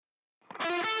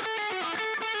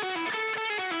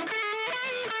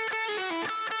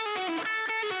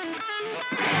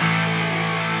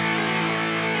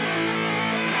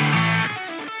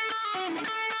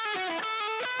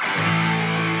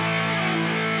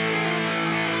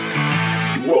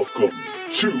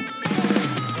to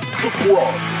the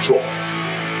Grog Talk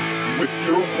with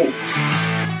your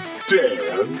hosts,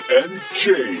 Dan and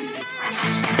James.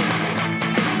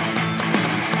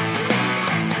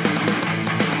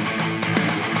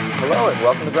 Hello and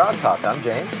welcome to Grog Talk. I'm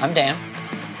James. I'm Dan.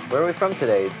 Where are we from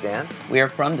today, Dan? We are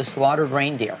from the Slaughtered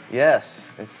Reindeer.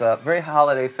 Yes, it's a very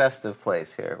holiday festive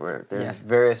place here where there's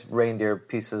various reindeer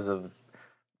pieces of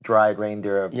dried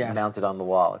reindeer mounted on the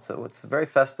wall. So it's very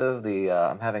festive.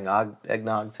 I'm having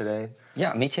eggnog today.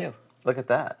 Yeah, me too. Look at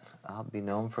that. I'll be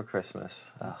known for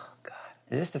Christmas. Oh, God.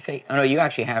 Is this the fake? Oh, no, you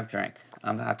actually have drink.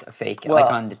 I'm going to have to fake it, Well,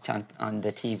 like on the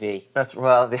TV.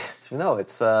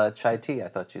 It's chai tea, I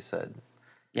thought you said.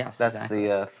 Yes, That's exactly.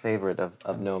 the favorite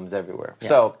of gnomes everywhere. Yes.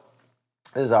 So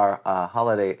this is our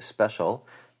holiday special.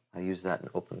 I use that in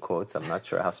open quotes. I'm not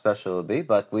sure how special it'll be,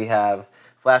 but we have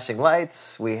flashing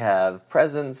lights, we have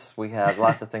presents, we have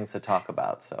lots of things to talk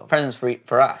about. So Presents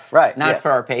for us. Right, Not yes.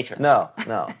 for our patrons. No.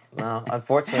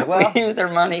 Unfortunately, well, we use their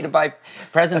money to buy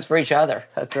presents for each other.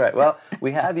 That's right. Well,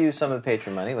 we have used some of the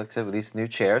patron money. Like I said, with these new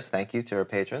chairs, thank you to our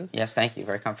patrons. Yes, thank you.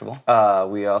 Very comfortable.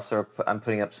 We also I'm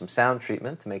putting up some sound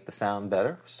treatment to make the sound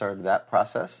better. Started that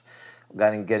process.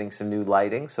 Getting some new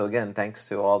lighting. So again, thanks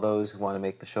to all those who want to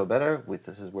make the show better.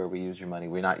 This is where we use your money.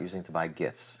 We're not using it to buy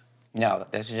gifts. No,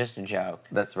 this is just a joke.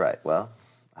 That's right. Well,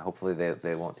 hopefully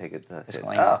they won't take it seriously.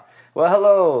 Disclaimer. Well,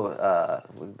 hello.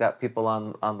 We've got people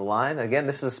on the line. Again,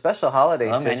 this is a special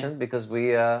holiday session because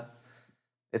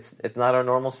it's not our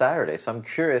normal Saturday. So I'm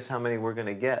curious how many we're going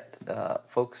to get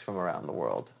folks from around the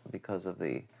world because of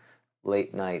the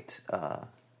late night.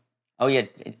 Oh, yeah.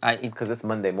 Because it's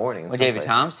Monday morning. Well, David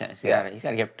Thompson. He's got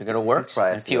to get to go to work in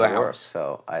a few hours.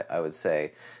 So I would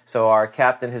say. So our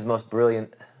captain, his most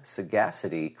brilliant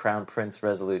sagacity, Crown Prince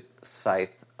Resolute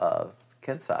Scythe of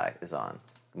Kensai is on.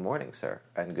 Good morning, sir,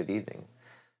 and good evening.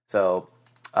 So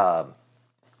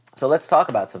let's talk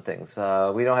about some things.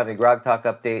 We don't have any Grog Talk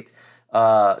update.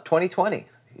 2020,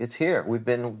 it's here. We've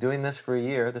been doing this for a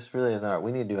year. This really isn't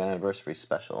we need to do an anniversary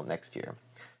special next year.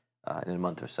 In a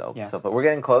month or so. Yeah. But we're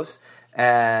getting close,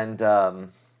 and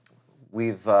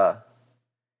we've.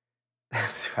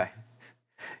 That's right.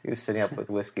 He was sitting up with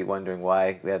whiskey, wondering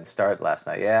why we hadn't started last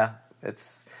night. Yeah,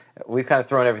 we've kind of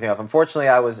thrown everything off. Unfortunately,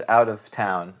 I was out of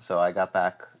town, so I got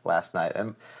back last night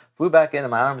and flew back in,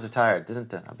 and my arms are tired.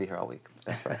 I'll be here all week.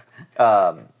 That's right.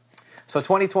 So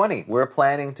 2020, we're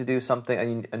planning to do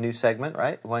something, a new segment,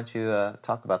 right? Why don't you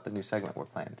talk about the new segment we're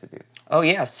planning to do? Oh,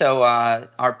 yeah. So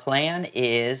our plan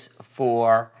is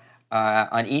for,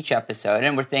 on each episode,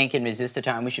 and we're thinking, is this the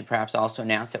time we should perhaps also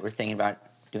announce that we're thinking about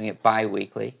doing it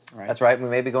bi-weekly, right? That's right. We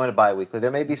may be going to bi-weekly.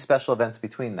 There may be special events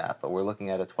between that, but we're looking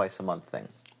at a twice-a-month thing.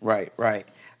 Right.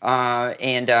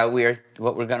 And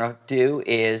what we're going to do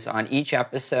is on each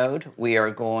episode, we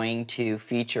are going to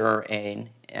feature an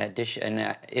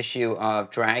issue of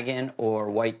Dragon or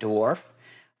White Dwarf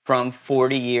from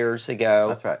 40 years ago.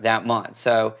 That's right. That month.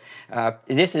 So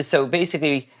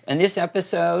basically in this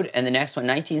episode and the next one,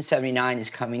 1979 is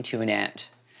coming to an end.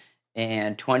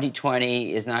 And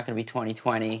 2020 is not going to be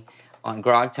 2020. On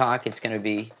Grog Talk, it's going to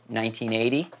be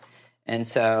 1980. And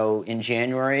so in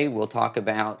January, we'll talk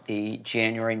about the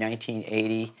January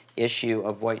 1980 issue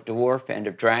of White Dwarf and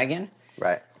of Dragon.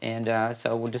 Right. And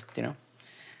so we'll just,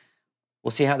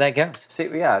 we'll see how that goes.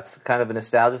 It's kind of a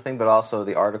nostalgia thing, but also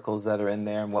the articles that are in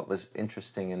there and what was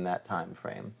interesting in that time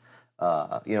frame.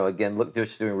 Again,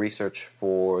 just doing research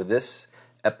for this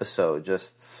episode,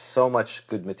 just so much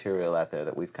good material out there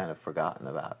that we've kind of forgotten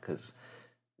about because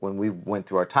when we went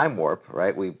through our time warp,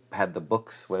 right, we had the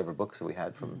books, whatever books that we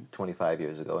had from 25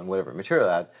 years ago and whatever material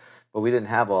I had, but we didn't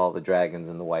have all the dragons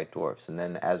and the white dwarfs. And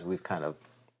then as we've kind of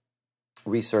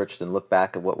researched and looked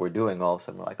back at what we're doing, all of a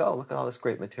sudden we're like, oh, look at all this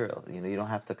great material. You don't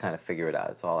have to kind of figure it out.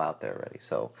 It's all out there already.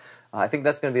 So I think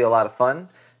that's going to be a lot of fun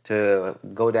to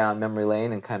go down memory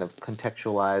lane and kind of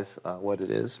contextualize what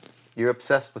it is. You're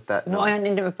obsessed with that. No,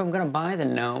 if I'm going to buy the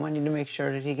gnome, I need to make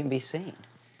sure that he can be seen.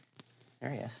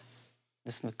 There he is.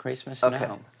 This Christmas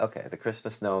gnome. Okay, the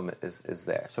Christmas gnome is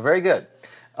there. So very good.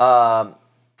 And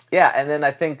then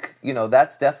I think,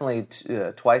 that's definitely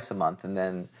twice a month. And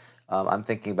then I'm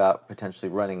thinking about potentially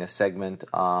running a segment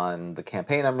on the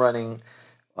campaign I'm running,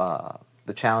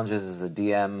 the challenges as a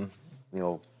DM,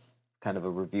 kind of a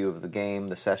review of the game,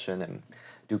 the session, and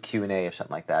do Q&A or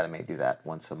something like that. I may do that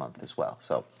once a month as well.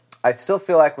 So I still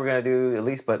feel like we're going to do at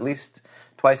least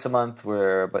twice a month,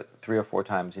 but 3 or 4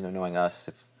 times, knowing us.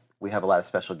 If we have a lot of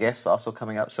special guests also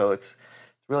coming up, so it's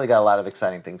really got a lot of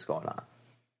exciting things going on.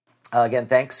 Again,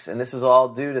 thanks, and this is all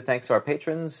due to thanks to our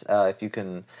patrons. If you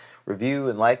can review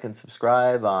and like and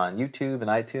subscribe on YouTube and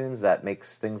iTunes, that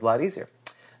makes things a lot easier.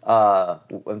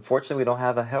 Unfortunately, we don't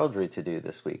have a heraldry to do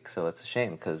this week, so it's a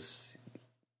shame because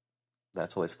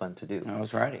that's always fun to do. I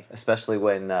was ready. Especially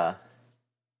when,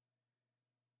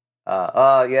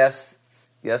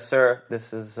 yes, sir.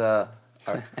 This is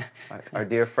our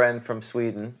dear friend from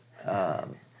Sweden.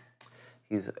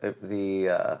 He's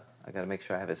I got to make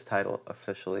sure I have his title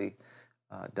officially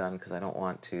done because I don't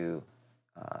want to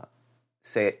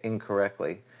say it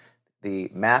incorrectly.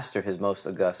 The Master, His Most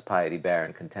August Piety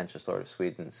Baron, Contentious Lord of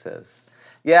Sweden, says,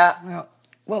 yeah.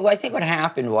 Well, I think what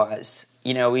happened was,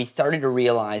 we started to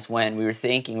realize when we were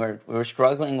thinking, we were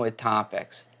struggling with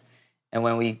topics, and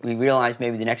when we realized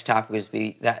maybe the next topic was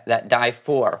that dive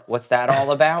 4. What's that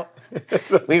all about?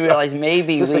 We realized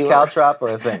maybe is this a caltrop or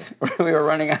a thing? We were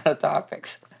running out of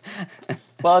topics.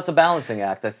 Well, it's a balancing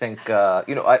act. I think,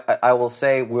 I will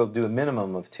say we'll do a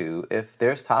minimum of 2. If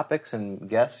there's topics and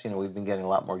guests, we've been getting a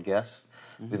lot more guests.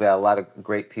 Mm-hmm. We've got a lot of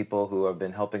great people who have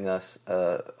been helping us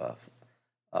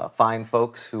find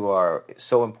folks who are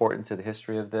so important to the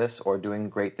history of this or doing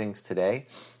great things today.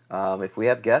 If we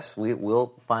have guests, we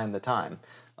will find the time.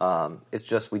 It's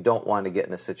just we don't want to get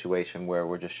in a situation where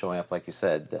we're just showing up, like you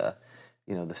said, the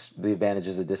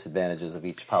advantages and disadvantages of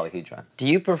each polyhedron. Do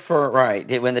you prefer,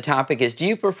 when the topic is, do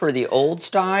you prefer the old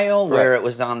style where it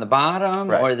was on the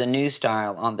bottom or the new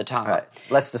style on the top? Right.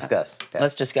 Let's discuss. Okay.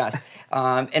 Let's discuss.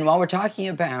 And while we're talking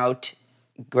about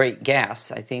great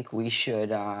guests, I think we should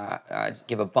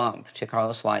give a bump to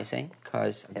Carlos Lysing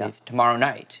because tomorrow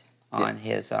night on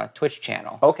his Twitch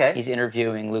channel, he's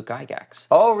interviewing Luke Gygax.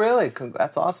 Oh, really?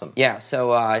 That's awesome. Yeah,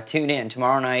 so tune in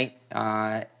tomorrow night,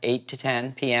 8 to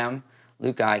 10 p.m.,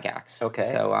 Luke Gygax.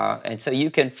 Okay. So you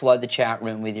can flood the chat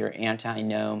room with your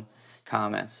anti-gnome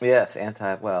comments. Yes,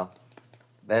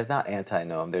 they're not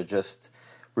anti-gnome. They're just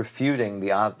refuting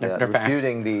not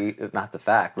the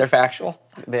fact. They're factual.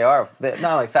 They are. They're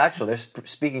not only factual. They're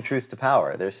speaking truth to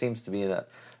power. There seems to be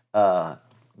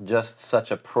just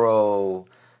such a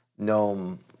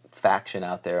pro-gnome faction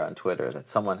out there on Twitter that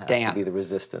someone has to be the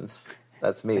resistance.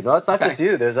 That's me. No, it's not just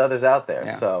you. There's others out there.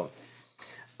 Yeah. So,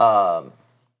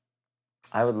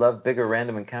 I would love bigger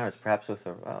random encounters, perhaps with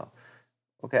a...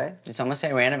 okay. Did someone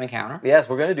say random encounter? Yes,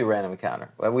 we're going to do random encounter.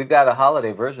 Well, we've got a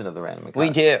holiday version of the random encounter.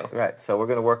 We do. Right, so we're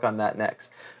going to work on that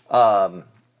next. The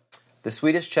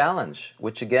Swedish Challenge,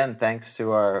 which again, thanks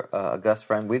to our August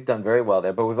friend, we've done very well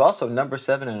there, but we've also number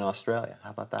 7 in Australia. How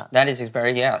about that? That is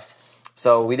very, yes.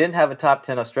 So we didn't have a top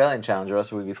 10 Australian challenge, or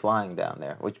else we'd be flying down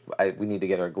there, which we need to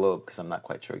get our globe, because I'm not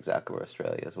quite sure exactly where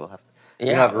Australia is. We'll have to...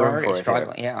 Yeah, we're already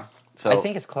struggling, yeah. So I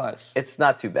think it's close. It's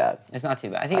not too bad. It's not too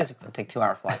bad. I think it's like a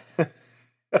 2-hour flight.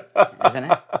 Isn't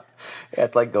it? Yeah,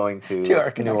 it's like going to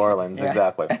New Orleans,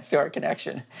 exactly. 2-hour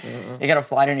connection. Mm-hmm. You got to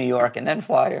fly to New York and then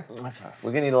fly to... That's right.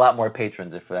 We're going to need a lot more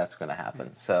patrons if that's going to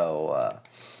happen. So,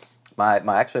 my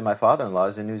father-in-law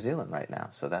is in New Zealand right now,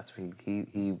 so that's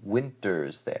he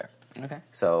winters there. Okay.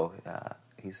 So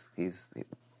he's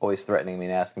always threatening me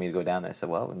and asking me to go down there. I said,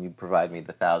 well, when you provide me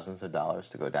the thousands of dollars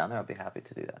to go down there, I'll be happy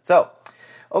to do that. So,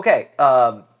 okay.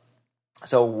 Well,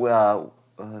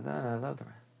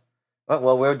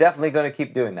 we're definitely going to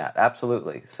keep doing that.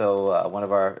 Absolutely. So one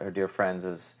of our dear friends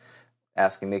is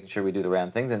making sure we do the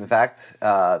round things. And in fact,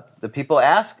 the people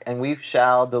ask, and we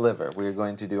shall deliver. We're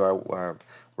going to do our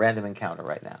random encounter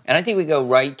right now. And I think we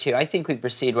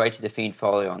proceed right to the feed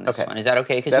folio on this one. Is that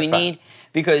okay?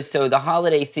 So the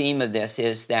holiday theme of this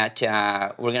is that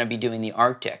we're going to be doing the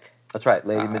Arctic. That's right.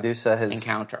 Lady Medusa has...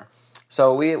 encounter.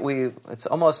 So it's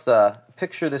almost,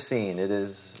 picture the scene. It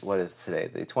is, what is today?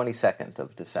 The 22nd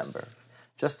of December.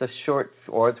 Just a short,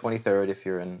 or 23rd if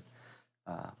you're in,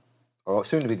 or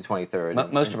soon to be the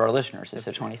 23rd. Most of our listeners, it's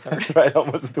the 23rd. That's right,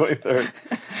 almost the 23rd.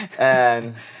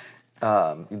 And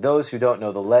those who don't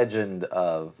know the legend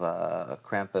of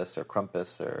Krampus or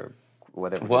Crumpus or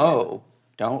whatever. Whoa,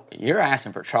 you're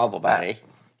asking for trouble, buddy.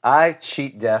 I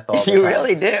cheat death all the time. You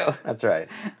really do. That's right.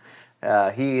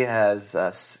 He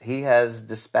has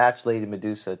dispatched Lady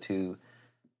Medusa to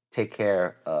take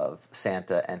care of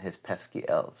Santa and his pesky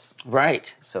elves.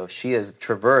 Right. So she has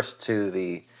traversed to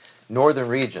the northern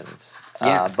regions.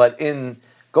 Yes. But in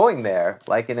going there,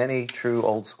 like in any true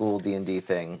old school D&D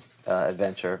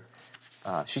adventure,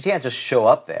 she can't just show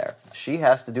up there. She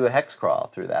has to do a hex crawl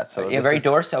through that. So very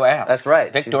Dorso-esque. That's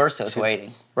right. Vic Dorso's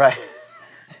waiting. Right.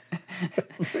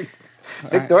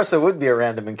 Vic Dorso would be a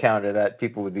random encounter that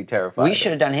people would be terrified. We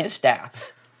should have done his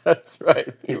stats. That's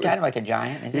right. He's kind of like a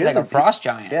giant. He's like a frost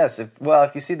giant. Yes. If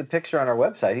you see the picture on our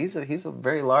website, he's a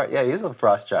very large. Yeah, he's a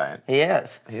frost giant. He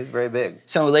is. He is very big.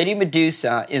 So Lady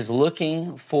Medusa is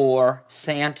looking for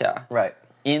Santa. Right.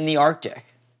 In the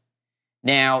Arctic.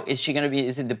 Now, is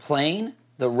it the plain,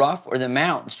 the rough, or the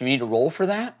mountains? Do we need to roll for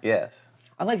that? Yes.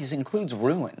 I like this. Includes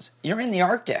ruins. You're in the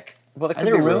Arctic. Well, there Are could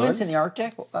there be ruins ruins in the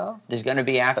Arctic? Well, There's going to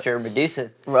be after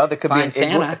Medusa. well, there could be an finds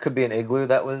igloo. Santa. It could be an igloo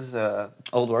that was.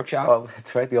 Old workshop. Oh,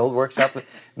 that's right. The old workshop.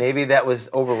 Maybe that was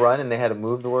overrun and they had to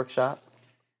move the workshop.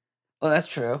 Well, that's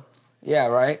true. Yeah,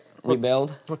 right.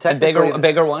 Rebuild. Well, a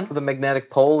bigger one. The magnetic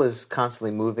pole is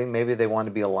constantly moving. Maybe they want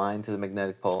to be aligned to the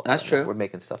magnetic pole. That's true. We're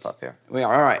making stuff up here. We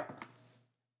are all right.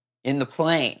 In the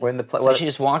plane. We're in the plane. So she's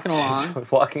just walking along.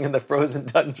 She's walking in the frozen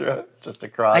tundra just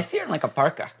across. I see her in like a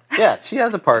parka. Yeah, she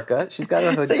has a parka. She's got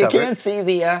her hood So you covered. can't see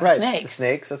the Right, snakes. the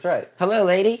snakes. That's right. Hello,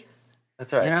 lady.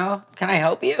 That's right. You know, can I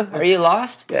help you? Are you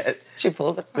lost? Yeah, She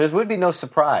pulls it. there would be no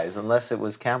surprise unless it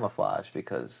was camouflage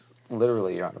because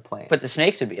literally you're on a plane. But the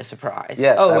snakes would be a surprise.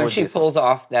 Yes, oh, that when would she be a pulls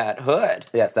off that hood.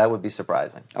 Yes, that would be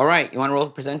surprising. All right, you want to roll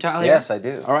percentile here? Yes, I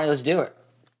do. All right, let's do it.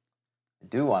 I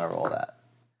do want to roll that.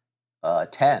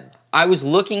 10. I was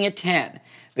looking at 10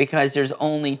 because there's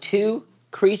only 2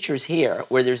 creatures here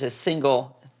where there's a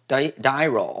single die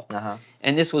roll. Uh-huh.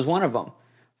 And this was one of them.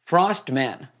 Frost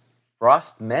men.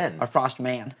 Frost men. Or Frost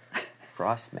man.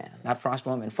 Frost man. Not Frost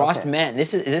woman. Frost Okay. men.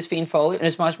 Is this Fiend Folio? And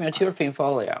this must be a 2 or Fiend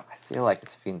Folio? I feel like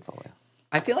it's Fiend Folio.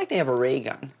 I feel like they have a ray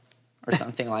gun or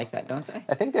something like that, don't they?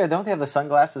 I think don't they have the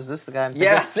sunglasses? Is this the guy I'm thinking?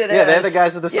 Yes, it Yeah, they're is. the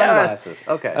guys with the Yes. sunglasses.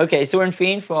 Okay. Okay, so we're in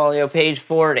Fiend Folio, page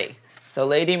 40. So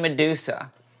Lady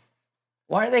Medusa.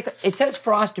 Why are they... It says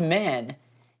Frost men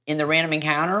in the random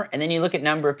encounter, and then you look at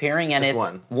number appearing, and Just it's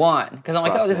one. 1. Because I'm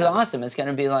like, Frost oh, this is men. awesome. It's going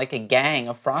to be like a gang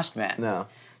of Frost men. No.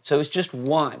 So it's just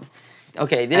 1.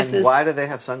 Okay, this And is... why do they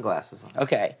have sunglasses on?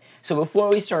 Okay, so before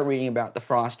we start reading about the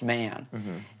Frost Man,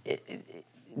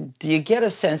 do you get a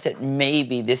sense that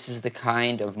maybe this is the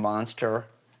kind of monster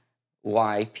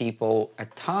why people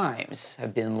at times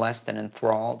have been less than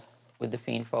enthralled with the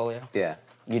Fiend Folio? Yeah.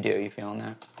 You do, you feeling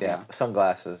that? Yeah.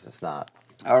 Sunglasses, it's not.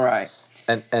 All right.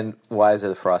 And why is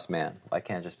it a frost man? Why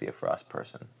can't it just be a frost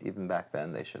person? Even back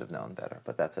then, they should have known better.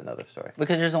 But that's another story.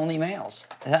 Because there's only males.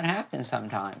 That happens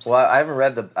sometimes. Well, I haven't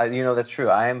read that's true.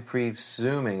 I am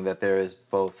presuming that there is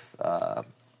both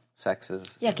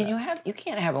sexes. Yeah, you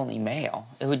can't have only male.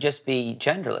 It would just be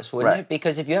genderless, wouldn't Right. it?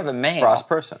 Because if you have a male... Frost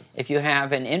person. If you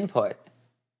have an input,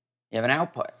 you have an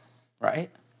output, right?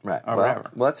 Right. Or well,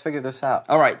 whatever. let's figure this out.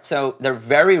 All right, so they're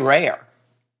very rare.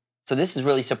 So this is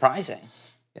really surprising.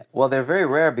 Yeah. Well, they're very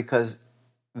rare because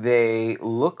they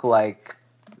look like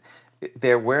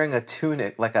they're wearing a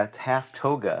tunic, like a half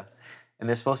toga, and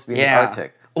they're supposed to be in the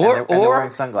Arctic. And they're wearing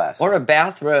sunglasses. Or a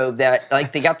bathrobe that,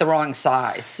 like, they got the wrong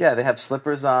size. Yeah, they have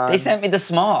slippers on. They sent me the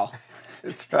small.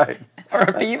 That's right. Or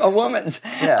a woman's.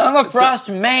 Yeah. I'm a Frost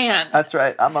man. That's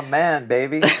right. I'm a man,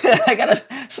 baby. I got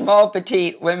a small,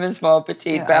 women's small,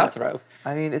 petite bathrobe.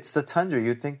 I mean, it's the tundra.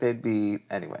 You'd think they'd be...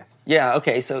 Anyway. Yeah,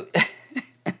 okay, so...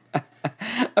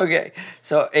 Okay,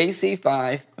 so AC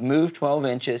 5, move 12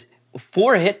 inches.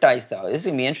 4 hit dice, though. This is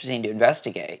going to be interesting to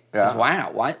investigate. Yeah.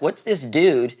 Wow, what's this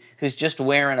dude who's just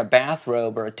wearing a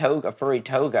bathrobe or a furry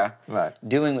toga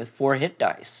doing with 4 hit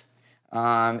dice?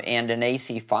 And an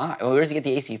AC 5. Well, where does he get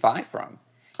the AC 5 from?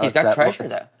 He's got treasure,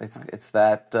 though. It's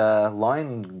that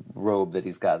loin robe that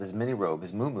he's got, his mini robe,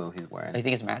 his muumuu he's wearing. You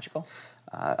think it's magical?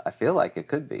 I feel like it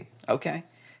could be. Okay.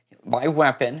 My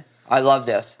weapon, I love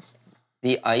this.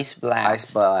 The Ice Blast.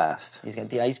 Ice Blast. He's got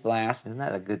the Ice Blast. Isn't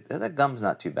that a good... That gum's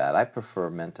not too bad. I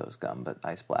prefer Mentos gum, but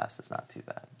Ice Blast is not too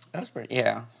bad. That was pretty...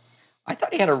 Yeah. I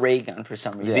thought he had a ray gun for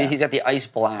some reason. Yeah. He's got the Ice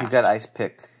Blast. He's got Ice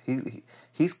Pick.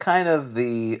 He's kind of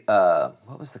the...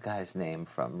 what was the guy's name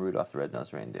from Rudolph the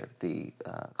Red-Nosed Reindeer? The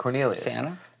Cornelius.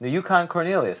 Santa? The Yukon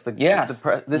Cornelius. Yes.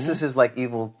 This is his, like,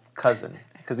 evil cousin.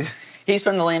 Because he's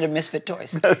from the land of misfit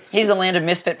toys. He's the land of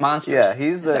misfit monsters. Yeah,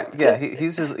 he's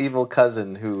he's his evil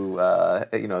cousin who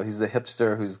he's the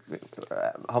hipster who's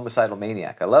homicidal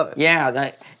maniac. I love it.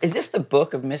 Yeah, is this the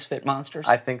book of misfit monsters?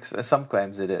 I think so.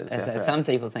 Sometimes it is. That's right. Some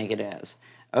people think it is.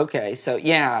 Okay, so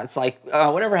yeah, it's like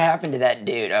whatever happened to that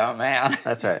dude? Oh man,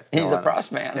 that's right. He's a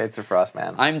Frost man. It's a Frost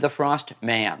man. I'm the Frost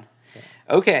man. Yeah.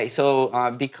 Okay,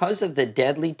 so because of the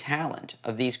deadly talent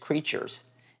of these creatures,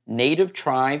 native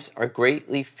tribes are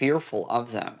greatly fearful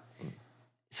of them.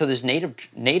 So there's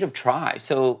native tribes.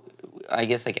 So I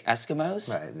guess like Eskimos?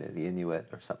 Right, the Inuit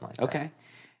or something like that. Okay.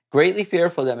 Greatly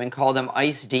fearful of them and call them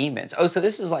ice demons. Oh, so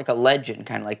this is like a legend,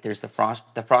 kind of like there's the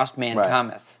frost man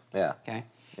cometh. Yeah. Okay.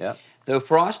 Yeah. Though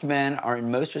frost men are in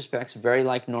most respects very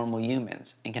like normal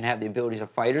humans and can have the abilities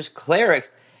of fighters, clerics,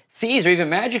 thieves, or even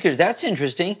magicians. That's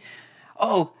interesting.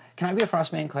 Oh, can I be a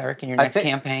Frostman cleric in your next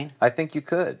campaign? I think you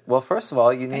could. Well, first of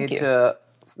all, you need to...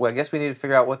 Well, I guess we need to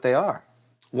figure out what they are.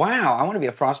 Wow, I want to be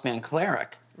a Frostman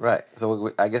cleric. Right.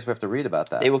 So I guess we have to read about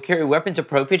that. They will carry weapons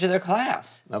appropriate to their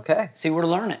class. Okay. See, we're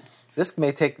learning. This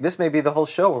may be the whole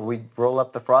show where we roll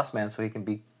up the Frostman so he can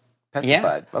be petrified.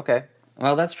 Yes. Okay.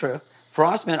 Well, that's true.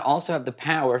 Frostmen also have the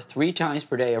power 3 times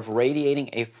per day of radiating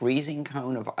a freezing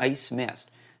cone of ice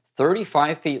mist,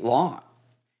 35 feet long,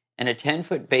 and a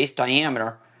 10-foot base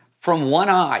diameter from one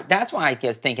eye. That's why I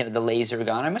was thinking of the laser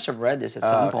gun. I must have read this at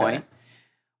some point.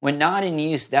 When not in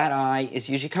use, that eye is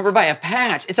usually covered by a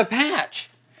patch. It's a patch.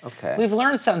 Okay. We've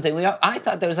learned something. I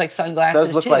thought that was like sunglasses,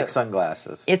 Those look too. like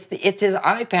sunglasses. It's his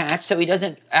eye patch, so he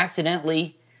doesn't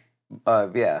accidentally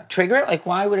yeah. trigger it. Like,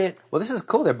 why would it? Well, this is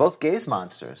cool. They're both gaze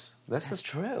monsters. This is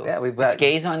True. Yeah, we've got It's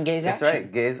gaze on gaze That's action.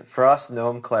 right. Gaze Frost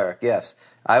Gnome Cleric. Yes,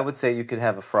 I would say you could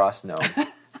have a Frost Gnome.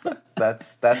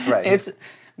 that's right.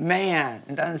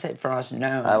 It doesn't say frost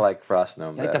gnome. I like Frost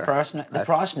Gnome like better. the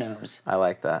frost gnomes. I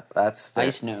like that. That's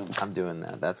Ice gnomes. I'm doing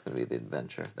that. That's going to be the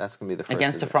adventure. That's going to be the first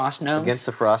Against the adventure. frost gnomes? Against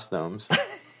the Frost Gnomes.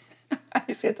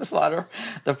 I see to slaughter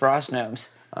the frost gnomes.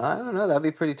 I don't know. That'd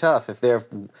be pretty tough if they're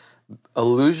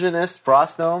illusionist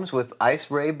Frost Gnomes with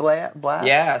ice ray blast.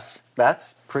 Yes.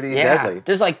 That's pretty Yeah. deadly.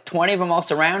 There's like 20 of them all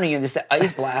surrounding you. There's the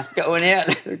ice blast going in.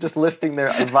 They're just lifting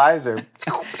their visor.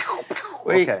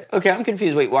 Wait, Okay. okay, I'm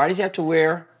confused. Wait, why does he have to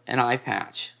wear an eye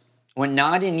patch when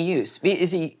not in use?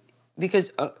 Because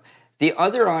the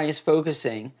other eye is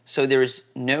focusing, so there's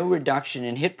no reduction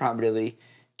in hit probability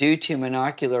due to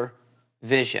monocular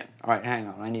vision. All right, hang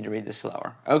on. I need to read this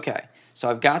slower. Okay, so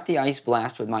I've got the ice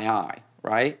blast with my eye,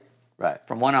 right? Right.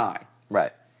 From one eye.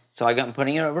 Right. So I'm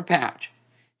putting it over patch.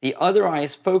 The other eye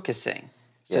is focusing,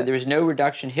 so Yes. there's no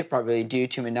reduction in hit probability due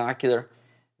to monocular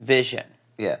vision.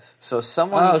 Yes. So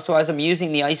someone. Oh, so as I'm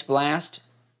using the ice blast,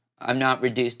 I'm not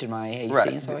reduced in my AC Right.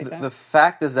 and stuff like that? The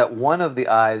fact is that one of the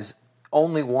eyes,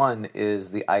 only one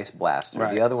is the ice blaster.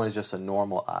 Right. The other one is just a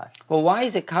normal eye. Well, why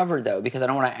is it covered, though? Because I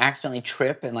don't want to accidentally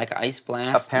trip and, like, ice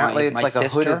blast Apparently, it's my like sister?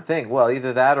 a hooded thing. Well,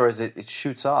 either that or it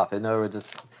shoots off. In other words,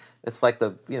 it's like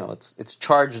it's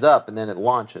charged up and then it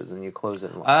launches and you close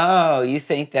it. And Oh, you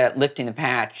think that lifting the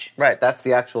patch... Right. That's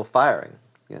the actual firing.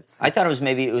 I thought it was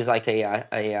like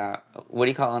a what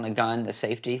do you call it on a gun, the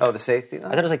safety? Oh, the safety. I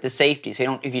thought it was like the safety.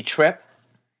 So if you trip,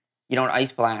 you don't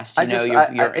ice blast. You're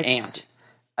amped.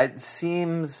 It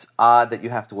seems odd that you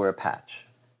have to wear a patch.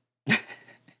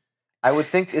 I would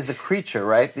think is a creature,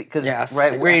 right? Because Yes,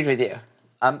 right, agreed with you.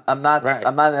 I'm not Right.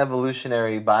 I'm not an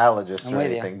evolutionary biologist I'm or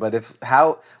with you. anything, but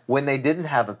when they didn't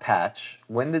have a patch,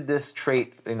 when did this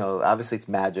trait? Obviously it's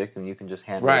magic and you can just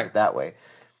handle Right. it that way.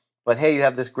 But hey, you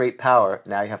have this great power.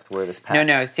 Now you have to wear this patch.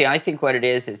 No. See, I think what it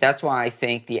is that's why I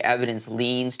think the evidence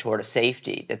leans toward a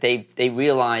safety. That they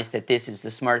realize that this is the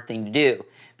smart thing to do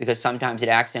because sometimes it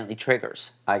accidentally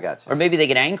triggers, I got you. or maybe they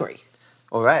get angry.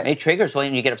 All right. It triggers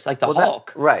when you get upset, like the Well,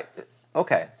 Hulk, right.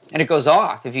 Okay. and it goes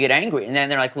off if you get angry. And then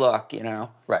they're like, "Look,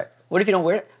 Right. what if you don't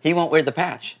wear it? He won't wear the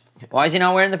patch. Why is he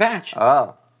not wearing the patch?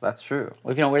 Oh, that's true.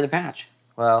 What if you don't wear the patch?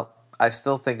 Well, I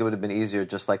still think it would have been easier,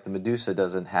 just like the Medusa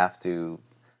doesn't have to.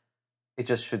 It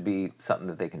just should be something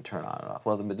that they can turn on and off.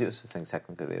 Well, the Medusa things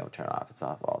technically they don't turn off; it's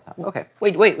off all the time. Okay.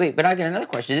 Wait. But I got another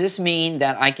question. Does this mean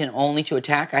that I can only to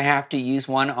attack? I have to use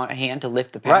one hand to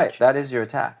lift the patch. Right. That is your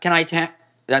attack. Can I attack?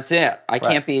 That's it. I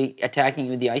can't be attacking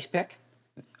you with the ice pick?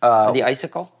 Or the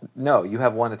icicle? No, you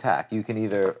have one attack. You can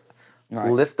either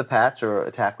lift the patch or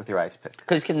attack with your ice pick.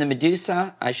 Because can the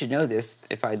Medusa, I should know this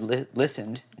if I'd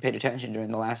listened, paid attention during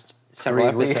the last several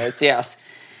 3 weeks. episodes. Yes.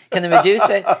 Can the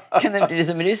Medusa, does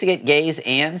the Medusa get gaze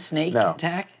and snake No.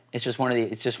 attack? It's just one of the,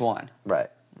 it's just one. Right.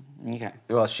 Okay.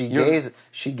 Well, she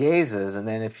gazes, and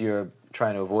then if you're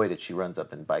trying to avoid it, she runs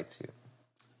up and bites you.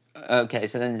 Okay,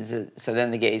 so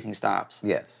then the gazing stops.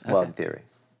 Yes. Well, in theory.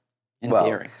 In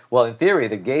theory. Well, in theory,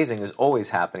 the gazing is always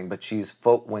happening, but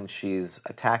when she's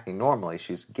attacking normally,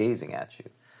 she's gazing at you.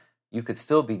 You could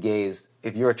still be gazed.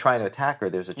 If you're trying to attack her,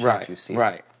 there's a chance you see her.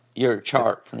 Right. Your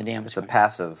chart from the damage. It's a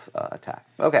passive attack.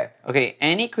 Okay. Okay,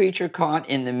 any creature caught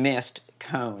in the mist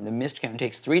cone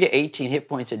takes 3 to 18 hit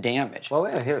points of damage. Well,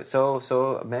 wait, here. So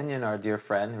Menion, our dear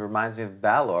friend, who reminds me of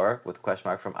Balor with a question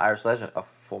mark from Irish legend, a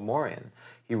Fomorian.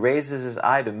 He raises his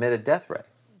eye to emit a death ray.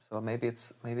 So maybe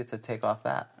it's a take off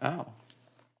that. Oh.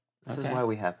 This is why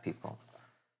we have people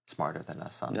smarter than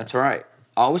us on That's this. right.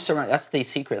 Always surround. That's the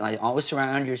secret. Like always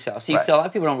surround yourself. See, Right. so a lot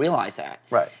of people don't realize that.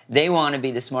 Right. They want to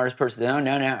be the smartest person. No.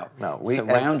 No,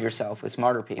 surround yourself with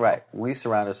smarter people. Right. We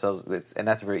surround ourselves with, and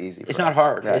that's very easy. It's for not us.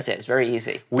 hard, Right. is it? It's very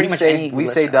easy. We Pretty much say any we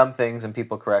say listener. dumb things and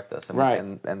people correct us, and, Right.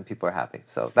 and people are happy.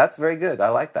 So that's very good. I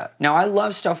like that. Now I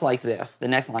love stuff like this. The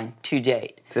next line, to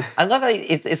date. I love that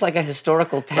it's like a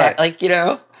historical tag, Right.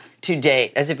 to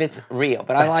date, as if it's real.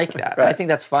 But I like that. Right. I think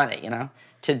that's funny.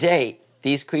 To date,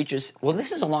 these creatures. Well,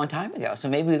 this is a long time ago, so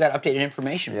maybe we got updated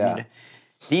information. Yeah.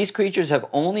 These creatures have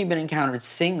only been encountered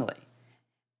singly,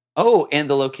 Oh, and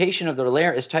the location of their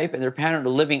lair, its type, and their pattern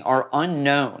of living are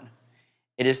unknown.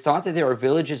 It is thought that there are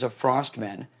villages of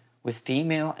frostmen with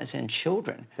females and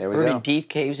children There we living go. in deep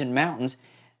caves and mountains,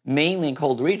 mainly in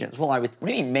cold regions. Well, what do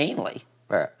you mean mainly?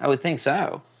 Right. I would think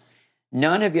so.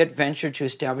 None have yet ventured to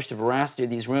establish the veracity of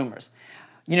these rumors.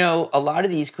 You know, a lot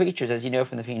of these creatures, as you know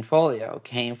from the Fiend Folio,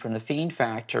 came from the Fiend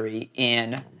Factory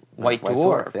in White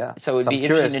Dwarf. Yeah. So it would So be I'm interesting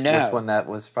curious to know. which one that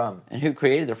was from. And who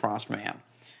created the Frost Man.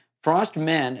 Frost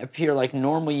men appear like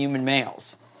normal human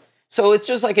males. So it's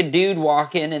just like a dude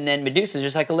walking, and then Medusa's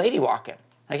just like a lady walking.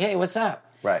 Like, hey, what's up?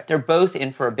 Right. They're both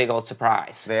in for a big old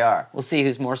surprise. They are. We'll see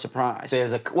who's more surprised.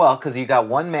 Because you got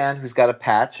one man who's got a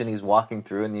patch and he's walking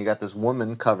through, and you got this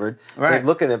woman covered. Right. They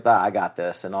look at it, I got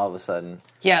this, and all of a sudden,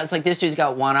 Yeah, it's like this dude's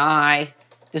got one eye.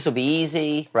 This will be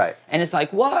easy. Right. And it's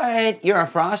like, what? You're a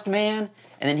Frost Man?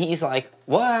 And then he's like,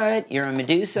 what? You're a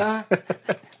Medusa?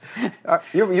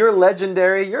 you're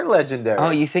legendary. You're legendary. Oh,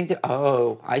 you think that?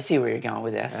 Oh, I see where you're going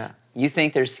with this. Yeah. You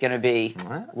think there's going to be?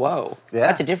 Whoa, Yeah.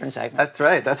 That's a different segment. That's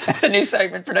right. That's a new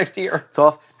segment for next year. It's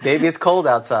off. Baby, it's cold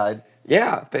outside.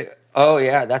 Yeah. But, oh,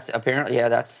 yeah. That's apparently.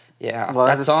 Yeah. Well,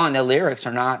 that song. The lyrics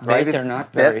are not right. They're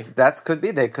not very. That could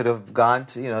be. They could have gone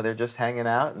to. They're just hanging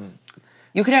out and.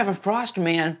 You could have a Frost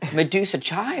Man Medusa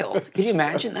child. Could you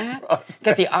imagine that?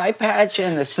 Got the eye patch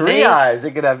and the snakes. 3 eyes.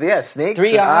 They could have snakes.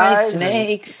 3 and eyes, and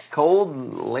snakes. cold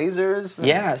lasers. and-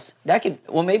 Yes, that could.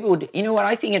 Well, maybe we'll. You know what?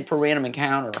 I think for Random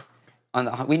Encounter,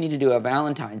 we need to do a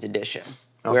Valentine's edition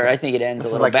where I think it ends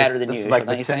This a is little like better the, than this usual. is like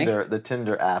don't you think? the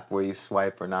Tinder app where you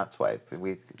swipe or not swipe. I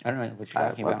don't know what you're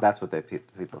talking Well, about. that's what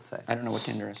people say. I don't know what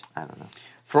Tinder is. I don't know.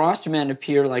 Frost men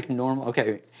appear like normal.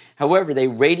 Okay. However, they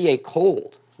radiate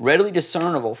cold, readily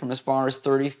discernible from as far as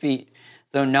 30 feet,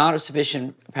 though not of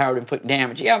sufficient power to inflict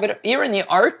damage. Yeah, but you're in the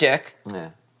Arctic.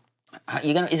 Yeah.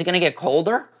 Is it going to get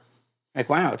colder? Like,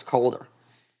 wow, it's colder.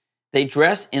 They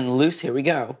dress in loose. Here we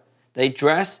go. They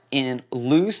dress in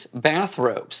loose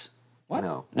bathrobes. What?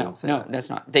 No, no, say no, that. that's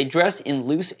not. They dress in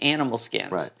loose animal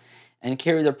skins, Right. and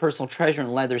carry their personal treasure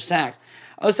in leather sacks.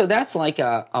 Oh, so that's like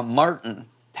a marten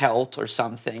pelt or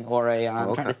something, or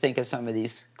I'm trying to think of some of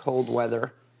these cold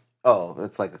weather. Oh,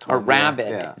 it's like a A Columbia. rabbit.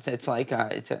 Yeah. It's like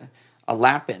it's a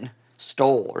lapin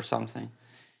stole or something.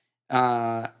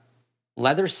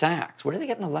 Leather sacks. Where are they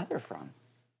getting the leather from?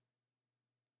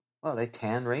 Well, they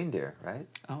tan reindeer, right?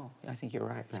 Oh, I think you're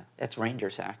right. Yeah. That's reindeer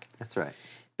sack. That's right.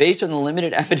 Based on the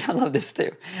limited evidence, I love this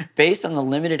too. Based on the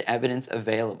limited evidence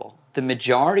available, the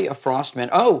majority of frostmen.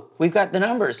 Oh, we've got the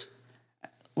numbers.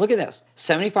 Look at this.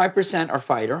 75% are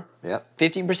fighter. Yep.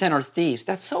 15% are thieves.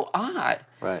 That's so odd.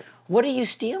 Right. What are you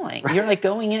stealing? You're like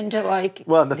going into like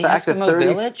Well, and the fact Eskimo that 30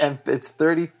 village. and it's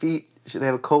 30 feet, they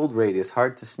have a cold radius.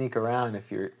 Hard to sneak around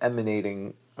if you're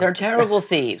emanating. They're terrible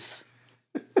thieves.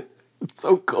 It's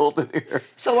so cold in here.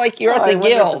 So like you're I at the wonder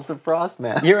if guild. It's a frost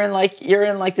man. You're in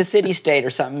like the city state or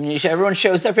something. Everyone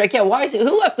shows up. You're like, yeah, why is it?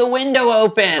 Who left the window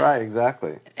open? Right.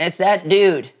 Exactly. It's that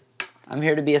dude. I'm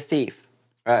here to be a thief.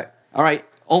 Right. All right.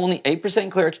 Only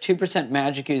 8% clerics, 2%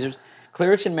 magic users.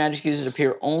 Clerics and magic users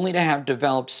appear only to have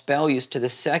developed spell use to the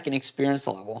second experience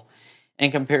level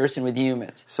in comparison with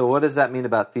humans. So what does that mean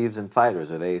about thieves and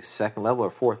fighters? Are they second level or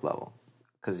fourth level?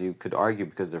 Because you could argue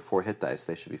because they're 4 hit dice,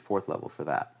 they should be fourth level for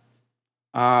that.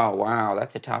 Oh, wow.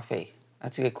 That's a toughie.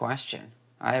 That's a good question.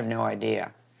 I have no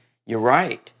idea. You're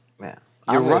right. Yeah.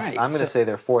 You're right. I'm going to So- say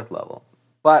they're fourth level.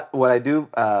 But what I do,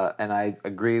 and I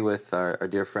agree with our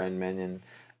dear friend Minion,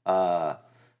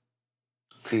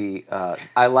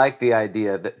 I like the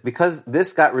idea that because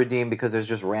this got redeemed because there's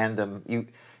just random,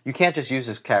 you can't just use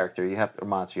this character, you have to, or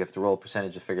monster, you have to roll a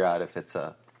percentage to figure out if it's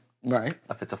a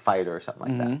fighter or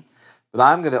something like that. But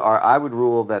I would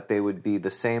rule that they would be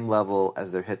the same level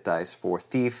as their hit dice for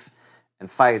thief and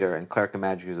fighter, and cleric and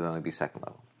magic users would only be second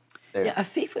level. There. Yeah, a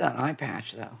thief with an eye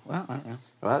patch, though. Well, I don't know.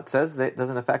 Well, it says that it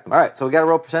doesn't affect them. All right, so we got to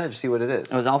roll percentage to see what it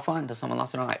is. It was all fun until someone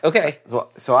lost an eye. Okay.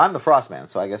 So I'm the frost man,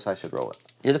 so I guess I should roll it.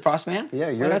 You're the frost man? Yeah,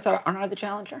 you're- Wait, aren't I the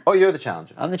challenger? Oh, you're the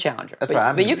challenger. I'm the challenger. That's but,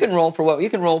 right, But you can roll for what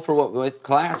with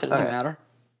class. It doesn't Okay. matter.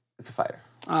 It's a fighter.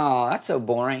 Oh, that's so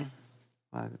boring.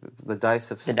 The dice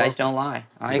have The spoken. dice don't lie.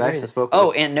 I The agree. dice have spoken.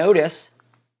 Oh, and notice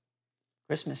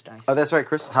Christmas dice. Oh, that's right,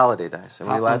 Chris. Holiday dice. Are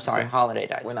we allowed I'm to sorry, say? holiday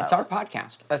dice. We're not. It's our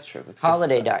podcast. That's true. It's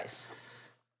Holiday Christmas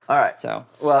dice. All right. So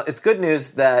Well, it's good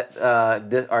news that our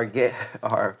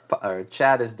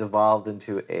chat has devolved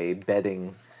into a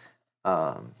betting.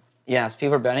 yes,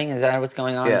 people are betting. Is that what's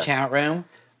going on in Yes. the chat room?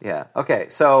 Yeah. Okay.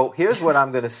 So here's what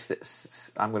I'm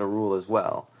gonna rule as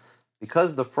well,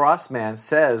 because the Frostman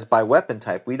says by weapon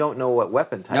type. We don't know what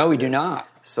weapon type. No, we it do is. not.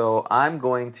 So I'm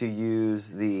going to use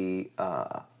the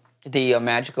The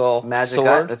magical Magic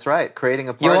sword. That's right. Creating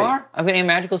a You party. are? I'm getting a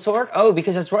magical sword? Oh,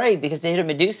 because that's right. Because they hit a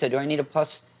Medusa. Do I need a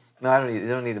plus? No, I don't need. You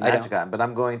don't need a I magic don't. item. But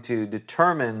I'm going to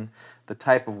determine the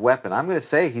type of weapon. I'm going to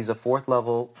say he's a 4th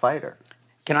level fighter.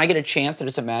 Can I get a chance that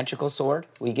it's a magical sword?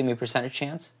 Will you give me a percentage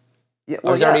chance? Yeah,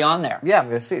 Or is it already on there? Yeah, I'm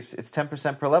going to see. It's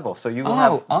 10% per level. So you will Oh,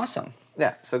 have. awesome.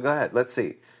 Yeah. So go ahead. Let's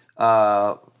see.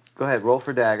 Go ahead. Roll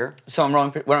for dagger. So I'm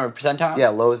rolling, whatever, percentile? Yeah.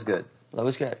 Low is good. Low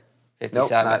is good. Nope.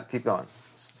 57. Keep going.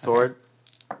 Sword.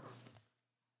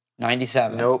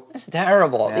 97. Nope. This is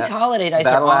terrible. Yeah. These holiday dice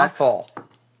Battle are axe. awful.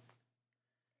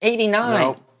 89.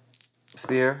 Nope.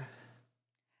 Spear.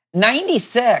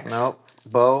 96. Nope.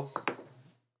 Bow.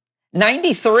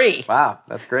 93. Wow,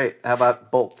 that's great. How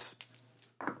about bolts?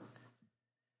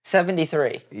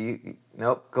 73.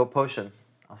 Nope. Go potion.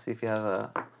 I'll see if you have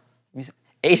a.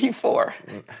 84.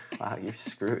 Wow, you're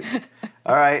screwed.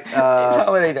 All right. These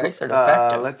holiday dice are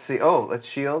defective. Let's see. Oh, let's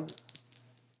shield.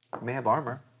 You may have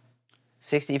armor.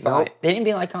 65. Nope. They didn't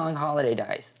be like calling holiday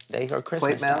dice. They are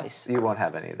Christmas Plate mail. dice. You won't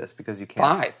have any of this because you can't.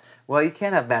 5. Well, you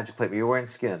can't have magic plate, but you're wearing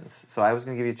skins. So I was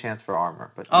going to give you a chance for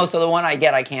armor, but Oh, so the one I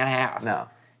get I can't have. no,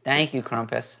 Thank you,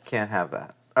 Crumpus. can't have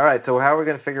that. All right. So how are we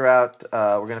going to figure out?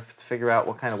 We're going to figure out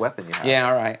what kind of weapon you have. Yeah,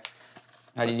 all right.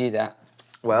 How do you do that?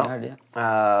 Well, How do you do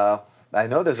that? I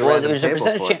know there's a Well, random there's a table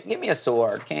percentage for chance. it. Give me a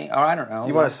sword. Can you, or I don't know.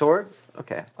 You want a sword?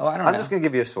 Okay. Oh, I don't I'm know. just going to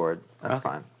give you a sword. That's Okay.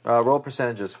 fine. Roll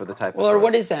percentages for the type of Well, or sword.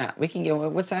 what is that? We can get.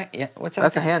 What's that? Yeah, what's that?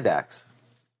 That's a hand axe.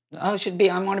 Oh, it should be.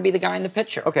 I want to be the guy in the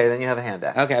picture. Okay, then you have a hand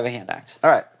axe. Okay, I have a hand axe. All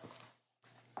right.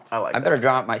 I like I that. better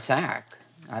drop my sack.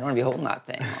 I don't want to be holding that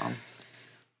thing.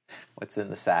 What's in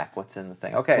the sack? What's in the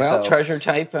thing? Okay, Well, so treasure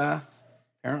type.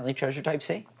 Apparently, treasure type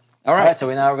C. all right, so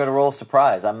now we're going to roll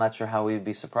surprise. I'm not sure how we'd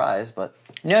be surprised, but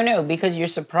No, because you're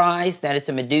surprised that it's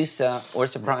a Medusa, or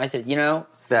surprised that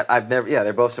that I've never. Yeah,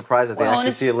 they're both surprised that they Well, and actually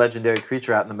it's- see a legendary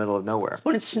creature out in the middle of nowhere.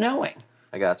 when it's snowing.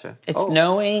 I gotcha. It's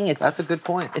snowing. It's That's a good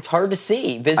point. It's hard to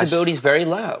see. Visibility is very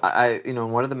low. In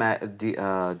one of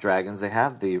the dragons, they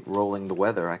have the rolling the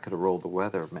weather. I could have rolled the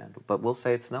weather, man, but we'll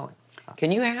say it's snowing.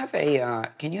 Can you have a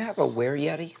Were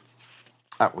Yeti?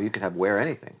 Well, you could have wear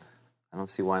anything. I don't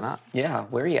see why not. Yeah,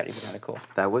 Were Yeti would be kind of cool.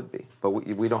 That would be, but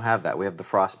we don't have that. We have the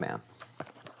Frost Man.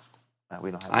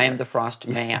 We don't have. I am the Frost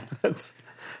Man.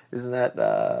 Isn't that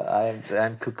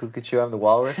I'm Kukukachu, I'm the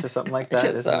walrus or something like that?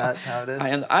 Yes, Isn't that how it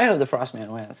is? I hope the Frost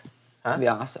Man wins. Huh? That'd be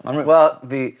awesome. Well,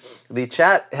 the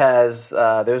chat has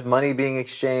there's money being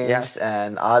exchanged Yes.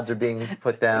 and odds are being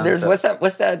put down. There's so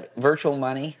what's that virtual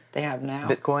money they have now?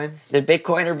 Bitcoin. The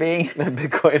Bitcoin are being.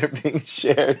 Bitcoin are being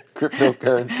shared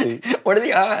cryptocurrency. What are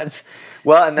the odds?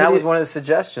 Well, and that was one of the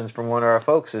suggestions from one of our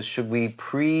folks is should we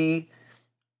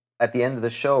at the end of the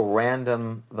show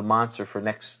random the monster for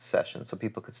next session so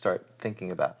people could start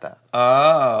thinking about that.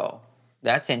 Oh,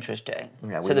 that's interesting.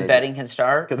 Yeah, so the betting can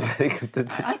start. Yeah,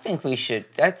 I think we should.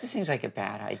 That just seems like a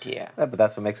bad idea. but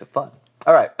that's what makes it fun.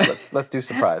 All right, let's do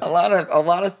surprise. A lot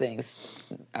of things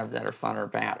that are fun or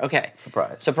bad. Okay.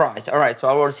 Surprise. All right. So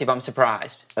I'll roll to see if I'm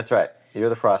surprised. That's right. You're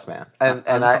the Frost Man, and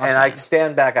I'm the Frost I Man.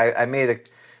 stand back. I made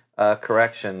a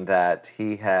correction that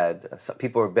he had. Some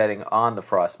people were betting on the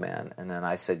Frost Man, and then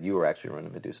I said you were actually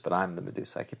running Medusa, but I'm the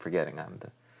Medusa. I keep forgetting I'm the.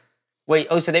 Wait.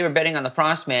 Oh, so they were betting on the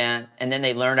Frost Man, and then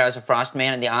they learned I was a Frost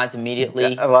Man, and the odds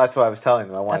immediately. Yeah, well, that's what I was telling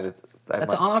them. I wanted to.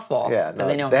 That's awful. Yeah, Do no,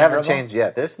 they know they I'm haven't terrible? changed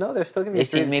yet. They're still going to be. They've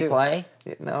seen me 3-2. play.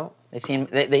 Yeah, no. They've seen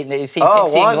Pixie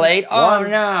Oh, and Glade. Oh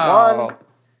no! 1,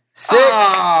 6.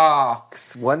 Oh.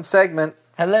 One segment.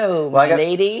 Hello, Well, my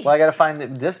lady. Well, I got to find the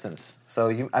distance,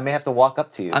 so I may have to walk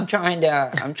up to you. I'm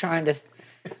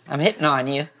hitting on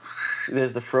you.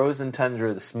 There's the frozen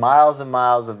tundra, the miles and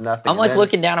miles of nothing. I'm like And then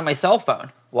looking down at my cell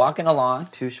phone, walking along.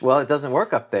 well, it doesn't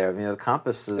work up there. The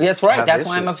compasses. Yeah, that's right. have That's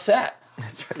why I'm issues. upset.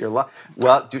 That's right. You're lost.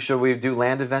 Well, should we do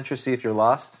land adventure? See if you're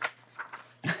lost.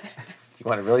 You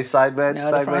want to really sideway No, the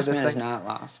this Frostman is thing? not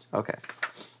lost. Okay.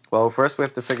 Well, first we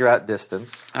have to figure out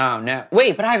distance. Oh no!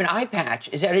 Wait, but I have an eye patch.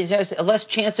 Is that a less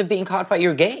chance of being caught by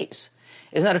your gaze?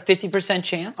 Isn't that a 50%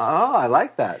 chance? Oh, I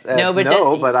like that. No, but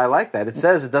but I like that. It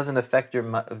says it doesn't affect your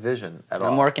vision at all.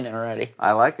 I'm working it already.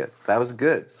 I like it. That was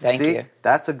good. Thank See, you.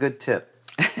 That's a good tip.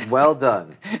 Well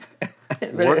done.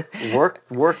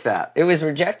 work that. It was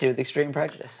rejected with extreme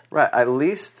prejudice. Right. At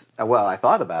least. Well, I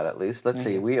thought about it. At least. Let's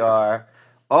see.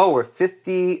 We're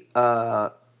 50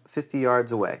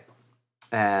 yards away,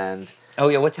 and Oh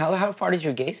yeah, how far does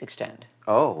your gaze extend?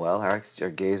 oh well, our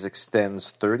gaze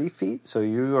extends 30 feet, so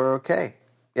you are okay.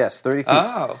 Yes, 30 feet.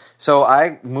 Oh, So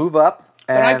I move up,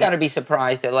 and but I've got to be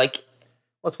surprised that well,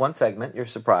 it's one segment. You're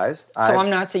surprised. So I'm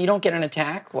not. So you don't get an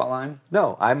attack while I'm.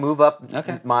 No, I move up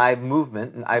Okay. my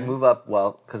movement, and I move up,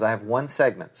 well, because I have one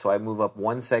segment, so I move up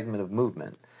one segment of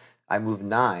movement. I move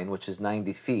 9, which is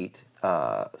 90 feet.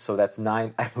 So that's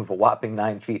 9. I move a whopping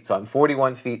 9 feet. So I'm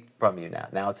 41 feet from you now.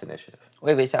 Now it's initiative.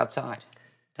 Wait, but it's outside.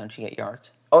 Don't you get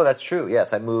yards? Oh, that's true.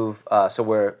 Yes, I move.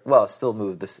 So still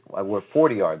move this. We're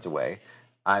 40 yards away.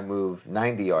 I move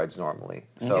 90 yards normally.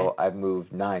 So Okay. I've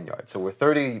moved 9 yards. So we're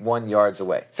 31 yards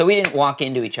away. So we didn't walk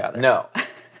into each other. No,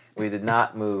 we did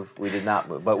not move. We did not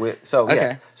move. But yes.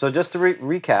 Okay. So just to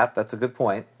recap, that's a good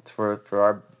point for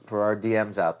our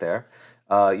DMs out there.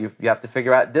 You have to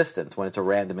figure out distance when it's a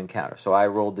random encounter. So I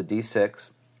rolled the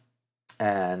d6,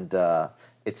 and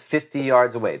it's 50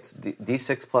 yards away. It's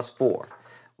d6 plus 4.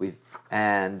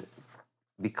 And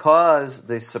because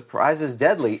the surprise is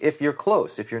deadly if you're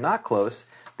close. If you're not close,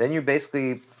 then you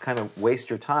basically kind of waste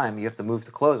your time. You have to move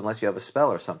to close unless you have a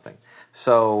spell or something.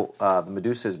 So the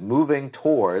Medusa is moving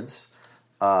towards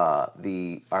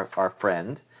our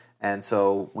friend, and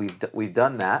so we've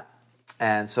done that.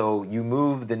 And so you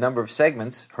move the number of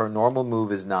segments. Her normal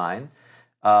move is 9.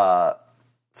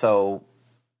 So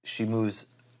she moves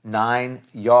 9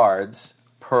 yards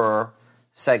per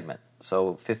segment.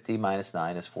 So 50 minus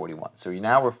 9 is 41. So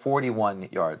now we're 41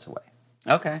 yards away.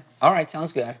 Okay. All right.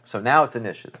 Sounds good. So now it's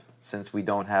initiative, since we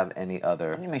don't have any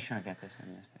other... Let me make sure I get this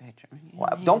in this picture.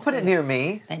 Well, don't put it near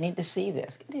me. They need to see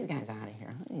this. Get these guys out of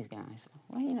here. Look at these guys.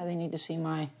 Well, they need to see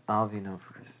my... I'll be known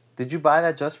for this. Did you buy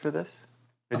that just for this?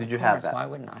 Or did you have that? Why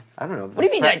wouldn't I? I don't know. What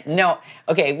do you mean? No.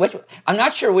 Okay. I'm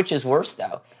not sure which is worse,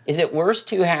 though. Is it worse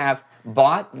to have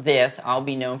bought this I'll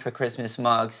Be Known for Christmas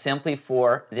mug simply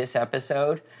for this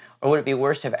episode? Or would it be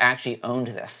worse to have actually owned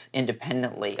this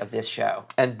independently of this show?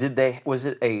 And was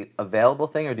it a available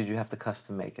thing, or did you have to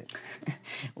custom make it?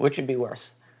 Which would be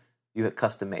worse? You had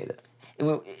custom made it.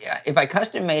 If I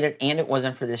custom made it and it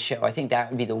wasn't for this show, I think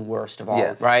that would be the worst of all,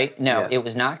 Yes. right? No, Yes. It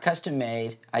was not custom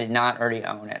made. I did not already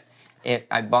own it.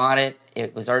 I bought it.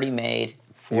 It was already made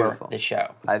for Beautiful. the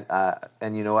show.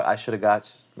 And you know what? I should have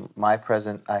got my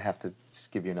present. I have to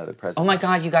just give you another present. Oh my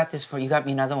God, you got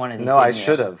me another one of these. No, I didn't you?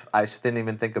 should have. I just didn't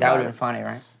even think That about would it. have been funny,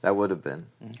 right? That would have been.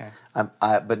 Okay.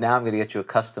 But now I'm going to get you a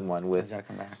custom one with... Gotta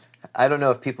come back. I don't know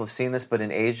if people have seen this, but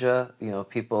in Asia,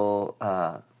 people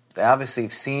they obviously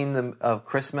have seen of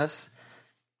Christmas,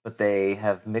 but they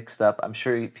have mixed up. I'm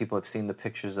sure people have seen the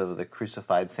pictures of the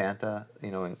crucified Santa,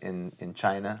 in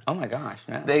China. Oh my gosh,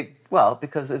 no.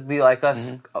 Because it'd be like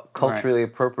us culturally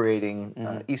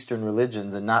appropriating Eastern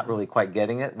religions and not really quite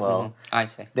getting it. Well, I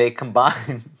see. they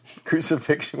combine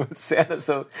crucifixion with Santa.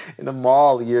 So in a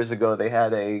mall years ago, they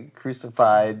had a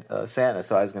crucified Santa.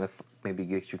 So I was going to maybe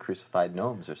get you crucified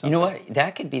gnomes or something. You know what?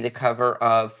 That could be the cover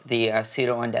of the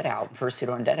Pseudo Undead album, first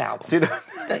Pseudo Undead album.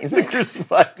 The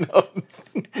crucified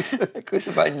gnomes.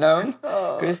 Crucified gnome?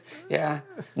 Yeah.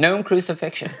 Gnome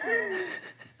crucifixion.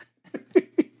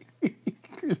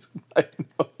 Crucified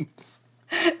gnomes.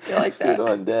 You like that?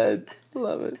 Undead.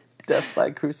 Love it. Death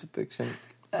by crucifixion.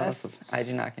 Awesome. I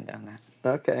do not condone that.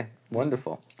 Okay.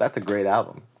 Wonderful. That's a great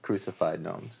album. Crucified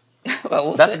Gnomes.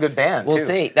 Well, That's see. a good band, We'll too.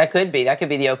 see. That could be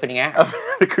the opening act.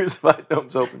 The Crucified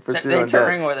Gnomes open for Pseudo They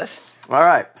touring Undead. with us. All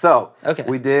right. So, Okay.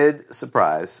 we did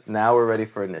surprise. Now we're ready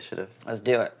for initiative. Let's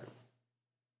do it.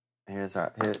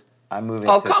 I'm moving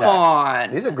Oh, to come attack.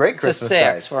 on. These are great It's a Christmas 6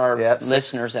 dice. for our Yep, 6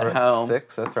 listeners at for- home.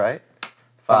 6, that's right.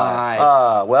 5.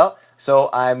 5. So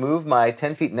I moved my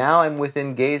 10 feet. Now I'm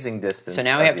within gazing distance. So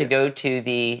now we of have to you. go to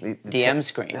the DM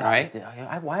screen, right?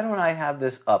 Why don't I have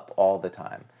this up all the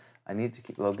time? I need to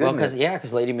keep... Well, good news.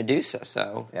 Because Lady Medusa,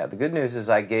 so... Yeah, the good news is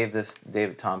I gave this...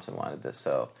 David Thompson wanted this,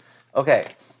 so... Okay,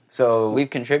 so...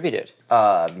 We've contributed.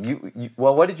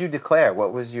 Well, what did you declare?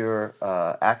 What was your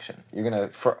action? You're going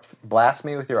to blast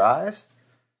me with your eyes?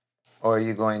 Or are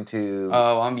you going to...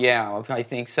 Oh, I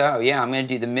think so. Yeah, I'm going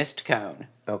to do the mist cone.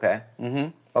 Okay. Mm-hmm.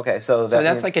 Okay, so So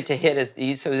that's like a to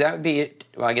hit. So that would be it.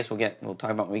 Well, I guess we'll talk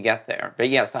about when we get there. But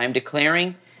yes, I am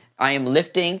declaring, I am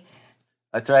lifting.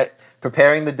 That's right.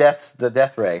 Preparing the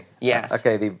death ray. Yes.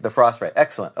 Okay, the frost ray.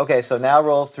 Excellent. Okay, so now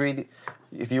roll 3.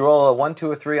 If you roll a 1,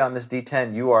 2, or 3 on this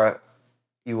D10,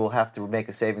 you will have to make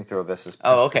a saving throw of this as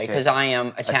Oh, okay, because I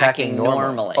am attacking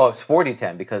normally. Oh, it's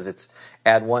 40-10 because it's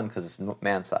add 1 because it's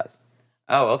man size.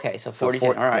 Oh, okay, so 40.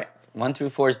 All right, 1 through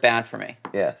 4 is bad for me.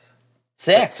 Yes.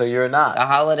 6. So you're not. A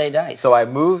holiday dice. So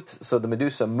the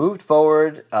Medusa moved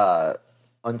forward,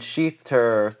 unsheathed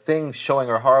her thing, showing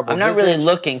her horrible I'm not visage. really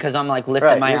looking because I'm like lifting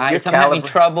Right, my you're eyes. I'm having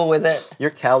trouble with it.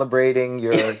 You're calibrating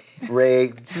your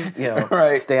ray,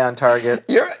 Right. stay on target.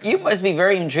 You must be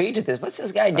very intrigued at this. What's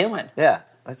this guy doing? Yeah.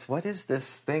 What is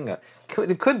this thing?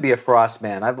 It could be a frost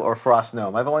man or frost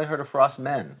gnome. I've only heard of frost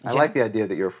men. I like the idea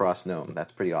that you're a frost gnome.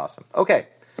 That's pretty awesome. Okay,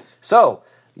 so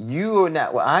You are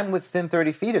now. Well, I'm within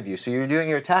 30 feet of you, so you're doing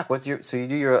your attack. So you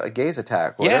do your gaze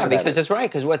attack. Yeah, because that's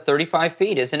right. Because 35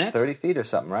 feet, isn't it? 30 feet or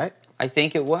something, right? I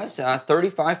think it was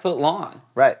 35 foot long.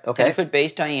 Right. Okay. 10 foot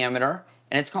base diameter,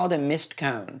 and it's called a mist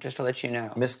cone. Just to let you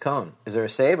know. Mist cone. Is there a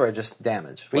save or just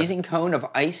damage? Freezing cone of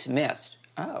ice mist.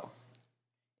 Oh,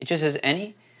 it just says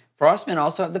any. Frostmen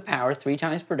also have the power 3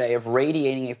 times per day of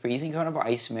radiating a freezing cone of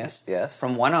ice mist. Yes.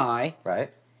 From one eye.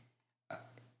 Right.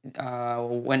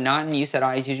 When not in use, that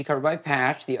eye is usually covered by a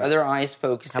patch. The other eye is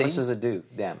focusing. How much does it do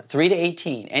damage? 3 to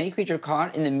 18. Any creature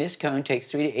caught in the mist cone takes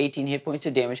 3 to 18 hit points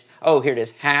of damage. Oh, here it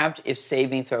is. Halved if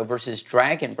saving throw versus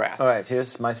dragon breath. All right,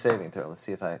 here's my saving throw. Let's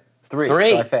see if I... 3. 3.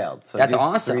 So I failed. So that's do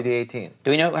awesome. 3 to 18.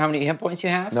 Do we know how many hit points you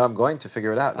have? No, I'm going to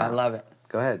figure it out now. I love it.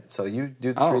 Go ahead. So you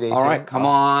do the 3 to 18. All right, come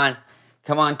on.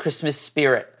 Come on, Christmas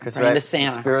spirit. Praying to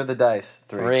Santa. Spirit of the dice.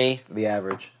 3. The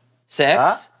average.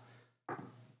 6.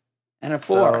 And a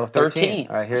 4. So 13.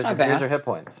 All right, here's your hit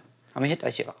points. How many hit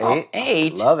dice you have? 8.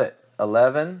 8. Love it.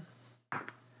 11.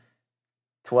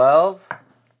 12.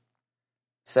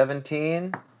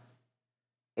 17.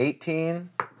 18.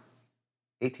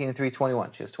 18 and 3,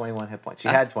 21. She has 21 hit points. She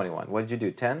had 21. What did you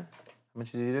do? 10? How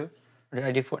much did you do? What did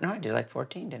I do? No, I did like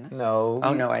 14, didn't I? No.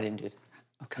 Oh, no, I didn't do it.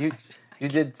 Okay. You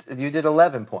did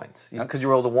 11 points because you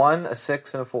rolled a 1, a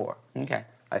 6, and a 4. Okay.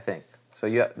 I think. So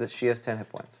she has 10 hit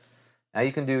points. Now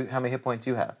you can do how many hit points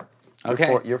you have.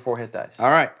 Okay. Your 4 hit dice. All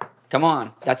right. Come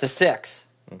on. That's a 6.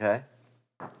 Okay.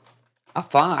 A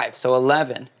 5. So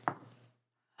 11.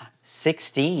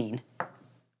 16.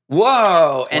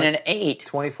 Whoa. And an 8.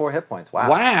 24 hit points. Wow.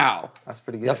 Wow. That's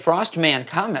pretty good. The Frost Man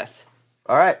cometh.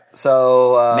 All right.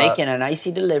 So making an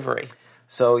icy delivery.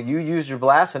 So you used your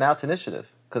blast, and now it's initiative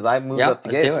because I moved up the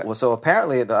gates. Well, so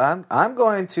apparently I'm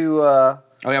going to. Oh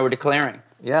yeah, we're declaring.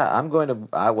 Yeah, I'm going to.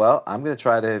 I'm going to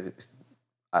try to.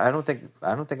 I don't think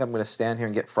I'm going to stand here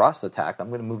and get Frost attacked. I'm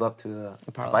going to move up to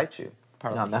bite you.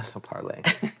 Parlay. No, that's no parlay.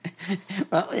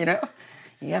 Well,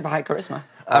 you have a high charisma.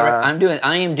 All right,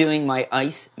 I am doing my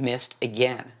ice mist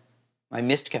again. My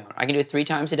mist cone. I can do it 3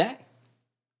 times a day.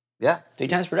 Yeah. 3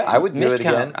 times per day. I would do mist it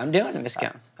cone. again. I'm doing a mist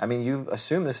cone. I mean, you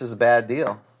assume this is a bad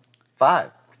deal.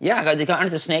 5. Yeah,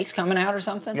 aren't the snakes coming out or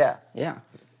something? Yeah. Yeah.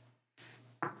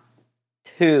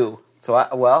 2. So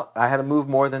I had to move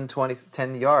more than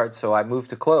 10 yards, so I moved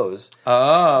to close.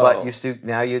 Oh. But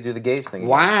now you do the gaze thing again.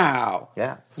 Wow.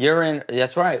 Yeah. You're in.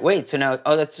 That's right. Wait. So now.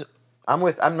 Oh, that's. I'm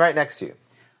right next to you.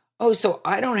 Oh, so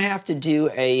I don't have to do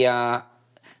a.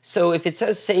 So if it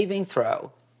says saving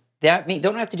throw, that means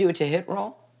don't have to do it to hit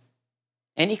roll.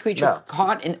 Any creature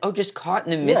caught in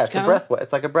the mist cone?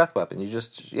 It's like a breath weapon.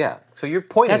 So you're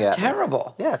pointing at That's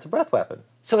terrible. Yeah, it's a breath weapon.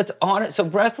 So it's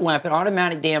breath weapon,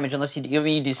 automatic damage, unless you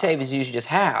do save is usually just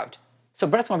halved. So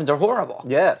breath weapons are horrible.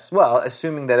 Yes. Well,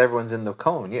 assuming that everyone's in the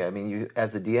cone, yeah. I mean, you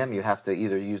as a DM, you have to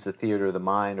either use the theater of the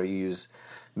mind or you use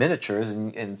miniatures,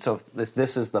 and so if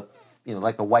this is the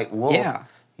like the white wolf. Yeah.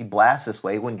 He blasts this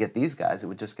way, he wouldn't get these guys. It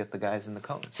would just get the guys in the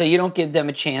cone. So you don't give them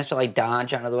a chance to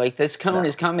dodge out of the way. This cone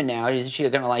is coming now. Is she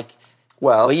going to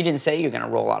Well, you didn't say you're going to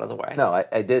roll out of the way. No,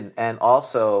 I didn't. And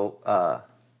also,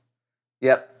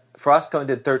 Frost cone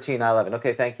did 13, I 11.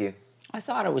 Okay, thank you. I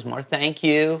thought it was more. Thank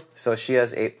you. So she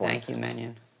has 8 points. Thank you,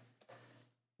 minion.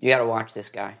 You got to watch this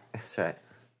guy. That's right.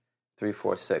 3,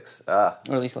 4, 6. Or at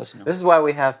least listen to him. This is why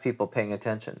we have people paying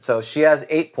attention. So she has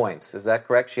 8 points. Is that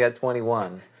correct? She had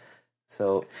 21.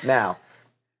 So now,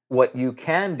 what you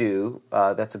can do,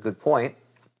 that's a good point,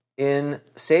 in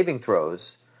saving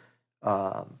throws,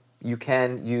 you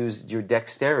can use your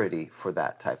dexterity for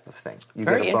that type of thing. You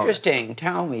Very get a bonus. interesting.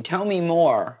 Tell me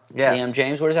more. Yes. DM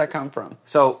James, where does that come from?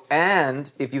 So, and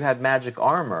if you had magic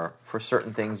armor for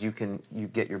certain things, you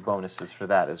get your bonuses for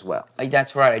that as well.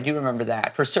 That's right. I do remember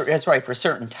that. That's right. For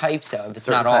certain types of, it's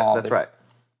not all. That's right.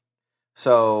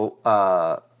 So,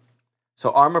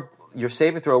 armor. Your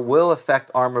saving throw will affect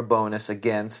armor bonus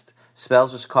against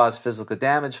spells which cause physical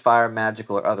damage, fire,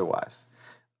 magical, or otherwise.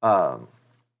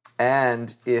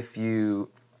 And if you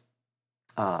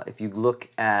look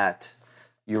at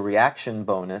your reaction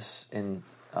bonus in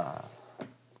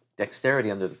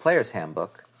dexterity under the player's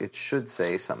handbook, it should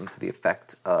say something to the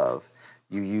effect of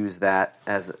you use that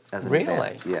as an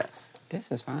advantage. Yes. This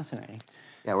is fascinating.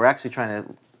 Yeah, we're actually trying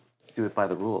to do it by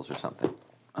the rules or something.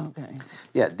 Okay.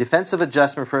 Yeah, defensive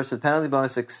adjustment refers to the penalty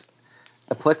bonus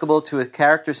applicable to a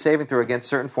character's saving throw against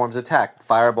certain forms of attack,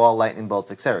 fireball, lightning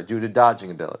bolts, etc., due to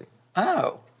dodging ability.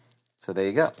 Oh. So there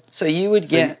you go. So you would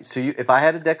get... If I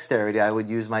had a dexterity, I would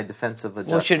use my defensive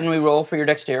adjustment. Well, shouldn't we roll for your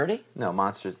dexterity? No,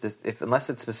 monsters, unless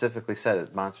it specifically said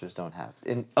it, monsters don't have.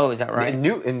 Oh, is that right?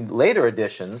 In later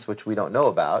editions, which we don't know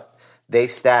about, they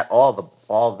stat all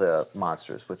the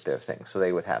monsters with their things, so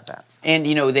they would have that. And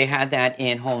they had that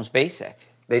in Holmes Basic.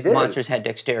 They did. Monsters had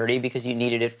dexterity because you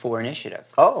needed it for initiative.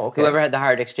 Oh, okay. Whoever had the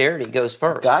higher dexterity goes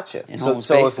first. Gotcha.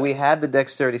 So if we had the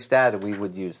dexterity stat, we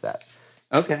would use that.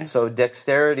 Okay. So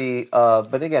dexterity,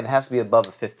 but again, it has to be above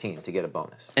a 15 to get a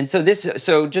bonus. And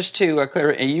so just to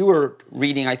clear, and you were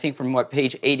reading, I think, from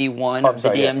page 81 of the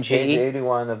DMG? Yes, page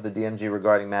 81 of the DMG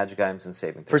regarding magic items and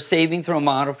saving throws. For saving throw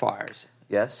modifiers.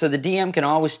 Yes. So the DM can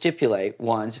always stipulate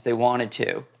ones if they wanted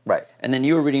to. Right. And then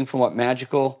you were reading from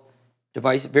magical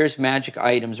device, various magic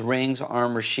items, rings,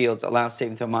 armor, shields, allow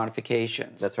saving throw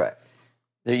modifications. That's right.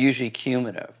 They're usually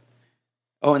cumulative.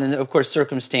 Oh, and then, of course,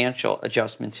 circumstantial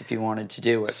adjustments if you wanted to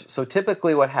do it. So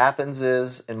typically what happens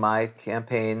is, in my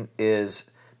campaign, is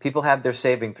people have their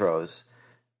saving throws.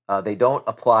 They don't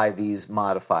apply these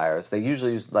modifiers. They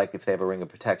usually use, like, if they have a ring of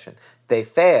protection. They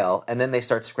fail, and then they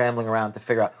start scrambling around to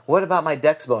figure out, what about my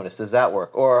dex bonus? Does that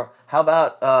work? Or how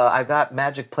about I got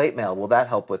magic plate mail? Will that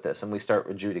help with this? And we start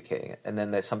adjudicating it. And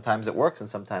then sometimes it works and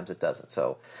sometimes it doesn't.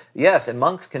 So, yes, and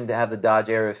monks can have the dodge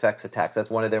area effects attacks. That's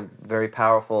one of their very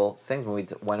powerful things when we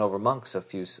went over monks a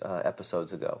few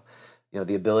episodes ago.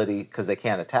 The ability, because they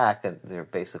can't attack, and they're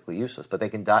basically useless, but they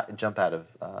can jump out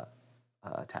of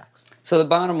attacks. So the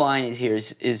bottom line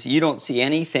is you don't see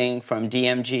anything from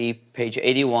DMG page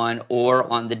 81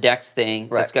 or on the Dex thing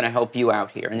that's going to help you out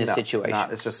here in this situation.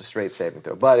 It's just a straight saving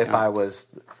throw. But if I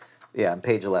was, on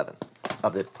page 11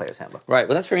 of the player's handbook. Right.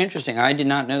 Well, that's very interesting. I did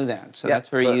not know that, so that's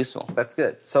very useful. That's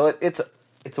good. So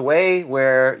it's a way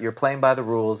where you're playing by the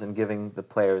rules and giving the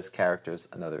player's characters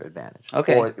another advantage.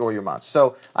 Okay. Or your monster.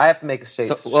 So I have to make a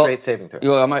straight saving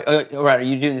throw. Are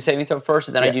you doing the saving throw first,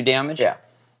 and then I do damage? Yeah.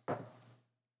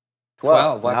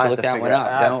 12. We'll have to look that one up.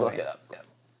 I have to look it up,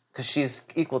 because she's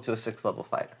equal to a 6th level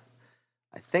fighter.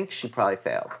 I think she probably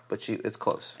failed, but it's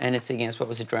close. And it's against, what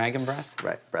was it, Dragon Breath?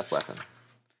 Right, breath weapon.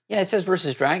 Yeah, it says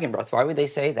versus Dragon Breath. Why would they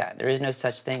say that? There is no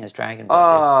such thing as Dragon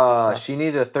Breath. She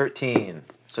needed a 13.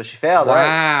 So she failed. Wow.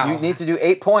 All right. You need to do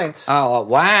 8 points. Oh,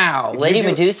 wow. Lady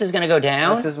Medusa's going to go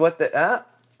down? This is what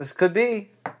this could be.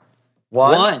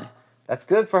 1. That's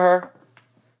good for her.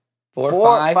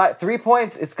 4, 5. 3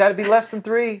 points. It's got to be less than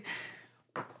 3.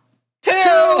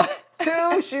 2.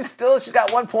 2. She's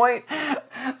got 1 point.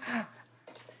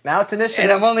 Now it's initiative.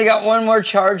 And I've only got one more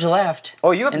charge left.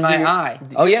 Oh, you have in to do my eye.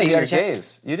 Oh yeah, you got your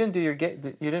gaze. You didn't do your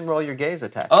gaze. You didn't roll your gaze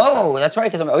attack. Oh, that's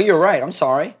right. Because you're right. I'm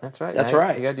sorry. That's right. That's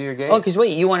right. You got to do your gaze. Oh, because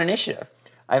wait, you want initiative.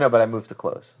 I know, but I moved to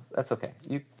close. That's okay.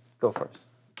 You go first.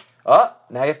 Oh,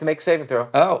 now you have to make a saving throw.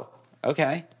 Oh,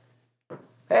 okay.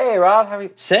 Hey, Rob, how are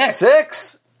you? 6.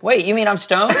 6. Wait, you mean I'm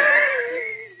stoned?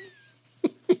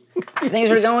 Things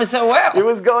were going so well. It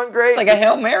was going great. It's like a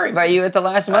Hail Mary by you at the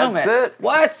last moment. That's it.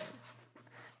 What?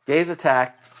 Gaze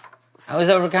attack. I was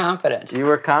overconfident. You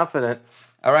were confident.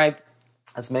 All right.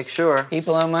 Let's make sure.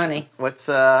 People owe money. What's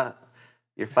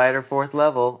your fighter 4th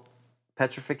level?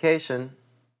 Petrification.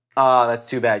 Oh, that's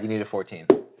too bad. You need a 14.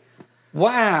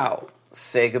 Wow.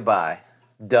 Say goodbye.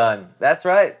 Done. That's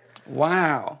right.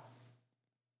 Wow.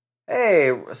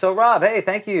 Hey, so Rob, hey,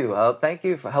 thank you. Thank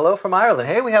you. Hello from Ireland.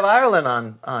 Hey, we have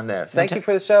Ireland on there. Thank you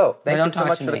for the show. Thank you so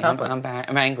much for the compliment.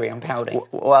 I'm angry. I'm pouting.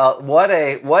 Well, what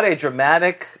a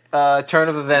dramatic turn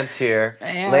of events here.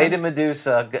 Man. Lady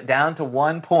Medusa down to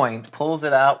 1 point, pulls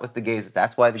it out with the gaze.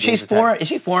 That's why the gaze She's 4. Is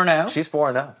she 4-0? She's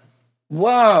 4-0.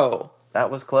 Whoa.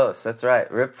 That was close. That's right.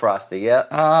 Rip Frosty. Yep.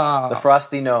 Oh. The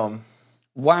Frosty Gnome.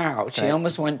 Wow. She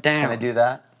almost went down. Can I do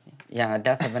that? Yeah,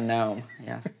 death of a gnome.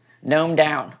 Yes. Gnome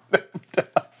down.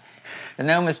 The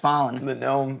gnome is fallen. The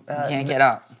gnome. You can't get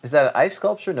up. Is that an ice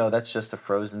sculpture? No, that's just a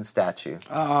frozen statue.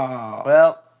 Oh.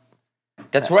 Well.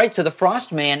 That's right. So the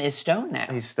Frost Man is stone now.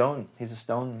 He's stone. He's a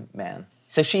stone man.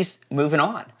 So she's moving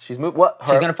on. She's moved. What?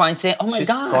 She's going to find Santa. Oh my God! She's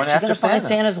going to find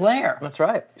Santa's lair. That's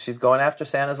right. She's going after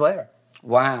Santa's lair.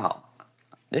 Wow.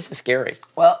 This is scary.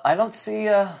 Well, I don't see.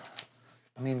 I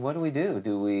mean, what do we do?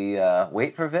 Do we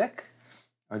wait for Vic?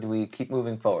 Or do we keep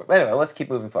moving forward? Anyway, let's keep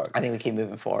moving forward. I think we keep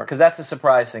moving forward. Because that's a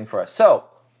surprise thing for us. So,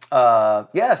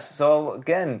 yes. So,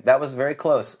 again, that was very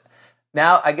close.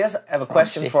 Now, I guess I have a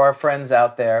question for our friends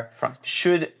out there.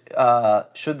 Should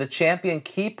the champion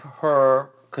keep her...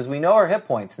 Because we know her hit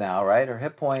points now, right? Her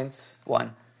hit points...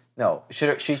 1. No.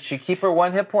 Should she keep her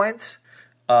 1 hit points?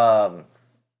 Or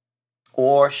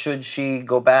should she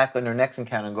go back on her next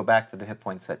encounter and go back to the hit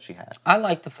points that she had? I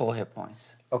like the full hit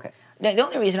points. Okay. The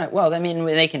only reason,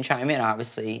 they can chime in,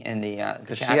 obviously, in the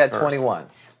because she had 21.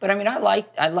 But I mean, I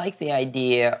like the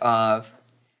idea of,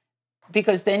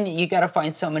 because then you got to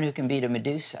find someone who can beat a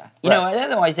Medusa. You know,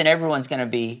 otherwise then everyone's going to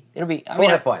be full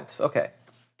hit points. Okay.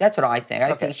 That's what I think.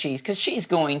 I think she's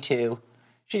going to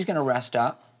rest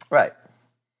up. Right.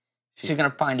 She's going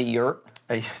to find a yurt.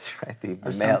 That's right, the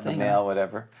something, mail,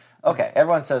 whatever. Okay,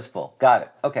 everyone says full. Got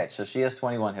it. Okay, so she has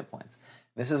 21 hit points.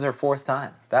 This is her fourth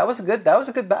time. That was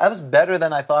better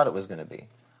than I thought it was going to be.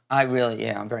 I'm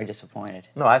very disappointed.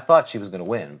 No, I thought she was going to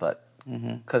win, but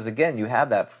because again, you have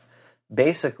that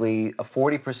basically a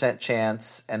 40%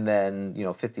 chance and then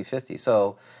 50-50.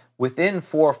 So within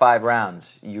 4 or 5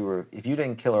 rounds, if you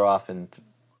didn't kill her off in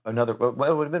another, it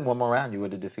would have been one more round, you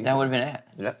would have defeated her. That would have been it.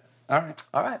 Yep.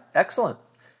 All right. Excellent.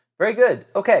 Very good.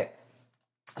 Okay.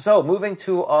 So moving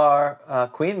to our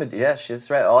queen. Yes, that's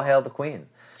right. All hail the queen.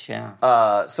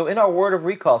 Yeah. So in our word of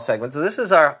recall segment, so this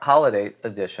is our holiday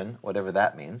edition, whatever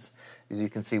that means. As you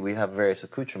can see, we have various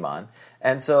accoutrements.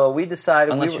 And so we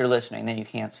decided... Unless you're listening, then you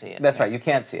can't see it. That's right, you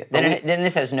can't see it. Then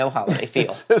this has no holiday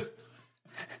feel.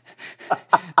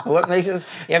 What makes this...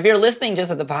 If you're listening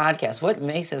just at the podcast, what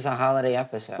makes this a holiday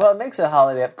episode? Well, it makes it a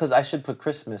holiday because I should put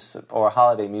Christmas or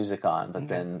holiday music on, but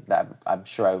then I'm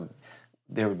sure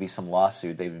there would be some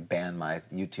lawsuit. They would ban my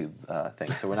YouTube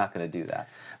thing, so we're not going to do that.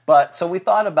 But so we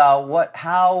thought about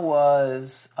how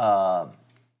was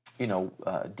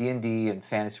D&D and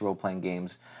fantasy role-playing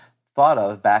games thought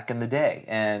of back in the day.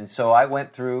 And so we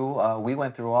went through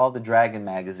all the Dragon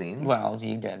magazines. Well,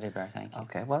 you did, thank you.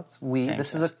 Okay, well,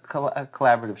 this is a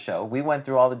collaborative show. We went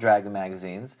through all the Dragon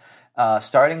magazines,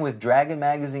 starting with Dragon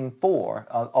Magazine 4,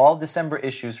 all December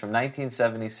issues from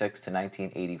 1976 to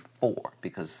 1984,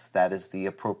 because that is the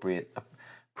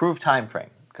approved time frame.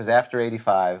 Because after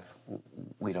 85,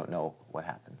 we don't know what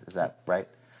happens. Is that right?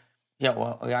 Yeah,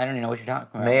 well, I don't even know what you're talking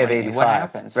about. May of 85. What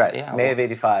happens? Right, yeah, May of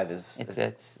 85 is...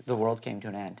 It's the world came to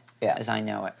an end, as I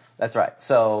know it. That's right.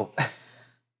 So,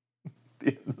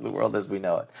 the world as we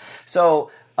know it. So,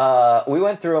 we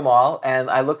went through them all, and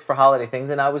I looked for holiday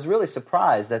things, and I was really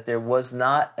surprised that there was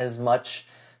not as much...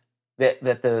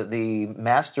 That the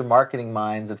master marketing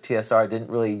minds of TSR didn't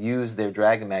really use their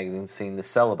Dragon magazine scene to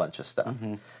sell a bunch of stuff.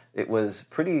 Mm-hmm. It was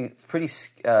pretty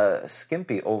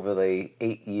skimpy over the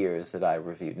 8 years that I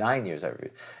reviewed, 9 years I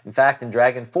reviewed. In fact, in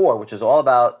Dragon 4, which is all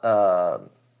about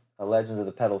Legions of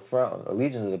the Petal Throne, or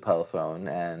Legions of the Petal Throne,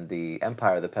 and the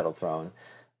Empire of the Petal Throne,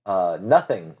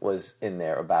 nothing was in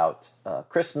there about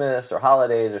Christmas or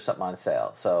holidays or something on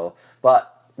sale. So,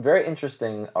 but very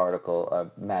interesting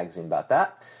article, magazine about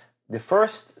that. The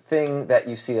first thing that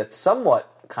you see that's somewhat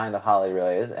kind of holiday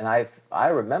related, and I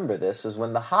remember this, was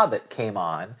when The Hobbit came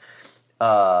on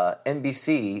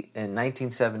NBC in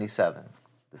 1977.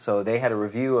 So they had a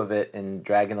review of it in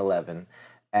Dragon 11,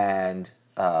 and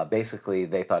basically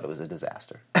they thought it was a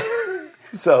disaster.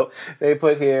 So they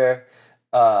put here,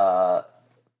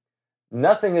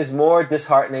 nothing is more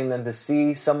disheartening than to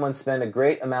see someone spend a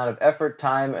great amount of effort,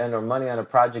 time, and or money on a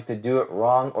project to do it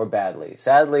wrong or badly.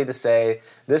 Sadly to say,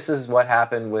 this is what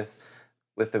happened with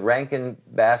the Rankin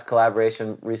Bass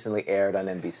collaboration recently aired on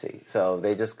NBC. So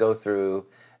they just go through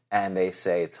and they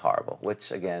say it's horrible,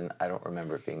 which, again, I don't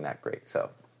remember it being that great. So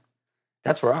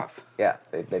that's rough. Yeah,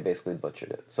 they basically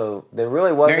butchered it. So there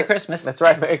really wasn't... Merry Christmas. That's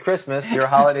right, Merry Christmas. Your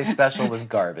holiday special was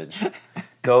garbage.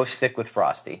 Go stick with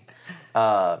Frosty.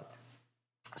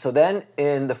 So then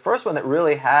in the first one that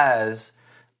really has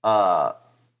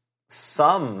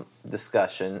some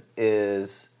discussion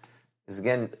is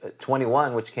again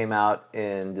 21, which came out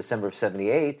in December of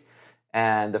 78.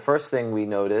 And the first thing we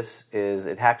notice is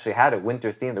it actually had a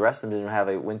winter theme. The rest of them didn't have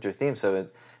a winter theme. So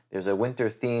there's a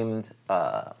winter-themed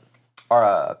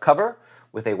cover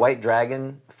with a white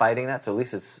dragon fighting that. So at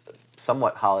least it's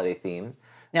somewhat holiday-themed.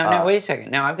 Now, wait a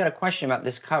second. Now, I've got a question about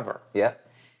this cover. Yeah.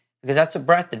 Because that's a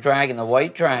breath, the dragon, the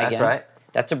white dragon. That's right.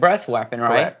 That's a breath weapon, right?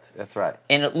 Correct. That's right.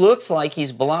 And it looks like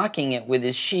he's blocking it with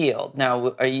his shield.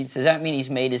 Now, does that mean he's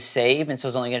made his save and so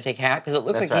he's only going to take half? Because it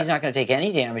looks like he's not going to take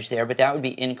any damage there, but that would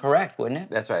be incorrect, wouldn't it?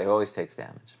 That's right. He always takes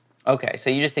damage. Okay, so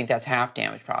you just think that's half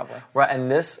damage, probably. Right, and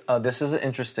this is an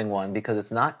interesting one because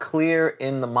it's not clear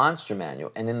in the monster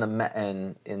manual, and the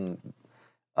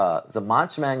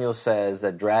monster manual says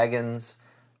that dragons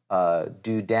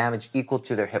do damage equal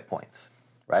to their hit points.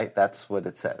 Right, that's what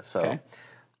it says. So. Okay.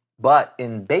 But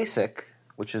in basic,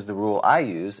 which is the rule I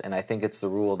use, and I think it's the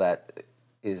rule that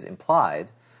is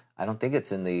implied, I don't think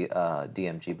it's in the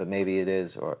DMG, but maybe it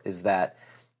is, or is that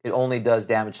it only does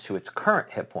damage to its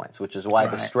current hit points, which is why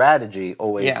the strategy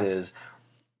always is,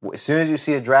 as soon as you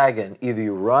see a dragon, either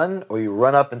you run or you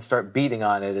run up and start beating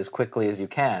on it as quickly as you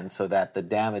can so that the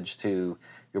damage to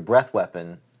your breath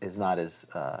weapon is not as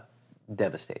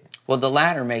devastating. Well, the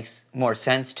latter makes more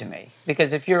sense to me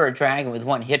because if you're a dragon with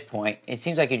one hit point, it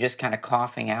seems like you're just kind of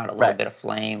coughing out a little bit of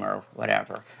flame or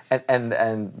whatever.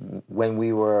 And when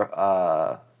we were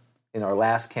in our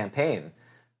last campaign,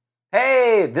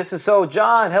 Hey, this is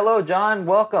John. Hello, John.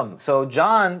 Welcome. So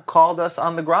John called us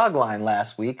on the Grog line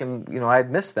last week, and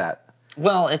I'd missed that.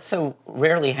 Well, it so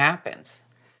rarely happens.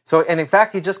 So, and in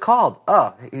fact, he just called.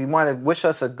 Oh, he wanted to wish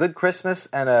us a good Christmas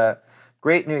and a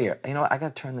great New Year. You know what? I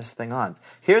got to turn this thing on.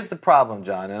 Here's the problem,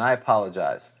 John, and I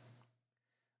apologize.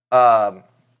 If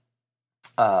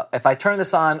I turn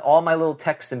this on, all my little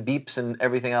texts and beeps and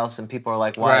everything else, and people are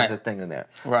like, why is that thing in there?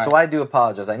 Right. So I do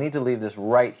apologize. I need to leave this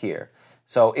right here.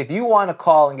 So if you want to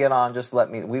call and get on, just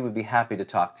let me. We would be happy to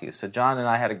talk to you. So John and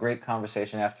I had a great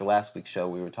conversation after last week's show.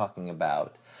 We were talking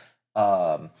about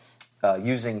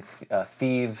using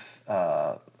thief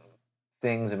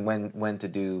things and when to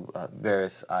do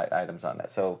various items on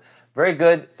that. So very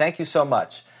good. Thank you so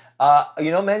much.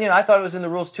 Minion, I thought it was in the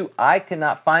rules too. I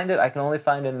cannot find it. I can only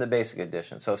find it in the basic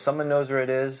edition. So if someone knows where it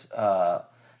is,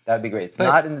 that'd be great. It's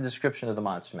not in the description of the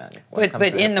Monster Manual.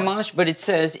 But in the Monster, but it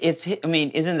says it's.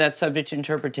 Isn't that subject to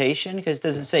interpretation? Because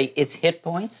does it say it's hit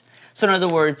points? So in other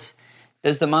words,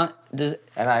 does the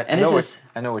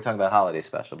I know we're talking about holiday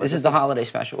special. But this is the holiday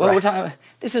special. Well, we're talking.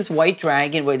 This is White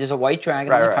Dragon. Wait, there's a White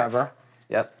Dragon on the cover.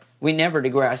 Yep. We never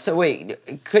digress. So wait,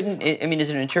 is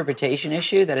it an interpretation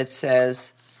issue that it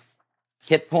says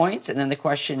hit points, and then the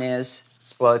question is?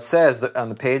 Well, it says that on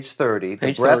the page 30,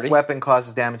 the breath weapon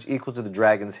causes damage equal to the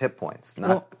dragon's hit points.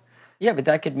 Yeah, but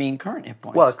that could mean current hit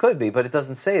points. Well, it could be, but it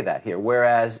doesn't say that here.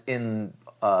 Whereas in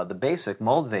the basic,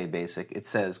 Moldvay basic, it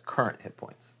says current hit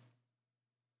points.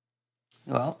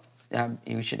 Well,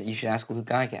 you should ask Luke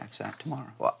Gygax that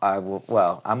tomorrow. Well, I will.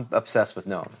 Well, I'm obsessed with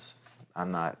gnomes.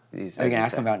 I'm not. Are you going to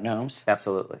ask him about gnomes?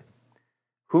 Absolutely.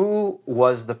 Who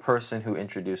was the person who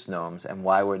introduced gnomes, and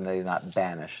why were they not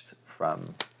banished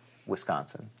from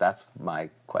Wisconsin? That's my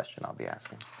question I'll be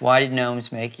asking. Why did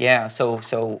gnomes make? Yeah.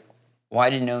 So why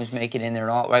did gnomes make it in there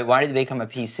at all? Right. Why did they become a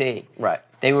PC? Right.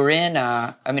 They were in.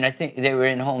 I think they were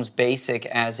in Holmes Basic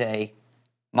as a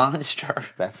monster.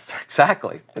 That's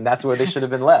exactly, and that's where they should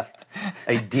have been left.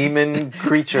 A demon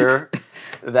creature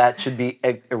that should be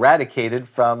eradicated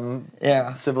from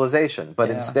civilization, but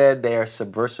instead their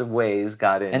subversive ways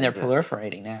got in, and they're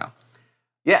proliferating now.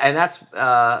 Yeah, and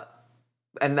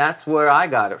that's where I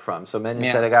got it from. So Menion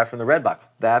said I got it from the Red Box.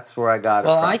 That's where I got it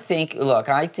from. Well,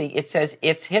 I think it says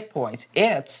it's hit points.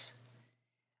 It's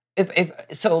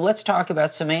so let's talk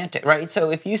about semantic, right?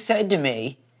 So if you said to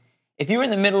me, if you were in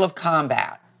the middle of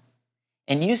combat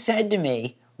and you said to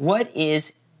me, what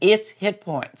is its hit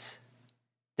points?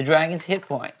 The dragon's hit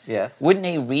points. Yes. Wouldn't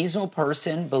a reasonable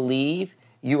person believe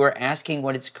you were asking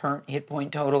what its current hit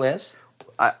point total is?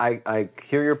 I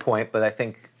hear your point, but I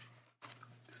think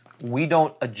we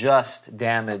don't adjust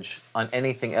damage on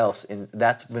anything else.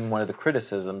 That's been one of the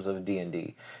criticisms of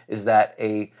D&D, is that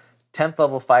a 10th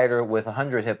level fighter with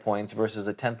 100 hit points versus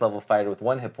a 10th level fighter with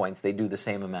 1 hit points, they do the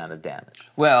same amount of damage.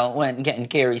 Well, when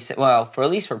Gary said, at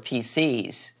least for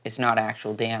PCs, it's not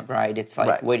actual damage, right? It's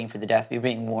like waiting for the death, you're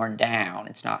being worn down.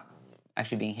 It's not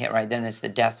actually being hit, right? Then it's the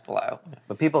death blow.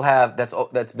 But people have,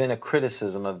 that's been a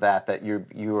criticism of that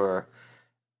you're,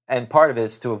 and part of it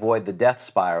is to avoid the death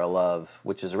spiral of,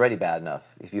 which is already bad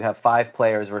enough. If you have 5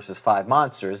 players versus 5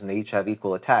 monsters and they each have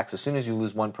equal attacks, as soon as you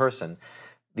lose one person,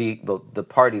 the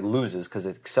party loses because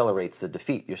it accelerates the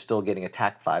defeat. You're still getting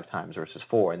attacked 5 times versus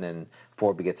 4, and then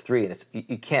 4 begets 3, and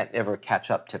you can't ever catch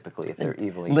up typically if they're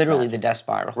evenly literally matched. The death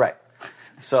spiral. Right.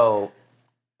 So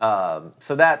I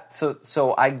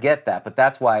get that, but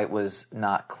that's why it was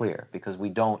not clear, because we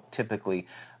don't typically,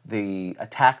 the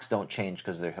attacks don't change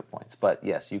because of their hit points. But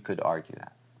yes, you could argue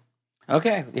that.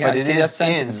 Okay, yeah, but I see that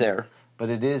sentence there. But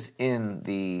it is in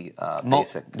the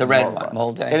basic. The red one,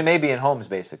 Mold. And it may be in Holmes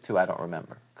Basic, too. I don't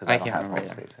remember, because I don't have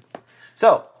Holmes either. Basic.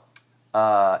 So,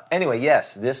 anyway,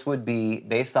 yes, this would be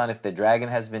based on if the dragon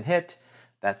has been hit,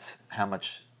 that's how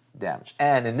much damage.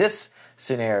 And in this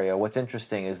scenario, what's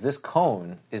interesting is this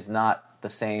cone is not the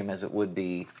same as it would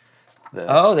be. They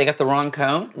got the wrong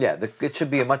cone? Yeah, it should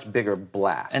be a much bigger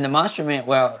blast. And the Monster Man,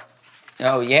 right?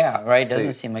 It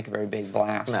doesn't seem like a very big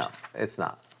blast. No, it's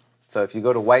not. So if you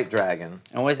go to White Dragon...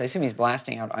 And I assume he's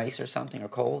blasting out ice or something, or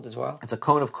cold as well? It's a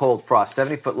cone of cold frost,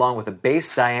 70 foot long with a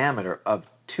base diameter of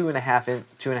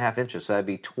 2.5 inches, so that'd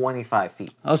be 25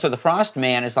 feet. Oh, so the Frost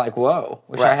Man is like, whoa,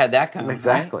 wish I had that cone.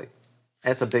 Exactly.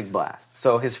 Right? It's a big blast.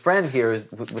 So his friend here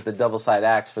is with the double-side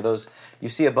axe. For those, you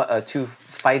see 2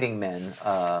 fighting men,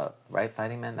 right?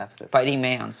 Fighting men? That's their... Fighting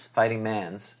mans. Fighting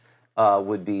mans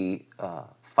would be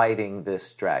fighting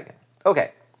this dragon.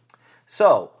 Okay.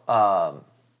 So...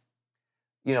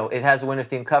 it has a winter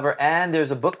theme cover, and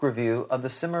there's a book review of the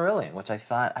Silmarillion, which I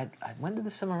thought, when did the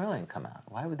Silmarillion come out?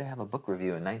 Why would they have a book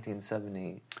review in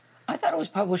 1970? I thought it was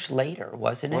published later,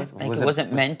 wasn't it? Was It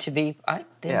wasn't meant to be. I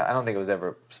don't think it was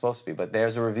ever supposed to be, but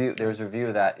there's a review. There's a review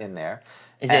of that in there.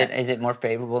 Is it more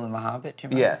favorable than The Hobbit? Do you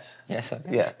remember? Yes. Yes.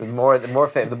 Okay. Yeah.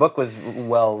 The book was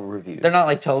well reviewed. They're not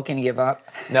like Tolkien. Give up.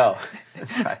 No,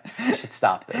 that's right. You should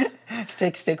stop this.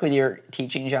 Stick with your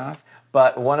teaching job.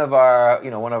 But one of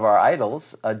our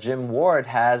idols, Jim Ward,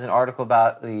 has an article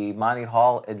about the Monty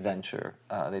Hall adventure.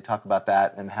 They talk about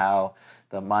that and how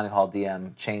the Monty Hall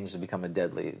DM changed to become a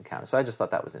deadly encounter. So I just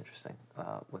thought that was interesting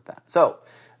with that. So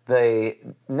the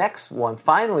next one,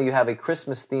 finally, you have a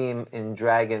Christmas theme in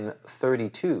Dragon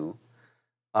 32,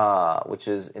 which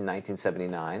is in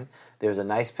 1979. There's a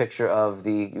nice picture of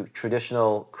the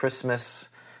traditional Christmas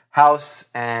house,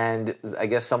 and I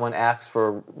guess someone asked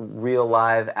for real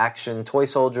live action toy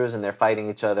soldiers, and they're fighting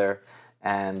each other,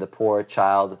 and the poor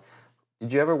child.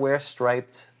 Did you ever wear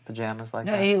striped pajamas like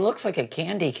that? No, he looks like a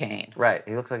candy cane. Right,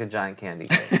 he looks like a giant candy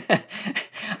cane.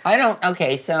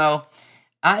 Okay, so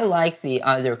I like the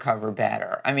other cover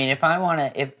better. I mean, if I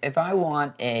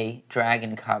want a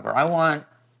dragon cover, I want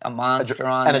a monster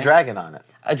on it. And a dragon on it.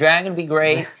 A dragon would be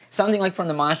great. Something like from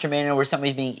the Monster Manual where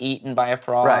somebody's being eaten by a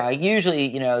frog. Right. Usually,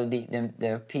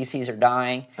 the PCs are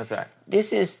dying. That's right.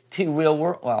 This is too real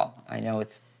world. Well, I know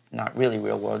it's not really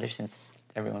real world since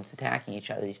everyone's attacking each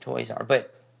other, these toys are.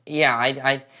 But yeah,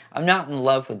 I'm not in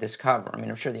love with this cover. I mean,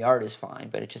 I'm sure the art is fine,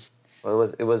 but it just... Well,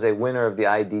 it was a winner of the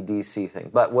IDDC thing.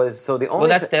 But the only...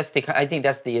 Well, I think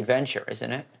that's the adventure,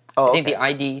 isn't it? Oh, I think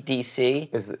okay. the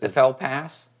IDDC, the Fell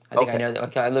Pass. I think I know that.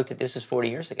 Okay, I looked at this was 40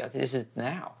 years ago. This is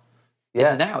now. Yes,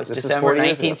 This is now. It's this December is 40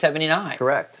 years ago. 1979.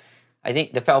 Correct. I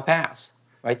think the Fell Pass,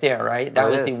 right there, right? That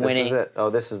was the winning. This is it. Oh,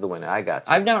 this is the winner. I got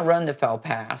you. I've not run the Fell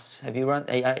Pass. Have you run?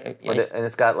 And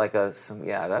it's got like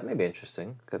that may be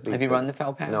interesting. Have you run the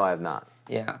Fell Pass? No, I have not.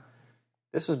 Yeah.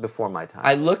 This was before my time.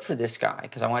 I looked for this guy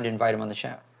because I wanted to invite him on the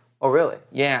show. Oh, really?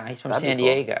 Yeah, he's from San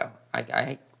Diego.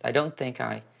 I don't think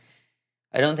I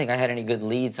had any good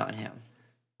leads on him.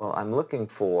 Well, I'm looking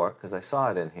for, because I saw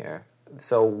it in here.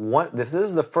 So this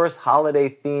is the first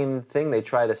holiday-themed thing they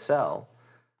try to sell,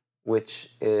 which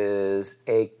is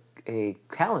a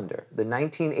calendar, the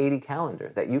 1980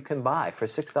 calendar that you can buy for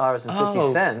 $6.50.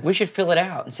 Oh, we should fill it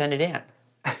out and send it in.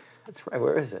 That's right.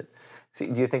 Where is it? See,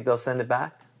 do you think they'll send it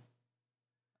back?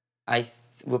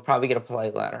 We'll probably get a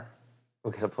polite letter.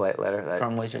 We'll get a polite letter.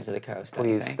 From Wizards of the Coast.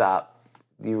 Please stop.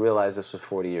 Do you realize this was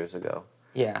 40 years ago?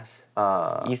 Yes.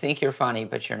 You think you're funny,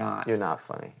 but you're not. You're not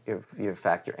funny. In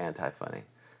fact, you're anti-funny.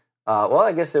 Well,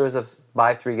 I guess there was a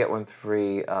buy 3, get 1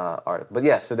 free article. But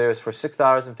yes, so there's for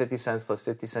 $6.50 plus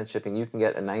 50-cent shipping, you can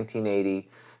get a 1980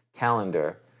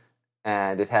 calendar.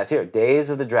 And it has here, Days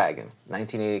of the Dragon,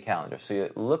 1980 calendar. So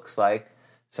it looks like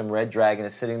some red dragon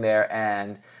is sitting there,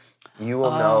 and you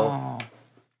will know.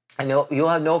 I know you'll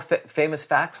have no famous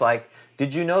facts like,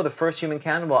 did you know the first human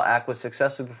cannonball act was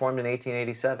successfully performed in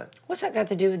 1887? What's that got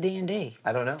to do with D&D?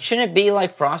 I don't know. Shouldn't it be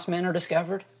like Frostmen are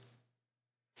discovered?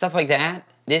 Stuff like that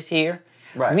this year?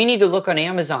 Right. We need to look on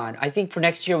Amazon. I think for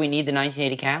next year we need the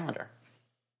 1980 calendar.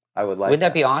 I would like Wouldn't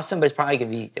that be awesome? But it's probably going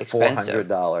to be expensive.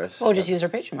 $400. Well, just use our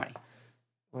Patreon money.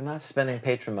 We're not spending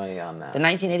patron money on that. The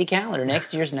 1980 calendar.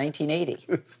 Next year's 1980.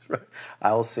 That's right.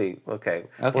 I will see. Okay.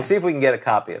 We'll see if we can get a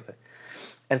copy of it.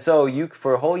 And so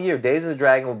for a whole year, Days of the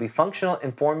Dragon will be functional,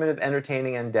 informative,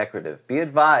 entertaining, and decorative. Be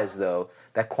advised, though,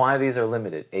 that quantities are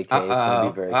limited, a.k.a. it's going to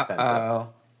be very expensive.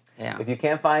 Yeah. If you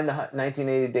can't find the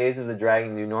 1980 Days of the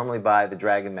Dragon, you normally buy the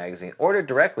Dragon magazine. Order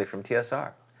directly from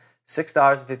TSR.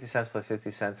 $6.50 plus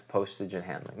 50 cents postage and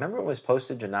handling. Remember it was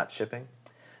postage and not shipping?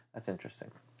 That's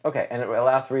interesting. Okay, and it will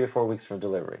allow 3 to 4 weeks for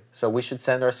delivery. So we should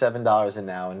send our $7 in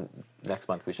now, and next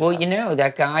month we should. Well,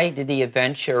 that guy did the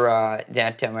adventure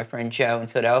that my friend Joe in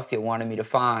Philadelphia wanted me to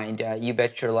find, You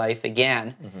Bet Your Life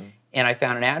Again, and I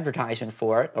found an advertisement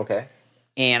for it. Okay.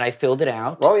 And I filled it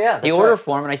out. Oh, yeah. The order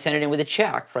form, and I sent it in with a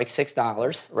check for like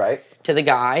 $6. Right. To the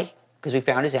guy, because we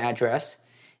found his address,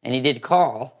 and he did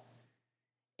call.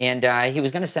 And he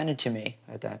was going to send it to me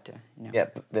at that time. Yeah,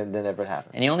 but then never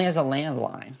happened. And he only has a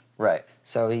landline. Right.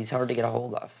 So he's hard to get a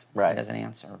hold of. Right. He doesn't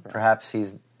answer. But perhaps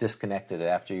he's disconnected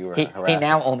after you were harassing. He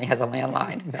now only has a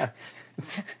landline.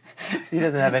 He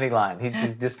doesn't have any line.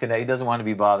 He's disconnected. He doesn't want to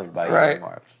be bothered by you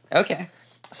anymore. Okay.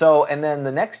 So, and then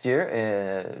the next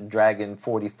year, Dragon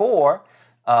 44,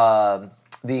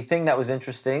 the thing that was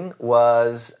interesting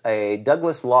was a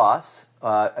Douglas Loss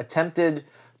attempted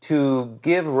to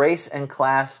give race and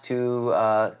class to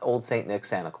old St. Nick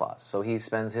Santa Claus. So he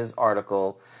spends his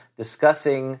article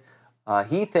discussing,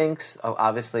 he thinks,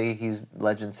 obviously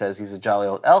legend says he's a jolly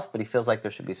old elf, but he feels like there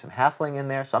should be some halfling in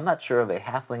there. So I'm not sure of a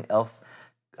halfling elf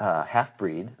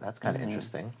half-breed. That's kind of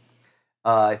interesting.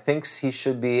 Thinks he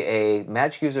should be a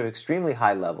magic user of extremely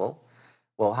high level.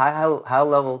 Well, how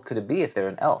level could it be if they're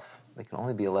an elf? They can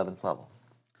only be 11th level.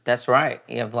 That's right.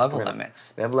 You have level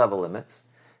limits. They have level limits.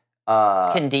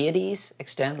 Can deities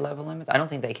extend level limits? I don't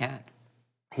think they can.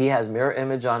 He has mirror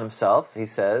image on himself, he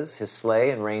says. His sleigh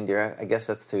and reindeer, I guess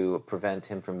that's to prevent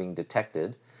him from being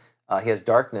detected. He has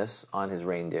darkness on his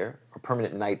reindeer, or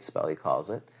permanent night spell, he calls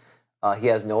it. He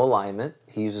has no alignment.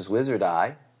 He uses wizard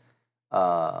eye.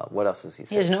 What else does he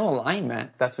say? He has no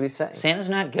alignment. That's what he's saying. Santa's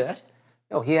not good?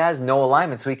 No, he has no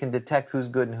alignment, so he can detect who's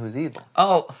good and who's evil.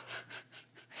 Oh,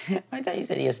 I thought you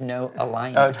said he has no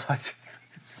alignment. Oh, no, it's...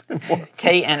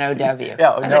 K-N-O-W.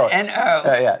 Yeah, no. N-O.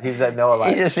 Yeah, he's at no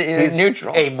alignment. He's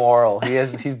neutral. Amoral.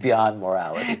 He's beyond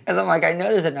morality. Because I'm like, I know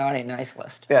there's a naughty nice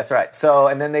list. Yeah, that's right. So,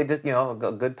 and then they did,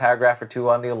 a good paragraph or two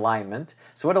on the alignment.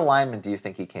 So what alignment do you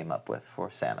think he came up with for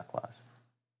Santa Claus?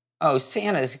 Oh,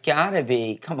 Santa's gotta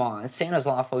be, come on, Santa's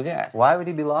lawful good. Why would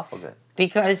he be lawful good?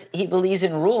 Because he believes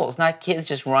in rules, not kids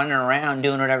just running around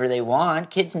doing whatever they want.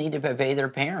 Kids need to obey their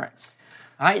parents.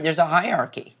 There's a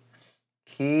hierarchy.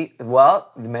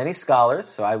 Many scholars,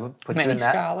 so I would put you in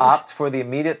that, opt for the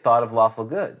immediate thought of lawful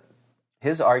good.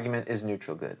 His argument is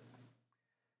neutral good.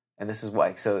 And this is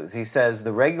why. So he says,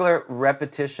 the regular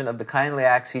repetition of the kindly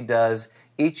acts he does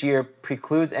each year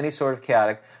precludes any sort of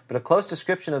chaotic, but a close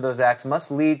description of those acts must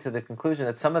lead to the conclusion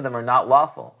that some of them are not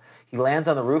lawful. He lands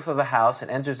on the roof of a house and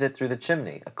enters it through the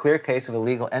chimney, a clear case of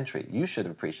illegal entry. You should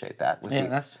appreciate that.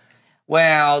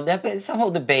 It's a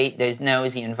whole debate.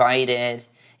 Is he invited?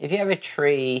 If you have a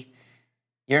tree,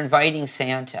 you're inviting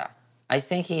Santa. I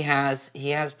think he has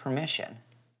permission.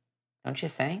 Don't you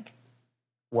think?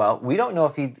 Well, we don't know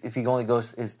if he only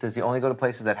goes. Does he only go to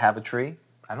places that have a tree?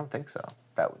 I don't think so.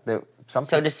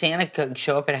 So does Santa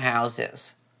show up at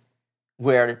houses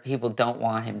where people don't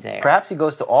want him there? Perhaps he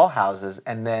goes to all houses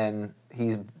and then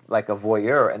he's like a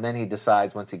voyeur, and then he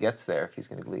decides once he gets there if he's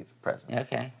going to leave presents.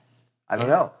 Okay. I don't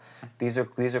know. These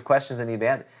are questions that need to be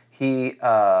answered.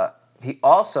 He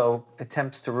also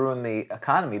attempts to ruin the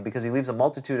economy because he leaves a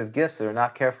multitude of gifts that are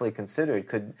not carefully considered,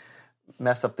 could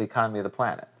mess up the economy of the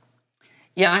planet.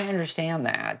 Yeah, I understand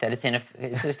that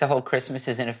it's just the whole Christmas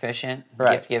is inefficient,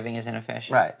 right. Gift giving is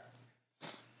inefficient. Right.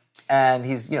 And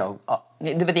he's, but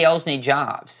the elves need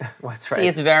jobs. That's right. See,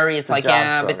 it's like,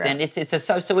 program. But then it's a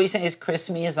sub. So what you're saying is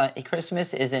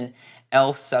Christmas is an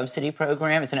elf subsidy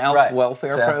program. It's an elf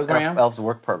welfare program. Elves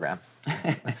work program.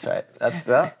 That's right. That's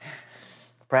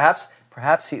perhaps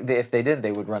if they didn't,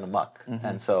 they would run amok. Mm-hmm.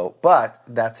 And so, but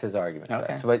that's his argument for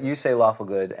that. So, but you say lawful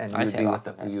good, and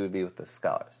you would be with the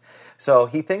scholars. So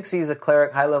he thinks he's a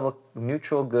cleric, high level,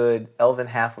 neutral good, elven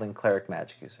halfling cleric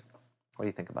magic user. What do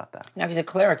you think about that? Now, if he's a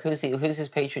cleric, who's his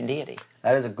patron deity?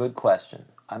 That is a good question.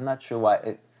 I'm not sure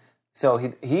why.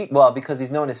 Because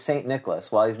he's known as Saint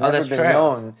Nicholas. While he's never been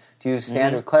known to use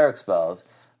standard cleric spells,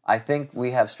 I think we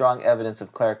have strong evidence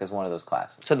of cleric as one of those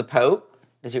classes. So the Pope?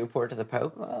 Does he report to the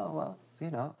Pope? Well,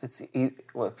 so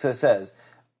it says,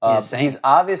 he's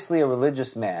obviously a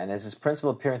religious man, as his principal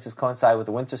appearances coincide with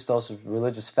the winter solstice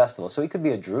religious festival. So he could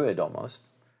be a druid almost.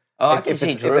 Oh, I can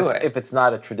see druid. If it's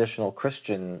not a traditional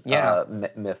Christian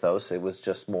mythos, it was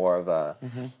just more of a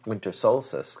winter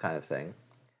solstice kind of thing.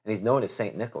 And he's known as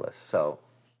Saint Nicholas. So,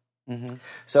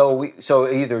 so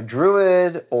either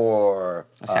druid or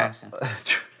assassin.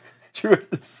 Druid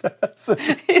assassin.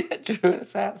 He's a druid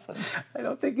assassin. I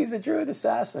don't think he's a druid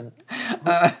assassin.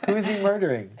 Who's he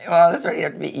murdering? Well, that's right. You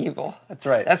have to be evil. That's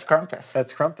right. That's Krampus.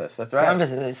 That's right. Krampus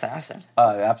is an assassin.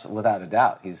 Absolutely, without a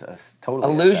doubt. He's a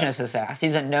totally illusionist assassin.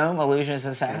 He's a gnome illusionist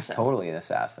assassin. He's totally an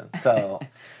assassin. So,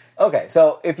 okay.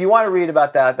 So if you want to read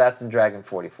about that, that's in Dragon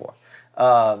 44.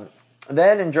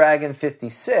 Then in Dragon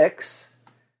 56,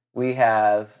 we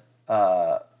have...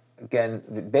 Again,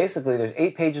 basically, there's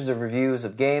 8 pages of reviews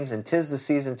of games, and 'tis the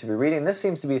season to be reading. This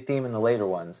seems to be a theme in the later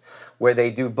ones, where they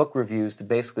do book reviews to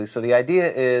basically. So the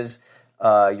idea is,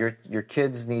 your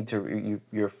kids need to,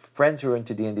 your friends who are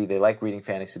into D&D, they like reading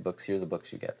fantasy books. Here are the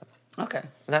books you get them. Okay,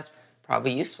 that's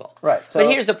probably useful. Right. So, but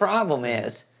here's the problem: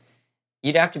 is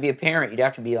you'd have to be a parent. You'd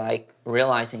have to be like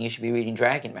realizing you should be reading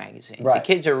Dragon magazine. Right. The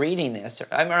kids are reading this.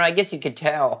 I guess you could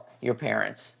tell your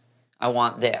parents. I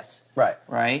want this. Right.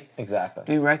 Right? Exactly.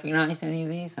 Do you recognize any of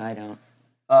these? I don't.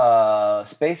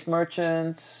 Space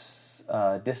Merchants,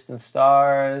 Distant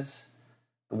Stars,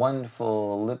 The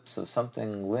Wonderful Lips of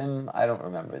Something Limb. I don't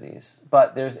remember these.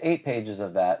 But there's 8 pages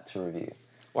of that to review.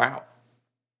 Wow.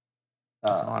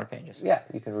 That's a lot of pages. Yeah,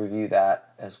 you can review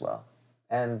that as well.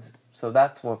 And so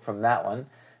that's from that one.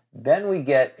 Then we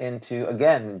get into,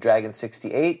 again, Dragon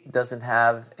 68 doesn't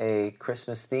have a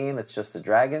Christmas theme. It's just a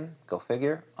dragon, go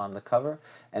figure, on the cover.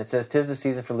 And it says, "'Tis the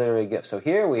season for literary gifts." So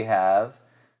here we have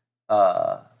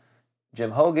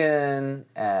Jim Hogan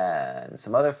and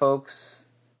some other folks,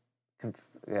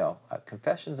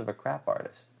 Confessions of a Crap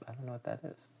Artist. I don't know what that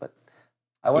is, but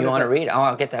I wonder. You want to read? Oh,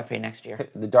 I'll get that for you next year.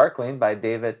 The Darkling by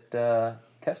David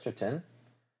Kesterton.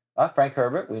 Frank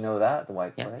Herbert, we know that, the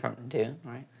White Plague. Yeah, from Dune,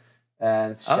 right?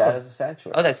 And Shadows of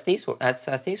Sanctuary. Oh, that's Thieves. That's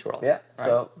Thieves World. Yeah, right.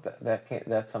 so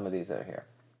that's some of these that are here.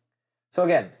 So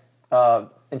again,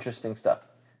 interesting stuff.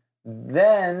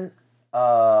 Then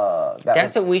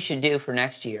that's what we should do for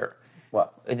next year.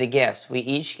 What? The gifts. We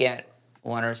each get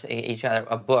one or each other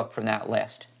a book from that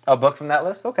list. A book from that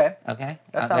list? Okay. Okay.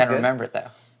 That sounds I gotta good. remember it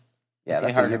though. Yeah,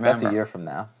 that's a year from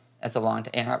now. That's a long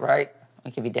time. Yeah, right?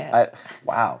 We could be dead.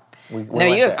 Wow.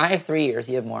 I have 3 years.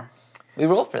 You have more. We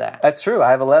roll for that. That's true.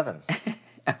 I have 11.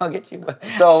 I'll get you.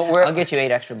 I'll get you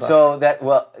 8 extra bucks. So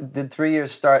did 3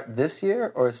 years start this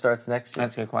year or it starts next year?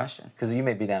 That's a good question. Because you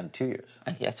may be down to 2 years.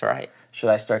 That's right. Should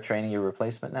I start training your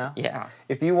replacement now? Yeah.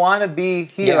 If you want to be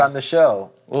here on the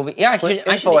show, info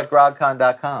at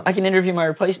grogcon.com. I can interview my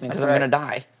replacement because I'm going to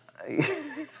die.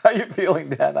 How are you feeling,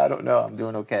 Dan? I don't know. I'm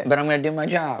doing okay. But I'm going to do my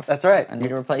job. That's right. I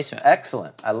need a replacement.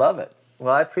 Excellent. I love it.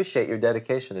 Well, I appreciate your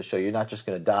dedication to the show. You're not just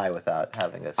going to die without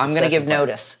having a I'm going to give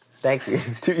notice. Thank you.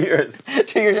 2 years.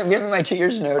 2 years. I'm giving my 2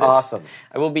 years notice. Awesome.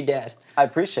 I will be dead. I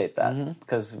appreciate that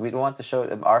because we don't want the show.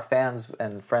 Our fans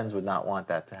and friends would not want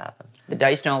that to happen. The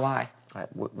dice don't lie. Right.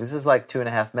 This is like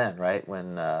 2.5 Men, right?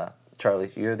 When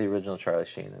you're the original Charlie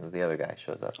Sheen, and the other guy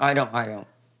shows up. I don't. Well,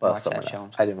 watch someone that else.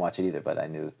 show. I didn't watch it either, but I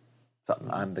knew something.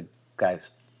 I'm the guy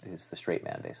who's the straight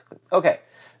man, basically. Okay,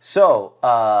 so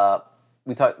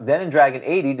we talked. Then in Dragon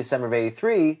 80, December of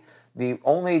 '83, the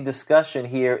only discussion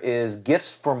here is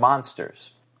gifts for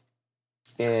monsters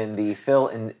in the Phil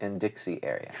and Dixie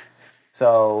area.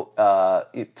 So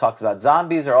it talks about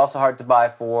zombies are also hard to buy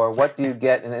for. What do you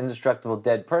get in an indestructible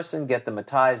dead person? Get them a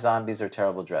tie. Zombies are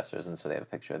terrible dressers. And so they have a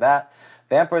picture of that.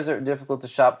 Vampires are difficult to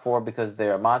shop for because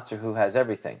they're a monster who has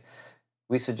everything.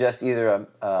 We suggest either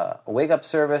a wake-up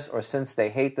service or, since they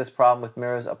hate this problem with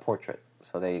mirrors, a portrait.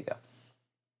 So there you go.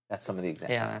 That's some of the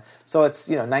examples. Yeah, so it's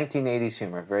 1980s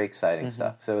humor, very exciting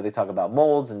stuff. So they talk about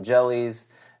molds and jellies,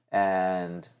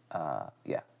 and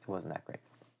it wasn't that great.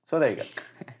 So there you go.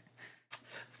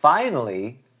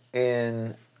 Finally,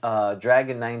 in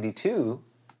Dragon 92,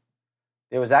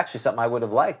 there was actually something I would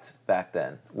have liked back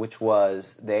then, which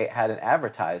was they had an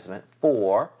advertisement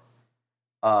for,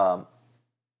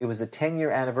 it was the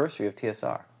 10-year anniversary of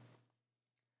TSR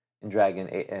in Dragon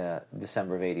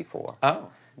December of '84. Oh,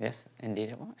 yes, indeed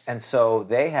it was. And so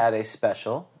they had a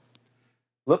special,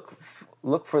 look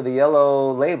for the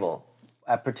yellow label,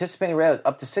 at participating retailers,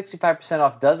 up to 65%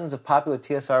 off dozens of popular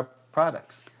TSR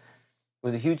products. It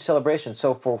was a huge celebration.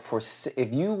 So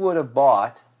if you would have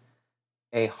bought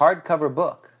a hardcover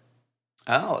book,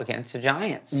 Against the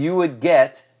Giants, you would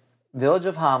get Village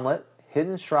of Hamlet,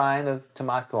 Hidden Shrine of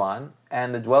Tamakuan,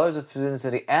 and The Dwellers of Forbidden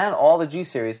City, and all the G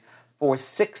series for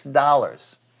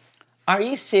 $6. Are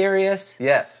you serious?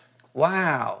 Yes.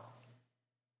 Wow.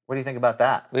 What do you think about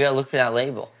that? We gotta look for that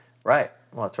label. Right.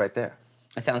 Well, it's right there.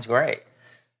 That sounds great.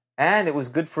 And it was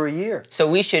good for a year. So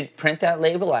we should print that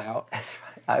label out. That's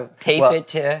right. Tape it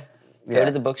to go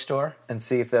to the bookstore. And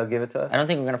see if they'll give it to us? I don't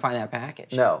think we're going to find that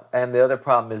package. No. And the other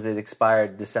problem is it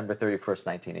expired December 31st,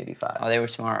 1985. Oh, they were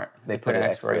smart. They put an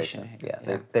expiration.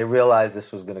 Yeah. They realized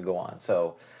this was going to go on.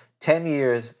 So 10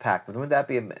 years packed. Wouldn't that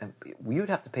be... You would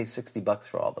have to pay $60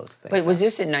 for all those things. Wait, was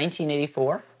this in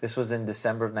 1984? This was in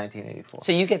December of 1984.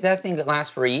 So you get that thing that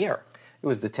lasts for a year. It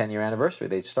was the 10-year anniversary.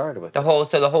 They started with the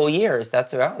whole year is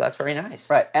that's very nice.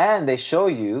 Right, and they show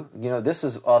you. This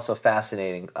is also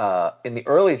fascinating. In the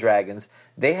early Dragons,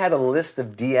 they had a list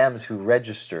of DMs who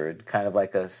registered, kind of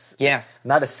like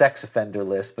not a sex offender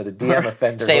list, but a DM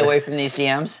offender Stay list. away from these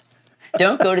DMs.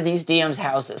 Don't go to these DMs'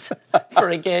 houses for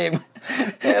a game.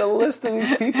 They had a list of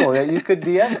these people that you could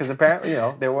DM because apparently,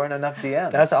 there weren't enough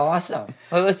DMs. That's awesome.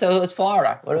 So it's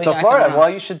Florida. Florida. Well,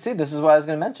 you should see. This is what I was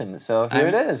going to mention. So here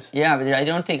it is. Yeah, but I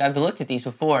don't think I've looked at these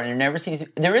before, and there never seems.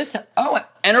 There is.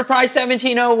 Enterprise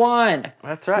 1701.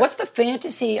 That's right. What's the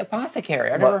Fantasy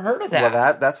Apothecary? I've never heard of that.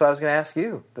 Well, that's what I was going to ask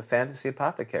you. The Fantasy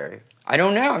Apothecary. I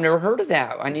don't know. I've never heard of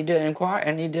that. I need to inquire.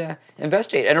 I need to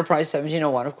investigate. Enterprise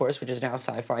 1701, of course, which is now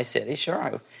Sci-Fi City. Sure,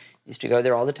 I used to go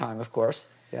there all the time, of course.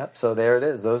 Yep. So there it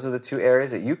is. Those are the two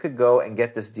areas that you could go and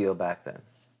get this deal back then.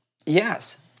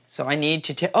 Yes. So I need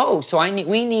to.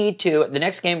 We need to. The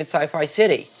next game at Sci-Fi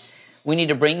City, we need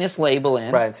to bring this label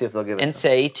in. Right, and see if they'll give it. And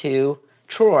say to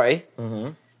Troy,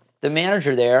 the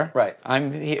manager there. Right.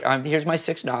 I'm here. Here's my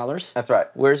 $6. That's right.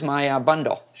 Where's my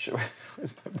bundle? Sure.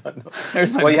 Where's my bundle?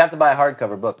 There's my Well, you have to buy a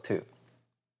hardcover book too.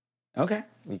 Okay.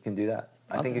 You can do that.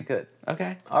 I think you could.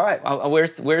 Okay. All right.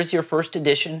 Where's your first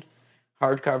edition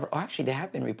hardcover? Oh, actually, they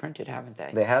have been reprinted, haven't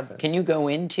they? They have been. Can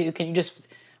you just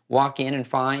walk in and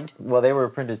find? Well, they were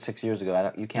printed 6 years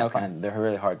ago. You can't Okay. find them. They're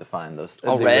really hard to find. Those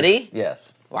Already?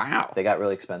 Yes. Wow. They got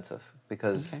really expensive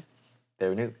because they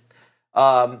were new.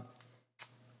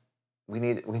 We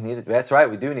needed. That's right.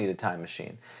 We do need a time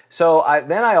machine. So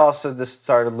I also just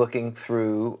started looking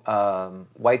through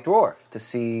White Dwarf to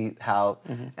see how,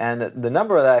 and the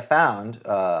number that I found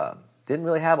didn't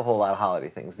really have a whole lot of holiday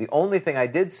things. The only thing I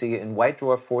did see in White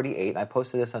Dwarf 48, and I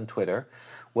posted this on Twitter,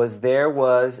 was there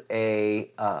was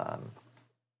a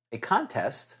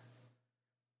contest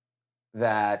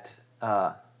that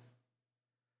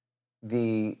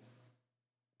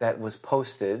that was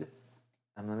posted.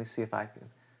 Let me see if I can.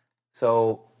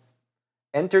 So,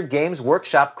 enter Games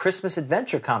Workshop Christmas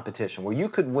Adventure Competition, where you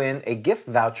could win a gift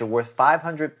voucher worth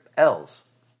 500 L's.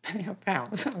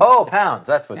 Pounds. Oh, pounds.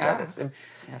 That's what Yeah. that is.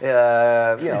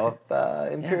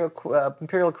 Yes.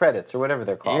 Imperial credits or whatever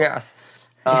they're called. Yes.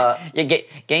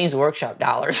 Games Workshop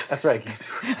dollars. That's right.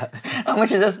 Games Workshop. How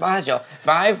much is this module?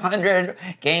 500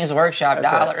 Games Workshop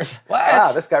dollars. Right. What?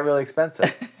 Wow, this got really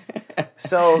expensive.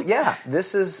 So yeah,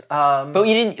 this is. But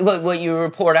you didn't. What you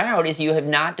report out is you have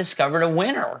not discovered a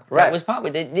winner. Right. That was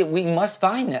probably. We must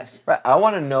find this. Right. I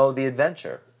want to know the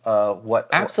adventure.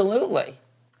 Absolutely.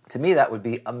 To me, that would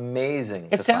be amazing.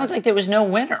 It sounds like there was no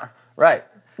winner. Right.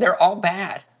 They're all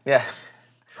bad. Yeah.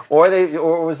 Or it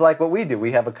was like what we do.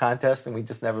 We have a contest and we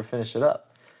just never finish it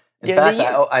up. In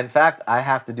fact, I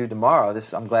have to do tomorrow.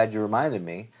 I'm glad you reminded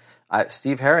me.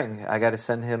 Steve Herring, I got to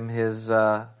send him his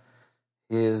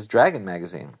Dragon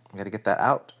magazine. I got to get that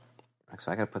out.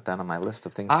 So I got to put that on my list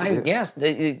of things to do. Yes,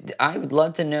 I would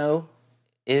love to know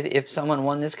if someone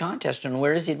won this contest and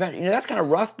where is the adventure. That's kind of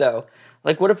rough though.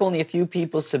 Like, what if only a few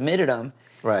people submitted them?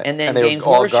 Right. And then they Games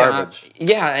were all Workshop, garbage.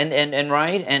 Yeah,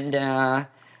 and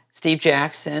Steve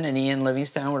Jackson and Ian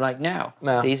Livingstone were like, no,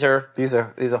 these are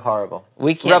horrible.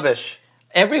 We can't. Rubbish.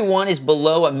 Everyone is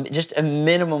below just a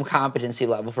minimum competency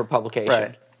level for publication.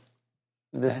 Right.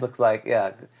 This looks like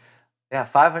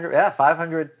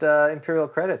 500 Imperial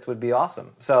credits would be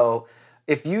awesome. So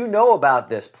if you know about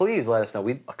this, please let us know.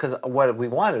 Because what we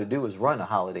wanted to do was run a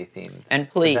holiday themed and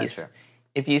please. adventure.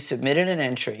 If you submitted an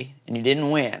entry and you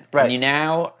didn't win, right. and you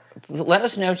now let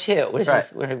us know too. We're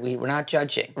not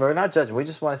judging. We're not judging. We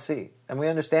just want to see, and we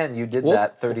understand you did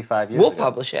that 35 years ago. We'll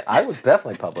publish it. I would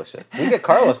definitely publish it. We get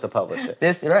Carlos to publish it.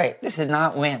 This did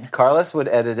not win. Carlos would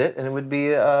edit it, and it would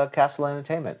be Castle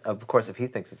Entertainment. Of course, if he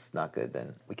thinks it's not good,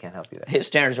 then we can't help you there. His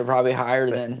standards are probably higher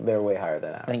than they're way higher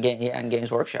than ours. In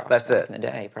Games Workshop. That's it. In the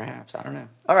day, perhaps I don't know.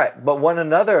 All right, but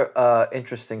another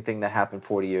interesting thing that happened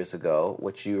 40 years ago,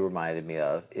 which you reminded me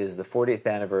of, is the 40th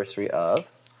anniversary of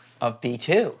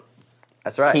B2.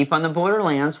 That's right. Keep on the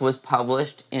Borderlands was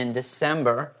published in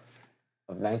December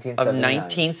of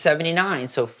 1979.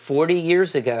 So 40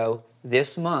 years ago,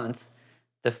 this month,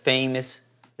 the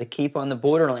Keep on the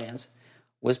Borderlands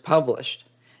was published.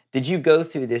 Did you go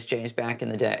through this, James, back in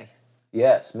the day?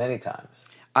 Yes, many times.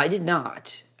 I did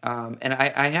not. And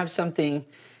I have something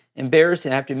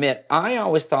embarrassing I have to admit. I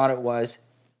always thought it was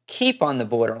keep on the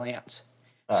Borderlands.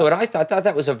 So what I thought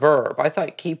that was a verb. I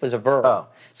thought keep was a verb. Oh.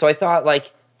 So I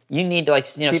thought you need to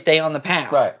stay on the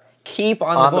path. Right. Keep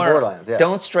on the Borderlands. Yeah.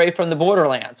 Don't stray from the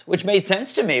Borderlands, which made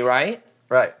sense to me, right?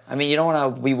 Right. I mean, you don't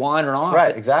want to be wandering off.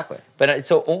 Right, exactly. But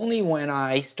so only when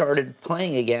I started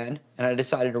playing again and I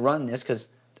decided to run this because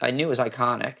I knew it was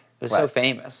iconic. It was so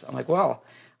famous. I'm like, well,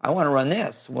 I want to run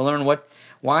this. We'll learn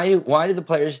why do the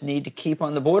players need to keep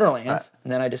on the Borderlands? Right.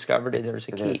 And then I discovered there's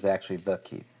a keep. There's actually the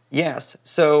keep. Yes.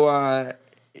 So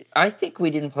I think we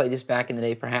didn't play this back in the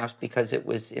day perhaps because it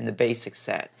was in the basic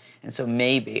set. And so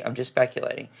maybe, I'm just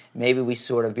speculating, maybe we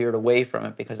sort of veered away from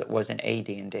it because it wasn't a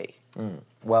D&D.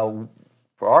 Well,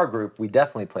 for our group, we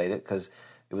definitely played it because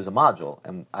it was a module.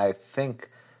 And I think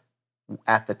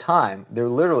at the time, there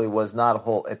literally was not a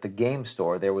whole, at the game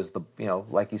store, there was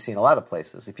like you see in a lot of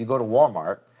places. If you go to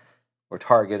Walmart or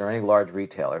Target or any large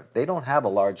retailer, they don't have a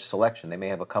large selection. They may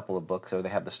have a couple of books or they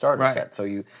have the starter set. So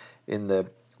in the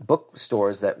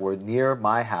bookstores that were near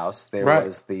my house, there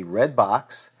was the red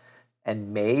box,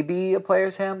 and maybe a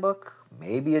player's handbook,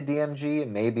 maybe a DMG,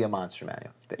 and maybe a monster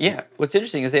manual. Yeah, what's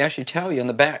interesting is they actually tell you on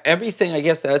the back, everything, I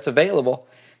guess, that's available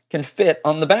can fit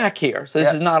on the back here. So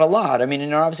this is not a lot. I mean,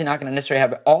 you're obviously not going to necessarily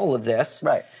have all of this.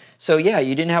 Right. So yeah,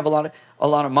 you didn't have a lot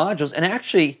of modules. And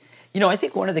actually, I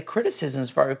think one of the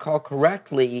criticisms, if I recall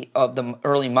correctly, of the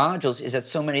early modules is that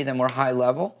so many of them were high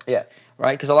level. Yeah.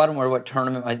 Right? Because a lot of them were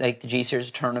tournament, like the G Series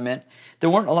tournament. There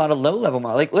weren't a lot of low level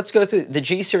models. Like, let's go through the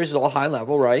G Series is all high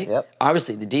level, right? Yep.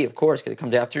 Obviously, the D, of course, because it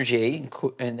comes after G,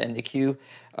 and the Q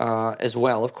as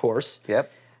well, of course.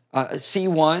 Yep.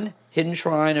 C1, Hidden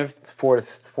Shrine of. It's 4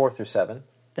 through 7.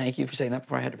 Thank you for saying that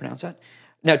before I had to pronounce that.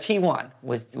 No, T1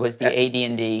 was the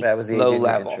AD&D That was the low AD&D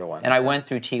level, intro one. and I went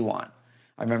through T1.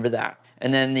 I remember that,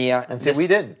 and then the And see, we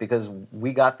didn't, because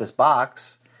we got this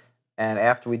box, and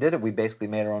after we did it, we basically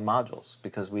made our own modules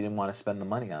because we didn't want to spend the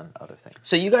money on other things.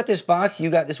 So you got this box. You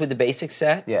got this with the basic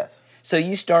set. Yes. So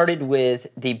you started with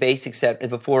the basic set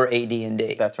before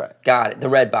AD&D. That's right. Got it. The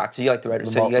red box. So you like the red.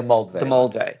 The so you got the Mold Vey. The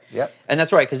Mold Vey. Yep. And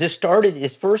that's right, because this started.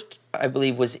 Its first, I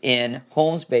believe, was in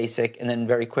Holmes Basic, and then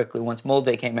very quickly, once Mold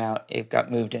Vey came out, it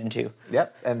got moved into.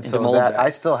 Yep. And into so Mold that Vey. I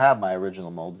still have my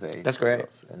original Mold Vey. That's great.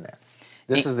 In there.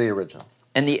 This is the original.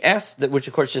 And the S, which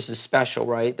of course just is special,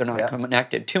 right? They're not Yep.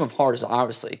 connected. Tomb of Heart is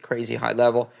obviously crazy high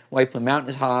level. White Plume Mountain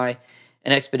is high,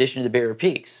 and Expedition to the Barrier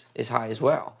Peaks is high as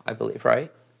well, I believe,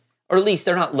 right? Or at least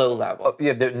they're not low level. Oh,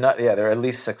 yeah, they're not. Yeah, they're at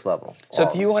least 6 level. So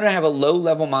if you want to have a low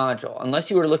level module, unless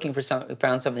you were looking for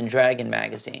found something in Dragon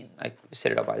magazine, like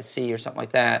Citadel by the Sea or something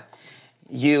like that,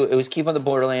 it was Keep on the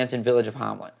Borderlands and Village of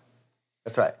Hamlet.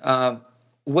 That's right.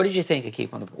 What did you think of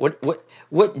Keep on the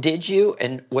What did you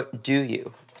and what do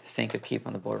you think of Keep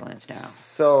on the Borderlands now?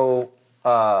 So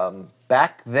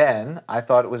back then, I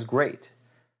thought it was great.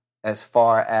 As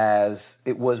far as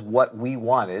it was what we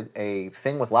wanted, a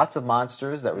thing with lots of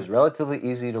monsters that was relatively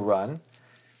easy to run,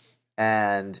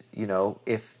 and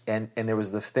and there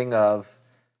was this thing of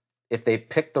if they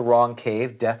picked the wrong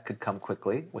cave, death could come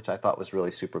quickly, which I thought was really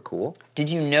super cool.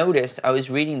 Did you notice? I was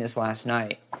reading this last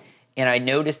night, and I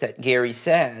noticed that Gary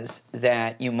says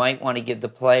that you might want to give the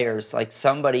players, like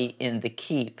somebody in the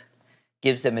keep,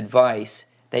 gives them advice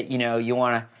that you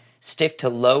want to stick to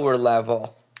lower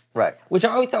level. Right. Which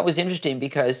I always thought was interesting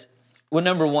because, well,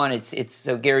 number one, it's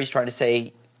so Gary's trying to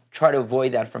say, try to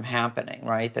avoid that from happening,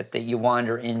 right? That you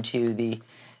wander into the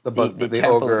temple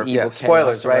ogre. of evil. Yeah,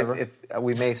 spoilers, chaos or right? whatever. If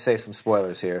we may say some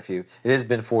spoilers here. It has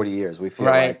been 40 years. We feel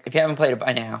right. like If you haven't played it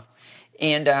by now,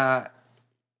 and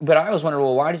but I always wondered,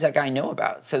 well, why does that guy know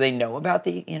about it? So they know about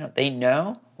they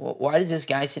know. Well, why does this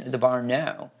guy sitting at the bar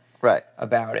know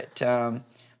about it?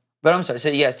 But I'm sorry. So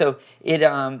yeah, so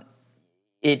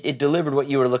it delivered what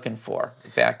you were looking for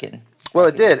back in. Well,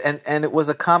 it did, and it was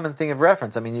a common thing of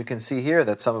reference. I mean, you can see here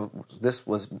that some of this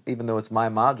was, even though it's my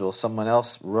module, someone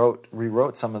else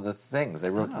rewrote some of the things. They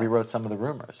rewrote some of the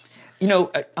rumors.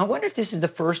 I wonder if this is the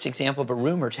first example of a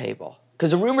rumor table,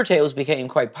 because the rumor tables became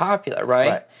quite popular,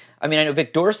 right? I mean, I know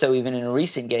Vic Dorso, even in a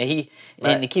recent game,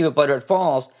 in the Keep of Blood Red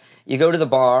Falls, you go to the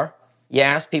bar, you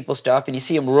ask people stuff, and you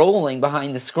see him rolling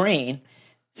behind the screen.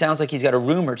 Sounds like he's got a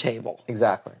rumor table.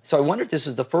 Exactly. So I wonder if this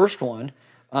is the first one.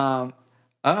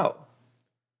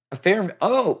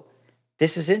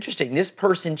 This is interesting. This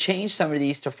person changed some of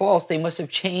these to false. They must have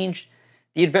changed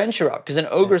the adventure up, because an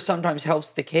ogre sometimes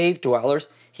helps the cave dwellers.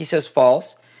 He says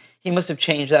false. He must have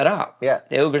changed that up. Yeah.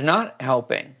 The ogre's not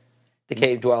helping the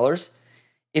cave dwellers.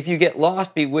 If you get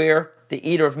lost, beware the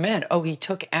eater of men. Oh, he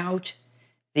took out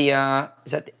the,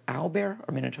 is that the owlbear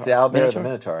or minotaur? It's the owlbear or the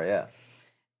minotaur, yeah.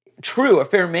 True, a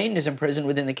fair maiden is imprisoned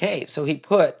within the cave. So he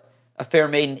put a fair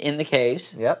maiden in the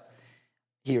caves. Yep.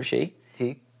 He or she.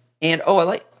 He. And,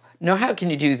 now how can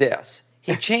you do this?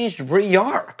 He changed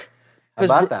Briark. How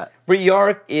about that?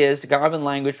 Briark is Goblin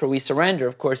language for we surrender.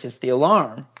 Of course, it's the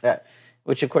alarm. Yeah.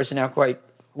 Which, of course, is now quite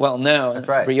well known. That's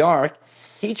right. Briark.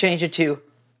 He changed it to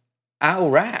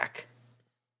Aurak.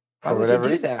 For whatever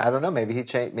reason. I don't know. Maybe he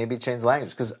changed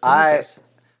language. Because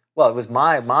it was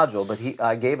my module, but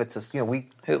I gave it to,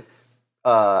 Who?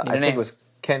 I think it was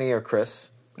Kenny or Chris.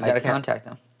 You got to contact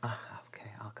them. Okay,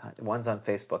 I'll contact. One's on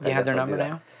Facebook. You have their number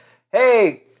now?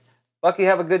 Hey, Bucky,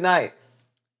 have a good night.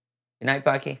 Good night,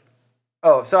 Bucky.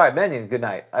 Oh, sorry, Minion, good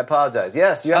night. I apologize.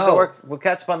 Yes, you have to work. We'll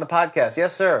catch up on the podcast.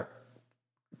 Yes, sir.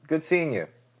 Good seeing you.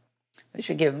 They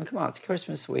should give him, come on, it's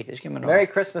Christmas week. They should give him Merry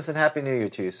Christmas and Happy New Year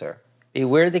to you, sir.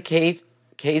 Beware the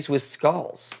caves with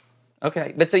skulls.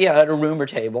 Okay, but so yeah, at a rumor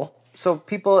table. So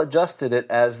people adjusted it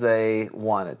as they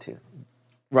wanted to.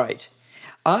 Right.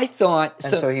 I thought...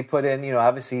 And so he put in,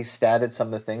 obviously he statted some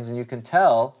of the things, and you can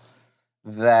tell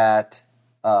that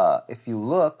if you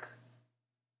look,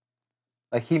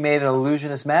 like he made an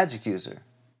illusionist magic user.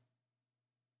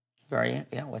 Right,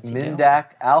 yeah, what's he do?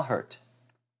 Mindak Alhert.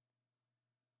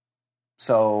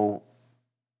 So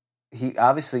he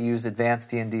obviously used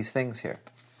advanced D&D's things here.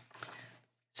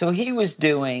 So he was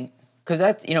doing, because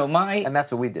that's, And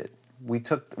that's what we did.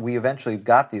 we eventually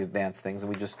got the advanced things,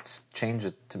 and we just changed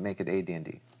it to make it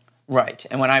AD&D. Right.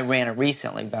 And when I ran it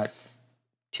recently, about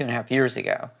 2.5 years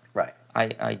ago, Right.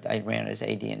 I ran it as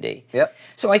AD&D. Yep.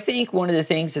 So I think one of the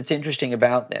things that's interesting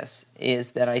about this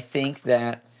is that I think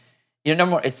that,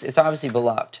 number one, it's obviously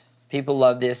beloved. People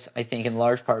love this, I think, in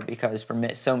large part because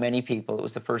for so many people, it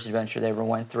was the first adventure they ever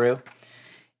went through.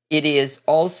 It is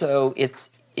also,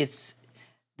 there's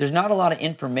not a lot of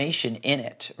information in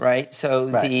it, right? So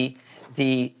Right.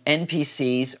 the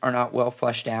NPCs are not well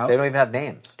fleshed out. They don't even have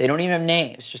names. They don't even have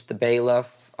names, just the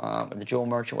bailiff, or the jewel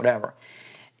merchant, whatever.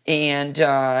 And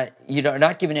you're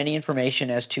not given any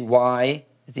information as to why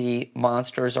the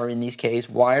monsters are in these caves.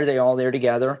 Why are they all there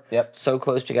together? Yep. So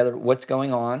close together. What's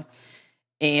going on?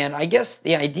 And I guess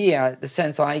the idea, the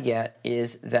sense I get,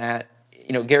 is that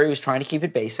Gary was trying to keep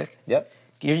it basic. Yep.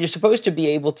 You're supposed to be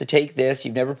able to take this.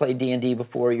 You've never played D&D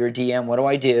before. You're a DM. What do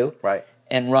I do? Right.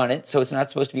 And run it. So it's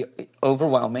not supposed to be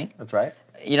overwhelming. That's right.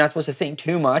 You're not supposed to think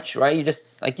too much, right? You just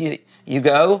you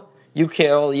go, you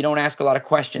kill. You don't ask a lot of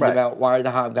questions Right. about why are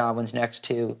the hobgoblins next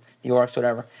to the orcs,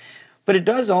 whatever. But it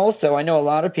does also. I know a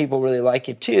lot of people really like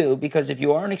it too because if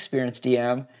you are an experienced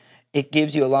DM, it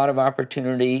gives you a lot of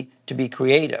opportunity to be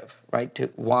creative, right? To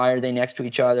why are they next to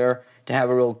each other? To have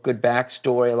a real good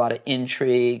backstory, a lot of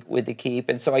intrigue with the keep.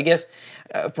 And so I guess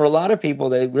for a lot of people,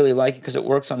 they really like it because it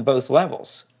works on both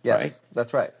levels. Yes, right?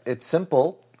 That's right. It's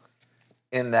simple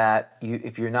in that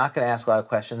if you're not going to ask a lot of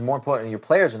questions, more importantly, your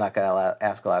players are not going to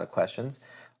ask a lot of questions.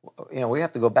 We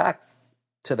have to go back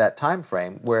to that time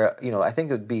frame where I think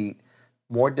it would be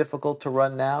more difficult to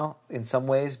run now in some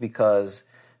ways because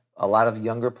a lot of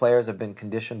younger players have been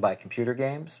conditioned by computer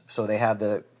games, so they have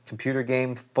the computer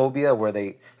game phobia where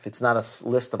if it's not a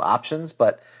list of options,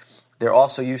 but they're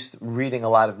also used to reading a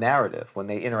lot of narrative. When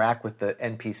they interact with the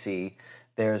NPC,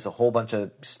 there's a whole bunch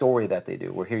of story that they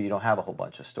do, where here you don't have a whole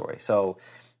bunch of story. So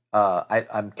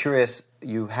I'm curious,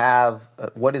 you have,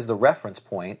 what is the reference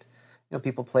point?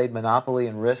 People played Monopoly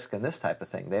and Risk and this type of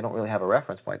thing. They don't really have a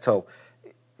reference point. So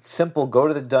simple, go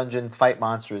to the dungeon, fight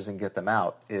monsters, and get them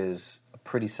out is a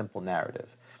pretty simple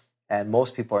narrative. And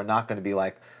most people are not going to be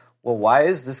like, well, why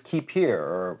is this keep here?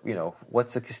 Or,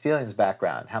 what's the Castilians'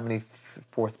 background? How many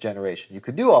fourth generation? You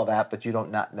could do all that, but you don't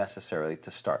not necessarily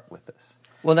to start with this.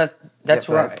 Well, that's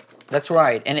right. That's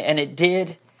right. And it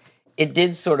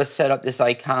did sort of set up this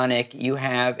iconic, you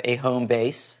have a home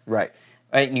base. Right.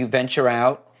 Right, and you venture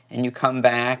out, and you come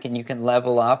back, and you can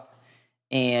level up,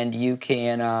 and you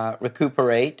can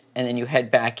recuperate, and then you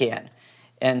head back in.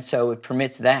 And so it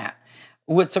permits that.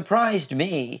 What surprised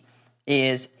me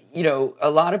is, a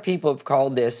lot of people have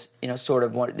called this, sort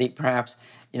of perhaps,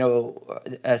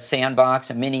 a sandbox,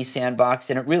 a mini sandbox,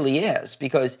 and it really is,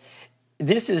 because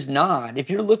this is not, if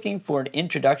you're looking for an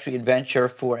introductory adventure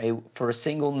for a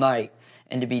single night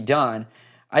and to be done,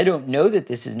 I don't know that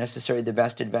this is necessarily the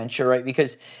best adventure, right?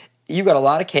 Because you've got a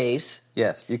lot of caves.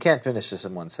 Yes, you can't finish this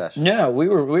in one session. No, we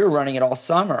were running it all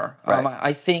summer. Right.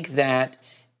 I think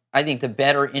the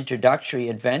better introductory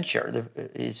adventure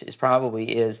is probably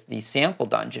the sample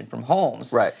dungeon from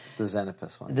Holmes. Right, the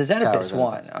Xenopus one. The Xenopus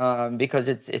one, because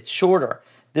it's shorter.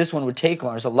 This one would take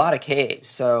longer. There's a lot of caves,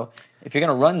 so if you're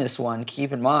going to run this one,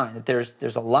 keep in mind that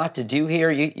there's a lot to do here.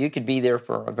 You could be there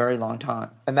for a very long time.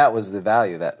 And that was the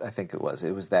value that I think it was.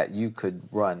 It was that you could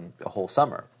run a whole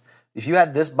summer. If you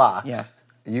had this box,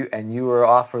 you were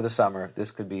off for the summer, this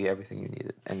could be everything you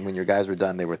needed. And when your guys were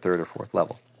done, they were third or fourth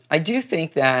level. I do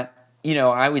think that,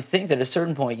 I would think that at a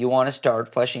certain point you want to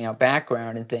start fleshing out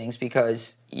background and things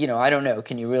because, I don't know,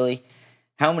 can you really,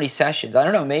 how many sessions? I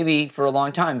don't know, maybe for a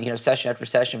long time, session after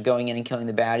session of going in and killing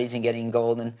the baddies and getting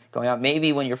gold and going out.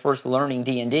 Maybe when you're first learning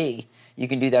D&D, you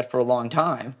can do that for a long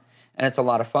time, and it's a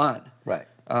lot of fun. Right.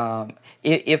 When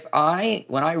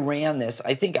I ran this,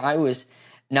 I think I was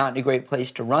not in a great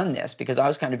place to run this because I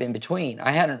was kind of in between.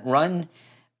 I'd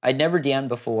never DM'd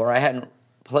before. I hadn't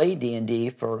played D&D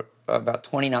for about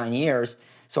 29 years,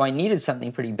 so I needed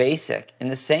something pretty basic. In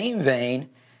the same vein,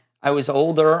 I was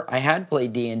older, I had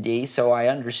played D&D, so I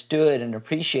understood and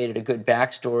appreciated a good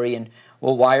backstory and,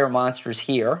 well, why are monsters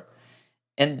here?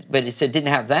 But it didn't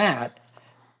have that,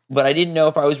 but I didn't know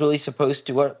if I was really supposed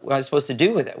to, what I was supposed to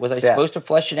do with it. Was I supposed to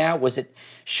flesh it out?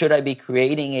 Should I be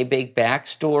creating a big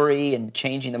backstory and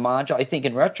changing the module? I think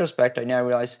in retrospect, I now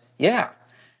realize,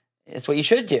 it's what you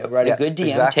should do, right? Yeah, a good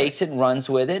DM takes it and runs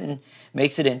with it and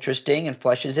makes it interesting and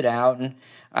fleshes it out. And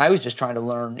I was just trying to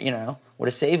learn, what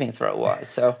a saving throw was.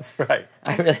 So that's right.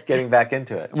 Getting back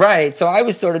into it. Right. So I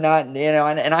was sort of not,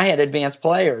 and I had advanced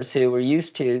players who were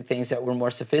used to things that were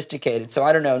more sophisticated. So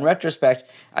I don't know. In retrospect,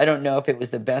 I don't know if it was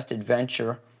the best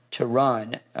adventure to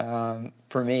run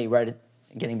for me right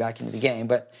getting back into the game.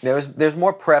 But there's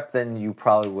more prep than you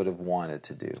probably would have wanted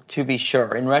to do. To be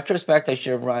sure. In retrospect, I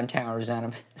should have run Towers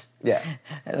Enemies. Yeah.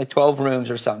 Like 12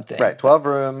 rooms or something. Right, 12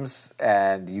 rooms,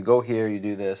 and you go here, you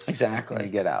do this, exactly, and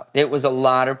you get out. It was a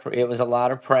lot of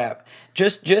prep.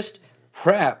 Just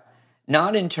prep,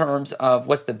 not in terms of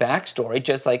what's the backstory,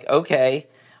 just like, okay,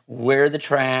 where are the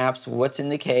traps, what's in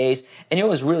the caves. And what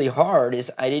was really hard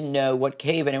is I didn't know what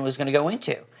cave anyone was going to go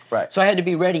into. Right. So I had to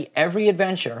be ready every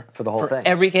adventure for the whole thing,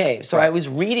 every cave. So right. I was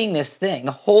reading this thing,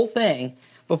 the whole thing,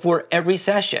 before every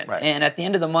session. Right. And at the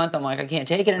end of the month, I'm like, I can't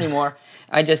take it anymore.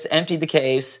 I just emptied the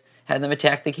caves, had them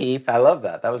attack the keep. I love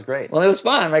that. That was great. Well, it was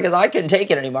fun because I couldn't take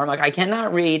it anymore. I'm like, I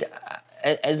cannot read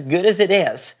as good as it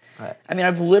is. Right. I mean,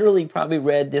 I've literally probably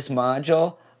read this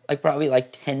module probably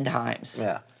 10 times.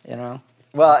 Yeah. You know?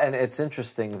 Well, and it's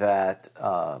interesting that,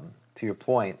 to your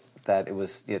point, that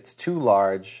it's too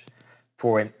large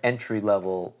for an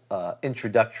entry-level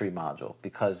introductory module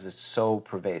because it's so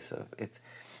pervasive.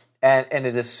 And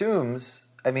it assumes,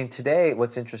 I mean, today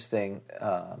what's interesting,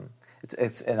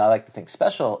 it's and I like to think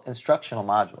special instructional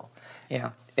module.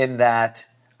 Yeah. In that,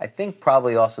 I think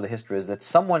probably also the history is that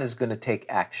someone is going to take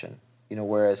action.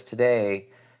 Whereas today,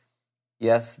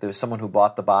 yes, there's someone who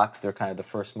bought the box, they're kind of the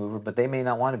first mover, but they may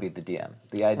not want to be the DM.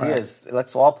 The idea is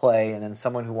let's all play, and then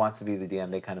someone who wants to be the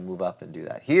DM, they kind of move up and do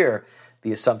that. Here,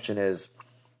 the assumption is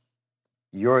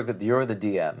you're the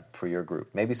DM for your group.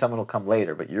 Maybe someone will come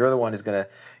later, but you're the one who's going to,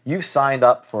 you've signed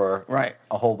up for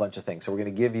a whole bunch of things. So we're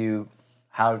going to give you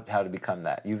how to become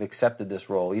that. You've accepted this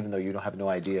role, even though you don't have no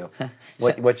idea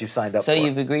what you've signed up for. So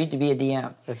you've agreed to be a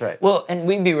DM. That's right. Well, and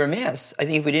we'd be remiss, I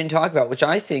think, if we didn't talk about, which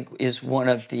I think is one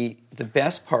of the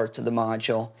best parts of the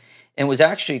module, and was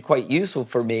actually quite useful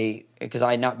for me, because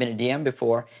I had not been a DM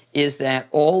before, is that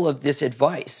all of this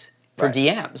advice for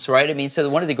DMs, right? I mean, so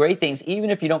one of the great things, even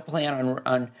if you don't plan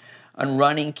on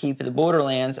running Keep of the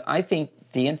Borderlands, I think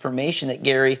the information that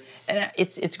Gary, and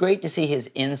it's great to see his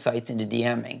insights into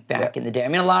DMing back in the day. I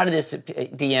mean, a lot of this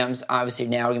DMs, obviously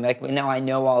now, now I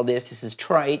know all this is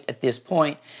trite at this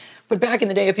point, but back in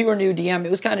the day, if you were a new DM, it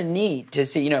was kind of neat to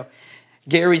see,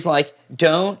 Gary's like,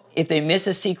 if they miss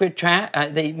a secret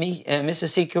miss a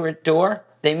secret door,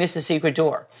 they miss a secret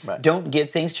door. Right. Don't give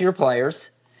things to your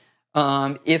players.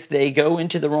 If they go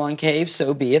into the wrong cave,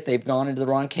 so be it. They've gone into the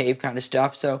wrong cave kind of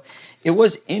stuff. So it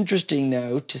was interesting,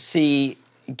 though, to see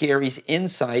Gary's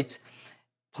insights.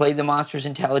 Play the monsters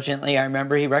intelligently. I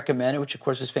remember he recommended, which of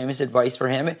course was famous advice for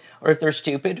him, or if they're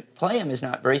stupid, play them is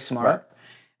not very smart.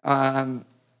 Right.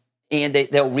 And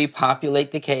they'll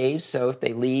repopulate the caves. So if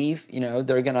they leave,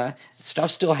 they're going to,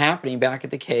 stuff's still happening back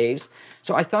at the caves.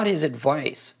 So I thought his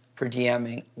advice for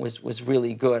DMing was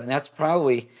really good. And that's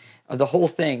probably, the whole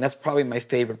thing, that's probably my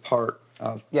favorite part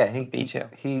of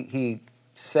B2. He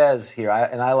says here,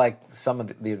 and I like some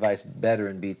of the advice better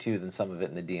in B2 than some of it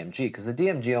in the DMG, because the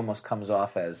DMG almost comes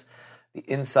off as the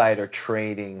insider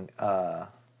trading,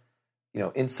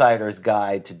 insider's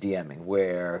guide to DMing,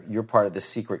 where you're part of the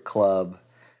secret club,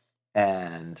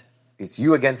 and it's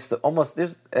you against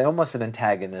there's almost an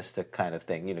antagonistic kind of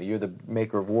thing. You're the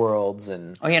maker of worlds,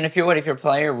 and and if you're a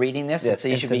player reading this, yes,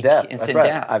 you should be death. Instant That's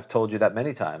right. death. I've told you that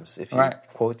many times. If you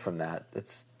quote from that,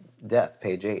 it's death,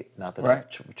 page 8, not the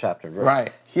chapter and verse.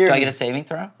 Right. Here, do I get a saving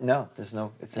throw? No, there's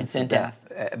no. It's instant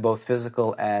death, both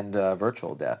physical and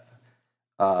virtual death.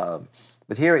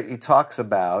 But here he talks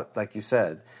about, like you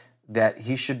said, that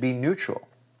he should be neutral.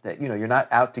 That you're not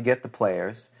out to get the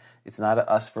players. It's not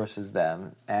a us versus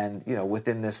them. And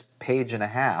within this page and a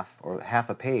half or half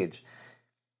a page,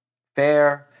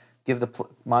 fair. Give the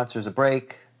monsters a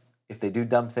break. If they do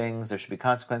dumb things, there should be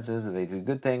consequences. If they do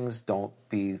good things, don't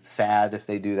be sad if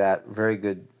they do that. Very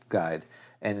good guide.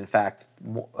 And in fact,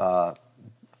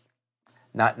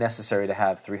 not necessary to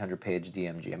have 300-page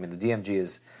DMG. I mean, the DMG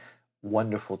is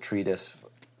wonderful treatise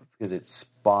because it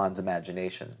spawns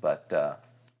imagination. But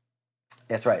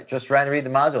that's right. Just trying to read the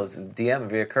modules. DM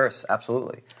via curse.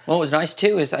 Absolutely. Well, what was nice,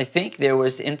 too, is I think there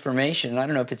was information. I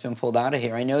don't know if it's been pulled out of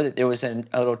here. I know that there was a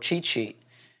little cheat sheet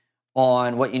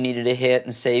on what you needed to hit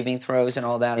and saving throws and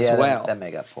all that as well. That may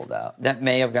have got pulled out. That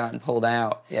may have gotten pulled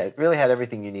out. Yeah, it really had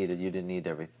everything you needed. You didn't need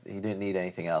everything. You didn't need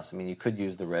anything else. I mean, you could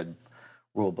use the red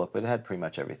rule book, but it had pretty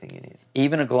much everything you needed.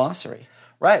 Even a glossary.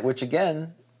 Right, which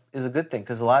again is a good thing,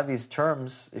 because a lot of these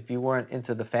terms, if you weren't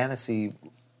into the fantasy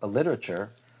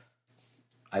literature,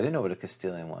 I didn't know what a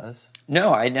Castilian was.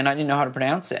 No, and I didn't know how to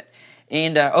pronounce it.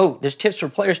 And, there's tips for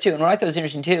players, too. And what I thought was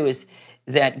interesting, too, is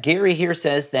that Gary here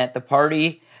says that the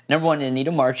party... Number one, they need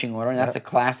a marching order, and that's a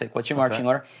classic. What's your marching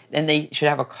order? Then they should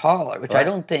have a caller, which I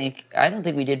don't think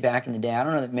we did back in the day. I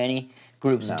don't know that many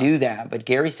groups do that, but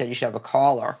Gary said you should have a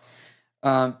caller.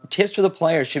 Tips for the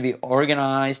players should be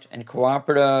organized and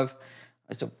cooperative.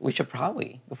 So we should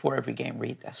probably, before every game,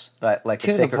 read this. Like a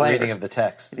sacred reading of the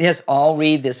text. Yes, all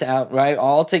read this out, right?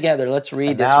 All together. Let's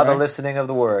read this. Now the listening of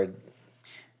the word.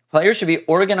 Players should be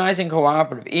organized and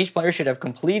cooperative. Each player should have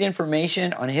complete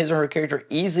information on his or her character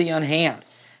easily on hand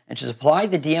and should supply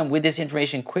the DM with this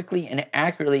information quickly and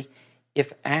accurately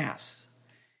if asked.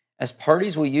 As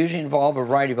parties will usually involve a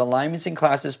variety of alignments and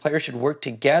classes, players should work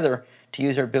together to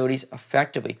use their abilities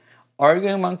effectively.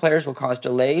 Arguing among players will cause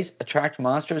delays, attract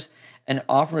monsters, and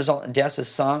often result in deaths of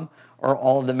some or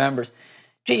all of the members.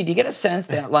 Gee, do you get a sense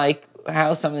that, like,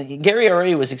 how Gary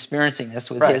already was experiencing this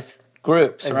with his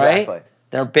groups, exactly. Right?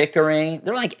 They're bickering.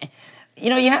 They're like,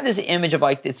 you have this image of,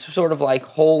 like, it's sort of like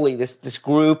holy, this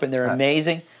group, and they're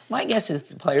amazing. My guess is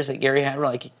the players that Gary had were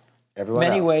like,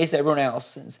 ways, everyone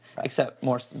else, except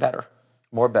better.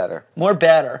 More better.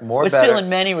 But still in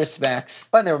many respects.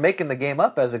 But they were making the game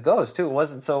up as it goes, too. It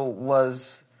wasn't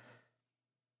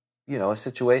a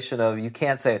situation of you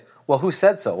can't say, well, who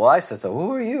said so? Well, I said so.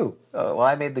 Who are you? Well,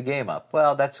 I made the game up.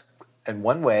 Well, that's, in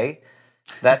one way,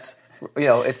 that's,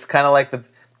 it's kind of like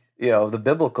the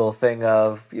biblical thing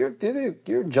of, you're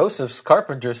Joseph's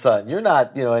carpenter's son. You're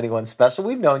not, anyone special.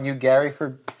 We've known you, Gary,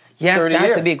 for 30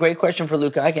 years. Would be a great question for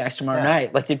Luke Igax tomorrow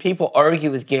night. Like, did people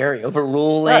argue with Gary over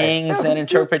rulings and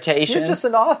interpretations? You're just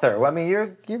an author. I mean,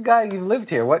 you're a guy, you've lived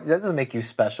here. That doesn't make you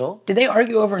special. Did they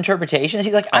argue over interpretations?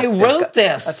 He's like, I wrote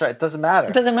this. That's right. It doesn't matter.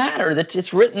 It doesn't matter.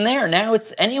 It's written there. Now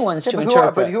it's anyone's to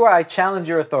interpret. But who are I? Challenge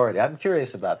your authority. I'm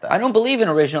curious about that. I don't believe in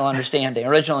original understanding,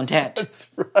 original intent.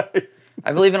 That's right.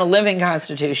 I believe in a living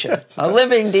constitution,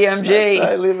 living DMG. That's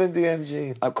right, living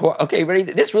DMG. Okay, ready?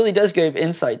 This really does give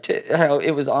insight to how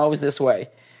it was always this way.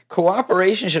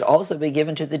 Cooperation should also be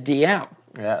given to the DM.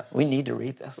 Yes. We need to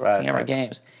read this in our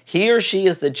games. He or she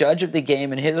is the judge of the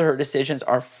game, and his or her decisions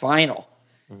are final.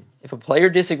 If a player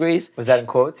disagrees... Was that in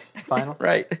quotes? Final?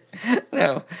 Right.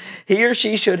 No. He or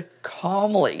she should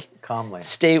calmly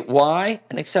state why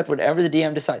and accept whatever the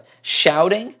DM decides.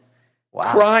 Shouting,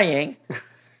 crying,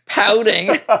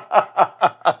 pouting.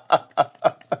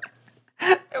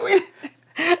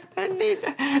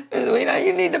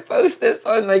 You need to post this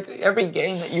on like every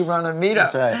game that you run a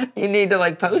meetup. That's right. You need to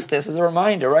like post this as a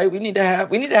reminder, right? We need to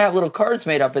have little cards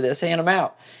made up of this, hand them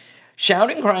out.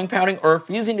 Shouting, crying, pouting, or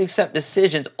refusing to accept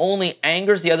decisions only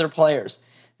angers the other players.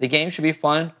 The game should be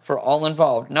fun for all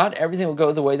involved. Not everything will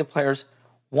go the way the players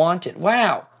want it.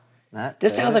 Wow.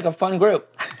 This sounds like a fun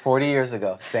group. 40 years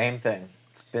ago, same thing.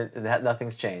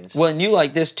 Nothing's changed. Well, and you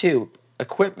like this too.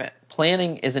 Equipment.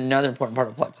 Planning is another important part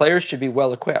of play. Players should be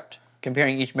well equipped.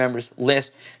 Comparing each member's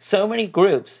list. So many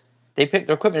groups, they pick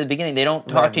their equipment at the beginning. They don't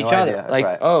talk to each other.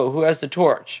 Like, who has the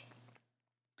torch?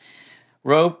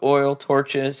 Rope, oil,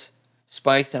 torches,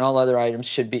 spikes, and all other items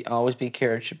should always be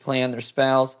carried. Should plan their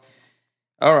spells.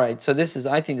 All right. So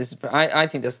I think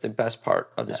that's the best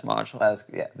part of this module.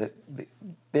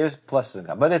 There's pluses and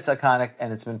cons, but it's iconic,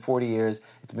 and it's been 40 years.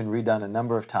 It's been redone a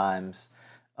number of times.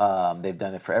 They've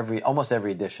done it for almost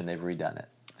every edition. They've redone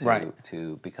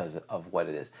it because of what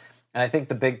it is. And I think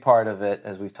the big part of it,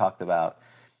 as we've talked about,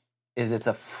 is it's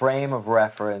a frame of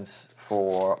reference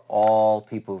for all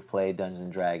people who've played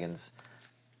Dungeons & Dragons.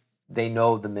 They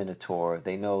know the Minotaur.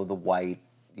 They know the White.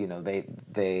 They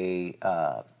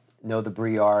know the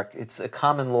Briarch. It's a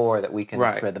common lore that we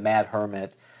can spread. The Mad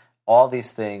Hermit. All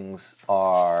these things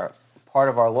are part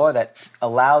of our lore that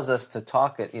allows us to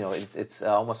talk it. It's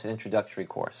almost an introductory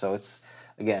course. So it's,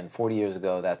 again, 40 years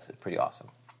ago. That's pretty awesome.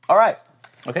 All right.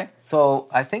 Okay. So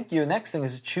I think your next thing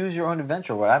is choose your own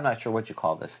adventure. Well, I'm not sure what you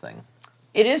call this thing.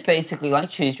 It is basically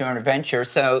like choose your own adventure.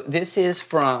 So this is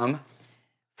from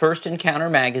First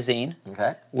Encounter magazine,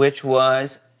 which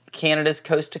was Canada's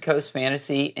coast-to-coast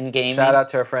fantasy and gaming. Shout out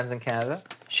to our friends in Canada.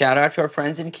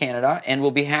 And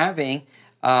we'll be having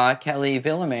Kelly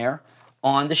Villamere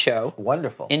on the show.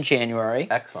 Wonderful. In January.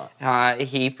 Excellent.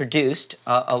 He produced,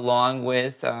 along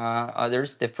with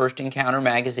others, the First Encounter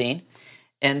magazine.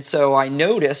 And so I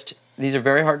noticed, these are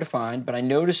very hard to find, but I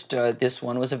noticed this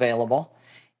one was available.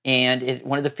 And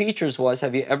one of the features was,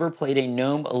 have you ever played a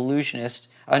gnome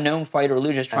fighter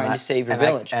illusionist trying to save your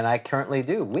village? And I currently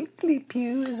do. Weekly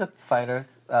Pew is a fighter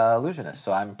illusionist,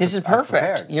 so This is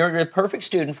perfect. You're the perfect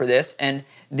student for this. And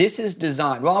this is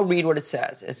designed, well, I'll read what it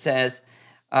says. It says,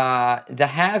 the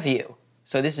have you.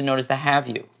 So this is known as the have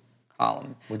you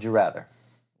column. Would you rather,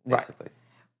 basically. Right.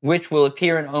 Which will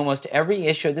appear in almost every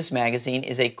issue of this magazine,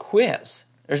 is a quiz.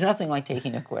 There's nothing like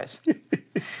taking a quiz.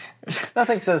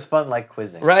 Nothing says fun like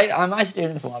quizzing. Right? My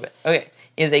students love it. Okay.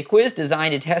 Is a quiz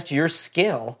designed to test your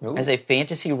skill as a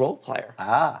fantasy role player.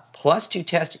 Plus to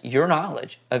test your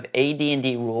knowledge of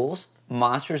AD&D rules,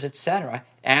 monsters, etc.,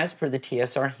 as per the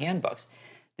TSR handbooks.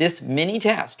 This mini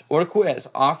test or quiz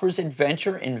offers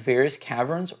adventure in various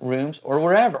caverns, rooms, or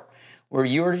wherever, where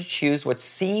you are to choose what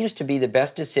seems to be the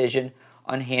best decision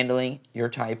on handling your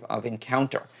type of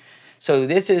encounter. So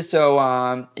this is,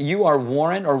 you are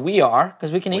Warren, or we are,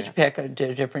 because we can each pick a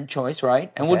different choice,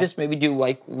 right? And we'll just maybe do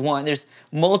like one. There's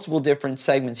multiple different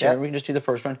segments here. We can just do the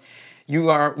first one. We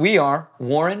are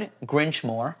Warren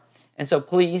Grinchmore. And so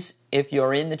please, if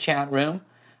you're in the chat room,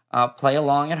 play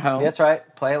along at home. That's right.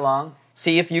 Play along.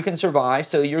 See if you can survive.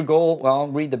 So your goal, well,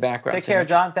 read the background. Take care,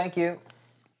 John. Thank you.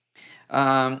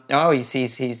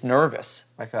 He's nervous.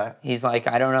 Okay. He's like,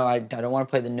 I don't know, I don't want to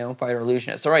play the gnome fighter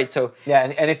illusionist. All right, so yeah,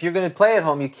 and if you're going to play at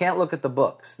home, you can't look at the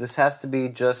books. This has to be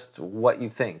just what you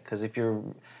think. Because if you're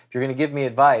going to give me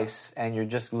advice and you're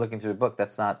just looking through a book,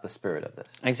 that's not the spirit of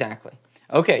this. Exactly.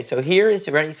 Okay, so here is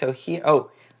ready. So here,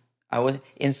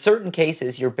 in certain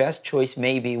cases, your best choice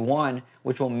may be one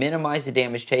which will minimize the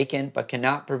damage taken, but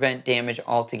cannot prevent damage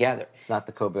altogether. It's not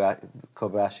the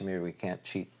Kobayashi mirror. We can't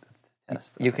cheat.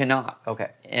 You cannot. Okay.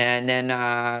 And then,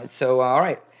 all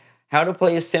right. How to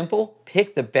play is simple.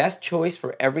 Pick the best choice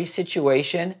for every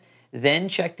situation. Then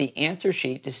check the answer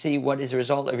sheet to see what is the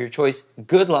result of your choice.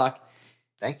 Good luck.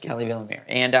 Thank you. Kelly Villamere.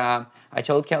 And I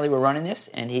told Kelly we're running this,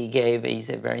 and he's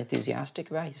very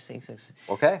enthusiastic about it.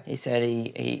 Okay. He said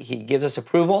he gives us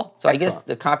approval. So Excellent. I guess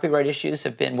the copyright issues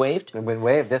have been waived. They've been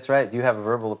waived. That's right. You have a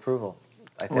verbal approval,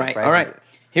 I think. Right. All right.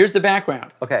 Here's the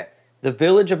background. Okay. The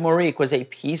village of Morique was a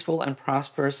peaceful and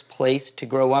prosperous place to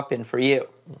grow up in for you.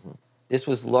 Mm-hmm. This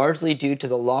was largely due to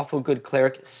the lawful good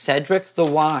cleric Cedric the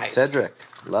Wise. Cedric,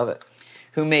 love it.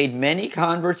 Who made many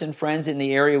converts and friends in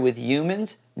the area with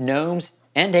humans, gnomes,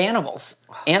 and animals.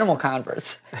 Animal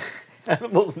converts.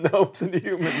 Animals, gnomes, and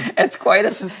humans. It's quite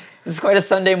a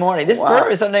Sunday morning. This is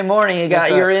perfect Sunday morning.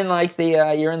 You're in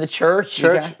the church.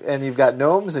 And you've got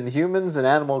gnomes and humans and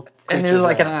animal creatures. And there's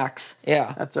like an ox.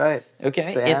 Yeah. That's right.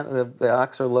 Okay. The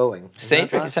ox are lowing.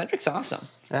 Cedric's awesome.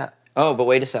 Yeah. Oh, but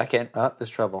wait a second. There's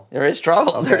trouble. There is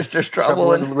trouble. Okay. There's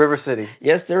trouble in River City.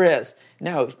 Yes, there is.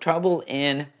 No, trouble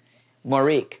in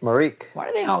Morique. Why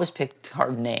do they always pick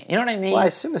hard names? You know what I mean? Well, I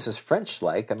assume this is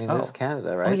French-like. I mean, this is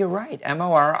Canada, right? Oh, you're right.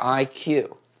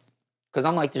 Moriq. Because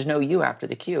I'm like, there's no U after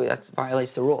the Q. That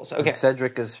violates the rules. Okay. And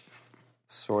Cedric is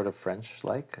sort of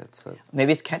French-like.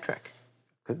 Maybe it's Kedrick.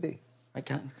 Could be.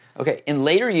 Okay. In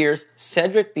later years,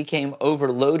 Cedric became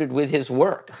overloaded with his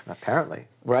work. Apparently.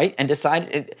 Right? And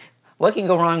decided, what can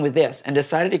go wrong with this? And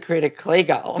decided to create a clay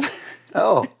golem.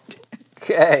 Oh,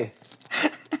 okay.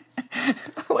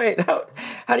 Wait,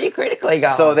 how do you create a clay golem?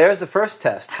 So there's the first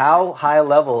test. How high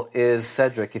level is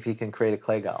Cedric if he can create a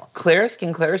clay golem?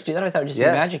 Can clerics do that? I thought it would just be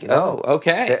magic. No. Oh,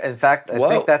 okay. In fact, I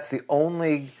think that's the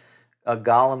only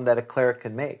golem that a cleric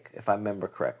can make, if I remember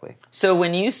correctly. So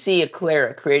when you see a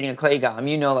cleric creating a clay golem,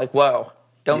 you know, like, whoa,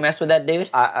 don't mess with that, dude.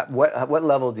 What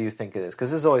level do you think it is? Because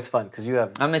this is always fun. Because you have.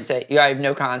 I'm gonna say I have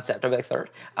no concept. I'm like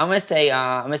third. I'm gonna say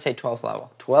 12th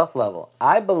level. 12th level.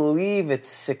 I believe it's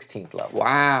 16th level.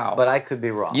 Wow. But I could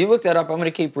be wrong. You look that up. I'm gonna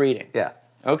keep reading. Yeah.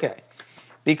 Okay.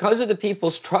 Because of the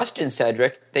people's trust in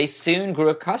Cedric, they soon grew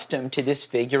accustomed to this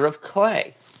figure of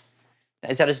clay.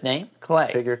 Is that his name?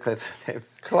 Clay. Figure Clay's name.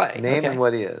 Clay. Name and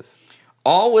what he is.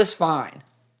 All was fine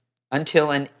until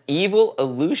an evil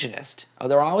illusionist. Oh,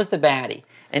 they're always the baddie.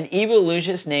 An evil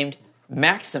illusionist named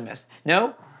Maximius.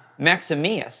 Maximius.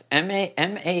 Maximius.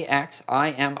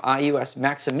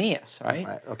 Maximius, right?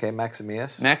 Right. Okay,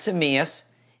 Maximius. Maximius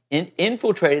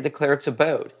infiltrated the cleric's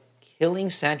abode, killing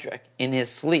Cedric in his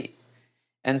sleep,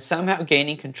 and somehow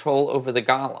gaining control over the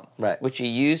golem, which he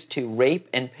used to rape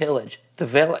and pillage the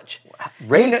village.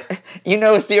 Rape? You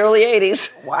know it's the early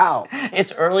 80s. Wow.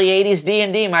 It's early 80s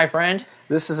D&D, my friend.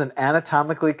 This is an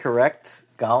anatomically correct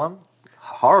golem?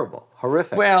 Horrible.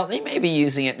 Horrific. Well, they may be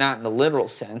using it not in the literal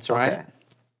sense, right?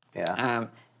 Okay.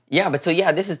 Yeah.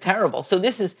 This is terrible. So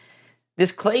this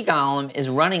clay golem is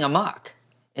running amok.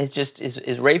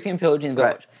 Is raping and pillaging the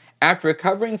village. Right. After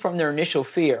recovering from their initial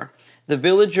fear, the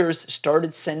villagers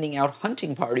started sending out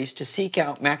hunting parties to seek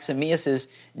out Maximius's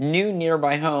new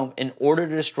nearby home in order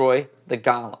to destroy the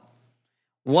golem.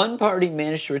 One party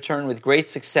managed to return with great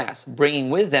success, bringing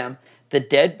with them the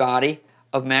dead body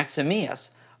of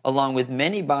Maximius, along with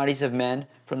many bodies of men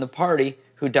from the party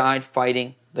who died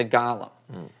fighting the golem.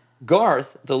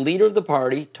 Garth, the leader of the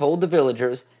party, told the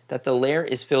villagers that the lair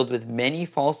is filled with many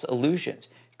false illusions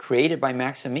created by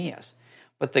Maximius,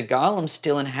 but the golem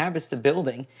still inhabits the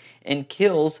building and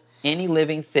kills any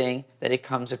living thing that it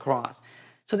comes across.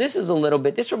 So this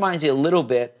reminds you a little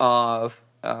bit of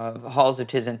Halls of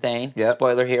Tiz and Thane. Yep.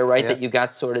 Spoiler here, right? Yep. That you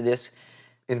got sort of this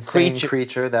insane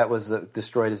creature that was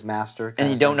destroyed his master.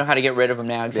 And you don't know how to get rid of him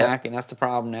now, exactly, and that's the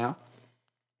problem now.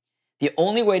 The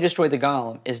only way to destroy the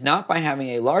golem is not by having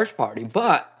a large party,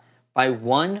 but by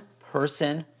one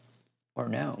person or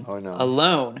gnome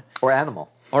alone. Or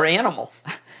animal.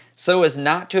 So as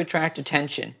not to attract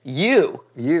attention. You,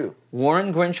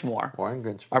 Warren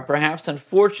Grinchmore, are perhaps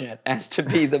unfortunate as to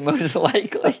be the most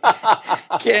likely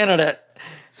candidate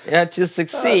to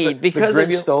succeed because the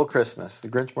Grinch stole Christmas. The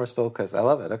Grinchmore stole Christmas. I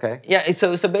love it. Okay. Yeah.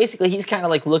 So basically, he's kind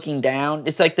of like looking down.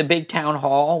 It's like the big town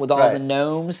hall with all the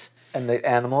gnomes and the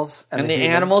animals and the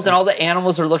animals, and all the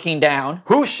animals are looking down.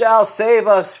 Who shall save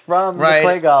us from the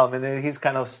clay golem? And then he's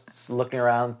kind of looking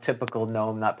around, typical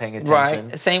gnome, not paying attention.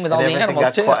 Right. Same with all the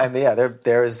animals too. And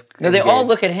there is. No, they all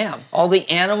look at him. All the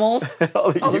animals,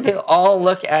 all the people all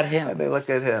look at him. And they look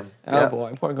at him. Oh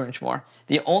boy, poor Grinchmore.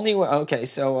 The only way. Okay,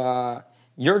 so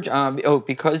your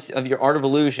because of your art of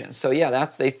illusion. So yeah,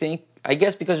 they think. I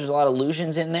guess because there's a lot of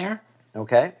illusions in there.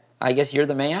 Okay. I guess you're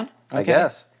the man. Okay. I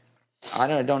guess.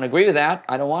 I don't agree with that.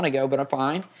 I don't want to go, but I'm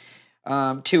fine.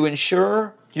 To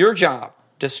ensure your job,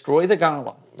 destroy the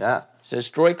golem. Yeah. So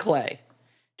destroy clay.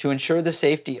 To ensure the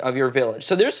safety of your village.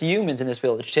 So there's humans in this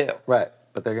village too. Right,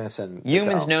 but they're going to send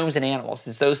humans, gnomes, and animals.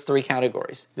 It's those three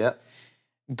categories. Yep.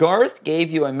 Garth gave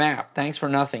you a map. Thanks for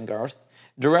nothing, Garth.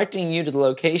 Directing you to the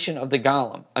location of the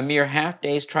golem, a mere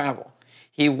half-day's travel.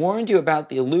 He warned you about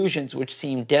the illusions which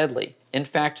seem deadly. In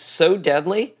fact, so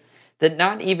deadly that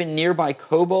not even nearby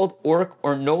kobold, orc,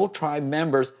 or gnoll tribe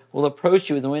members will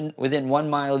approach you within 1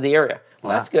 mile of the area.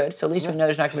 Well, that's good. So at least we know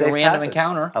there's not going to be a random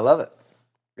encounter. I love it.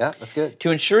 Yeah, that's good.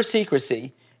 To ensure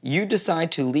secrecy, you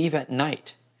decide to leave at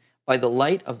night by the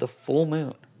light of the full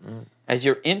moon, as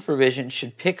your infravision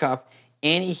should pick up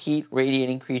any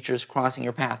heat-radiating creatures crossing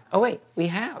your path. Oh, wait, we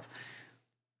have.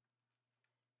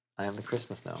 I am the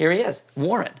Christmas gnome. Here he is,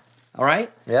 Warren. All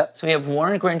right? Yep. So we have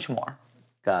Warren Grinchmore.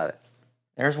 Got it.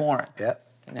 There's Warren. Yep.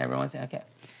 And everyone's okay.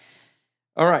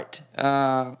 All right.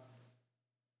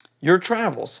 Your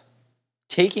travels,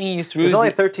 taking you through. There's only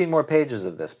 13 more pages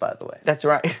of this, by the way. That's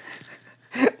right.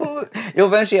 You'll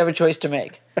eventually have a choice to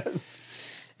make.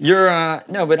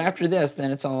 But after this,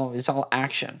 then it's all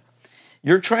action.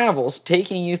 Your travels,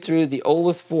 taking you through the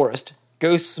Olith Forest,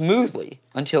 go smoothly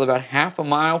until about half a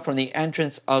mile from the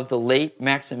entrance of the late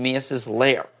Maximius's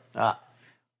lair.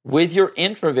 With your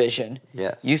infravision,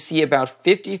 you see about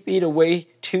 50 feet away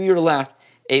to your left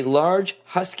a large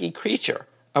husky creature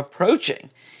approaching,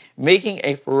 making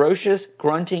a ferocious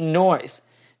grunting noise.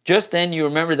 Just then you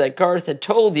remember that Garth had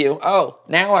told you,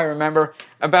 now I remember,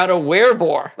 about a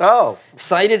wereboar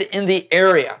sighted in the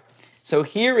area. So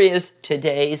here is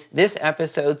this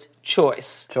episode's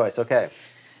choice. Okay.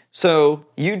 So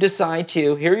you decide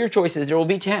here are your choices. There will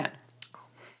be 10.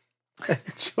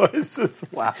 Choices.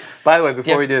 Wow. By the way,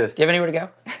 before we do this, do you have anywhere to go?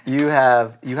 you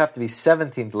have to be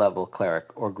 17th level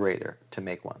cleric or greater to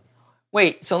make one.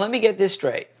 Wait, so let me get this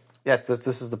straight. Yes,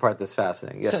 this is the part that's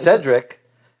fascinating. Yes, Cedric.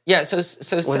 So was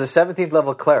a 17th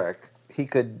level cleric.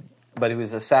 But he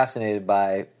was assassinated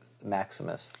by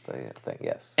Maximus.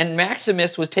 Yes. And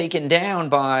Maximus was taken down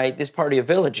by this party of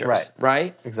villagers.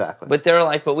 Right. Exactly. But they're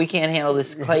like, but we can't handle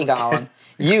this clay golem.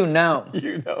 You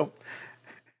know.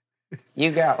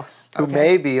 You go. Who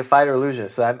may be a fighter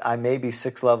illusionist. So I may be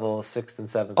 6th level, 6th and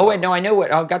 7th. Oh, wait, no, I know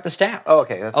what. I've got the stats. Oh,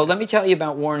 okay. That's good. Let me tell you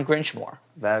about Warren Grinchmore.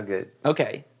 That's good.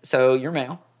 Okay, so you're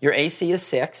male. Your AC is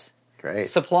 6. Great.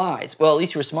 Supplies. Well, at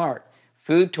least you were smart.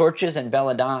 Food, torches, and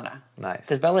belladonna. Nice.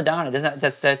 Because belladonna,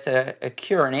 that's a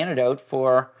cure, an antidote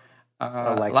for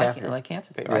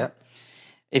lycanthropy, right? Yep.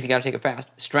 If you got to take it fast.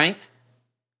 Strength?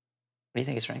 What do you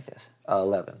think his strength is?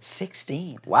 11.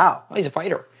 16. Wow. Well, he's a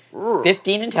fighter.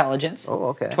 15 intelligence,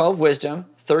 12 wisdom,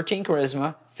 13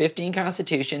 charisma, 15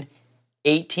 constitution,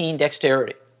 18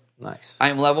 dexterity. Nice. I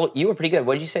am level. You were pretty good.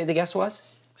 What did you say the guess was?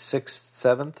 6th,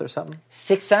 7th or something?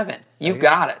 6, 7. You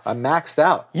got it. I'm maxed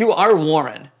out. You are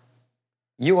Warren.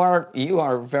 You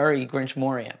are very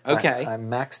Grinchmorian. Okay. I'm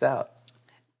maxed out.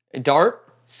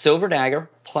 Dart, silver dagger,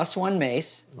 +1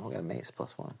 mace. Oh, I got a mace,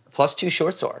 +1. +2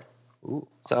 short sword. Ooh.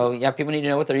 So, people need to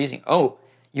know what they're using. Oh,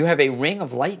 you have a ring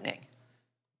of lightning.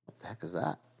 What the heck is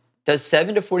that? Does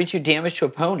 7 to 42 damage to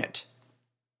opponent.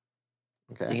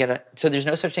 Okay. So there's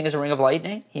no such thing as a ring of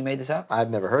lightning? He made this up? I've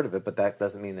never heard of it, but that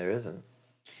doesn't mean there isn't.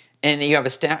 And you have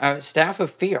a staff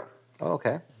of fear. Oh,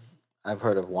 okay. I've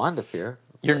heard of wand of fear.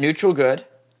 You're neutral good.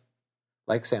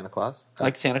 Like Santa Claus.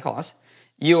 Like Santa Claus.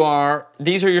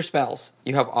 These are your spells.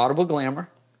 You have audible glamour,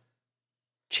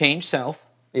 change self.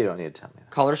 You don't need to tell me that.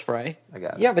 Color spray. I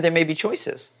got it. Yeah, but there may be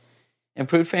choices.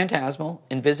 Improved phantasmal,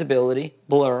 invisibility,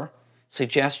 blur,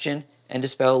 suggestion, and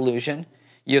dispel illusion.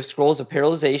 You have scrolls of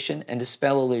paralyzation and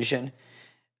dispel illusion.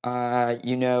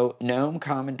 gnome,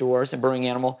 common dwarves, and burrowing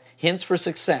animal. Hints for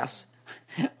success.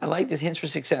 I like this. Hints for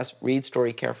success. Read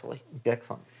story carefully.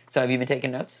 Excellent. So have you been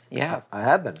taking notes? You have. I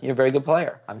have been. You're a very good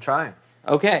player. I'm trying.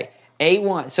 Okay.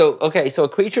 A1. So a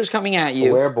creature's coming at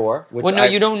you. A wereboar. Which well, no,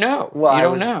 you don't know. Well, you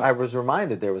don't know. I was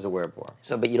reminded there was a wereboar.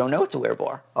 So, but you don't know it's a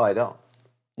wereboar. Oh, I don't.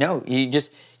 No, you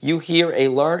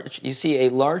see a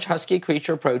large husky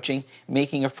creature approaching,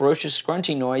 making a ferocious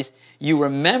grunting noise. You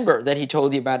remember that he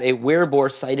told you about a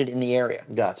wereboar sighted in the area.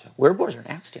 Gotcha. Wereboars are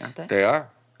nasty, aren't they? They are.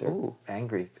 They're Ooh.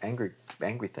 angry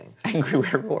things. Angry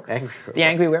wereboar. Angry wereboar. The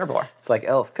angry wereboar. It's like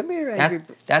Elf. Come here, angry.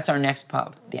 That's our next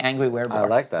pub. The angry wereboar. I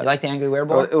like that. You like the angry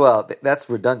wereboar? Well, that's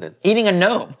redundant. Eating a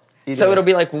gnome. So it'll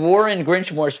be like Warren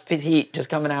Grinchmore's heat just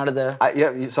coming out of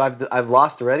the... So I've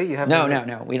lost already? You haven't?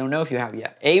 No. We don't know if you have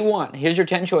yet. A1. Here's your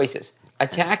 10 choices.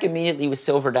 Attack immediately with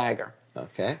silver dagger.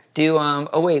 Okay.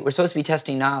 We're supposed to be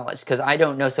testing knowledge because I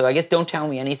don't know, so I guess don't tell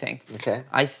me anything. Okay.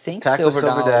 I think Attack with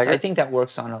silver dollars, dagger. I think that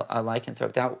works on a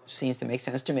lycanthrope. That seems to make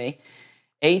sense to me.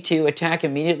 A2, attack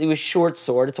immediately with short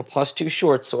sword. It's a +2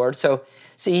 short sword. So,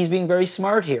 see, he's being very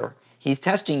smart here. He's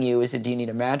testing you. Do you need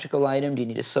a magical item? Do you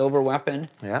need a silver weapon?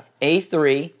 Yeah.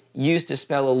 A3, use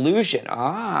dispel illusion.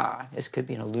 This could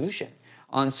be an illusion.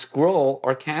 On scroll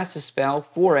or cast a spell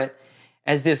for it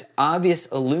as this obvious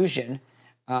illusion.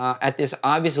 At this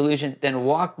obvious illusion, then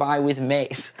walk by with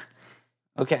mace.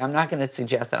 Okay, I'm not going to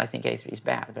suggest that I think A3 is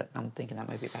bad, but I'm thinking that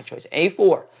might be a bad choice.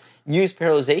 A4, use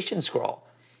paralyzation scroll.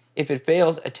 If it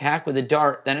fails, attack with a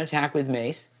dart, then attack with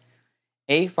mace.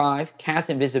 A5, cast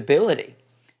invisibility.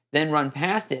 Then run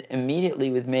past it immediately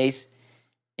with mace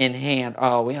in hand.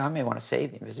 I may want to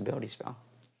save the invisibility spell.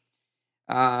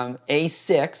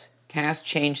 A6, cast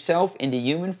change self into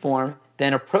human form,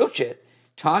 then approach it,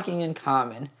 talking in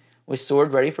common, with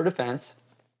sword ready for defense.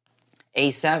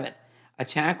 A7,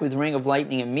 attack with ring of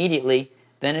lightning immediately,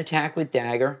 then attack with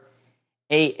dagger.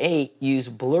 A8, use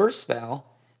blur spell,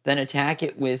 then attack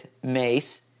it with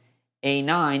mace.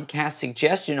 A9, cast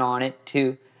suggestion on it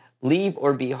to leave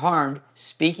or be harmed,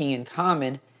 speaking in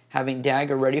common, having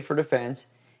dagger ready for defense.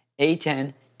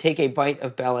 A10, take a bite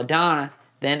of belladonna,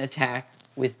 then attack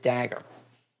with dagger.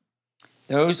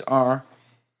 Those are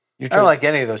your choices. I don't like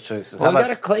any of those choices. Well, how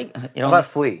about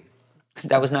flee?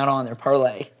 That was not on there.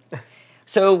 Parlay.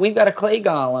 So we've got a clay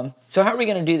golem. So how are we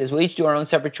going to do this? We'll each do our own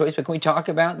separate choice, but can we talk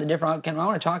about the different... Can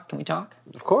we talk?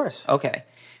 Of course. Okay.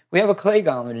 We have a clay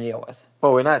golem to deal with.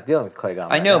 Well, we're not dealing with clay golem.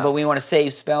 I know, but we want to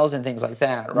save spells and things like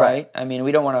that, right? I mean,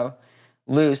 we don't want to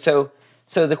lose. So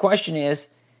the question is,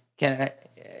 can a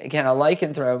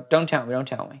lycanthrope... Don't tell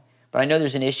me. But I know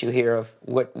there's an issue here of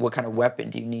what kind of weapon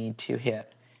do you need to hit?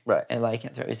 Right. And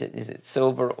lycanthrope, is it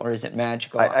silver or is it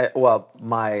magical? Do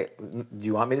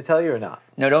you want me to tell you or not?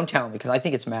 No, don't tell me because I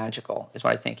think it's magical. Is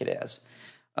what I think it is.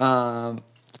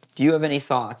 Do you have any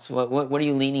thoughts? What are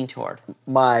you leaning toward?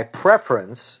 My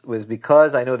preference was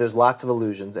because I know there's lots of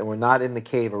illusions and we're not in the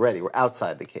cave already. We're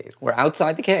outside the cave. We're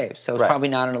outside the cave, so it's probably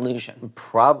not an illusion.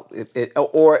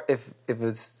 Or if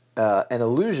it's an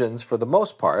illusions for the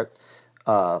most part,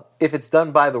 if it's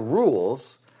done by the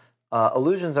rules.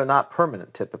 Illusions are not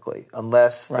permanent typically,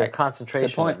 unless they're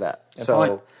concentration of that.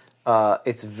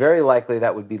 It's very likely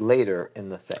that would be later in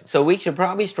the thing. So we should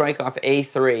probably strike off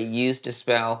A3, use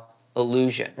dispel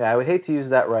illusion. Yeah, I would hate to use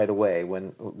that right away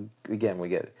when, again, we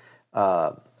get it.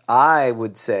 I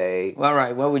would say... Well,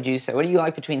 right, what would you say? What do you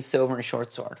like between silver and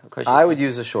short sword? Of course, I would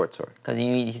use a short sword. Because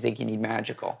you think you need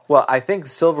magical. Well, I think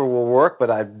silver will work,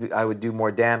 but I would do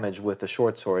more damage with the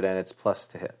short sword, and it's plus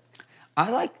to hit. I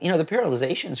like, the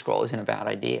paralyzation scroll isn't a bad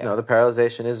idea. No, the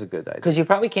paralyzation is a good idea. Because you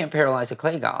probably can't paralyze a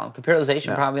clay golem.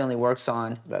 Paralyzation probably only works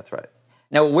on... That's right.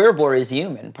 Now, a wereboar is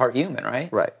part human, right?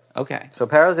 Right. Okay. So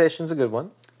paralyzation's a good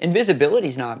one.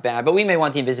 Invisibility's not bad, but we may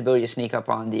want the invisibility to sneak up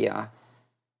on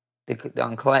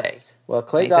on clay. Well,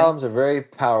 clay golems are very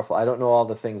powerful. I don't know all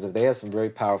the things, but they have some very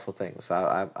powerful things.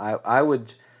 I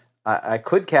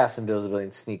could cast invisibility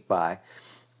and sneak by.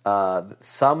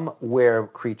 Some were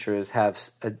creatures have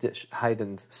a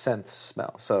heightened sense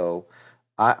smell, so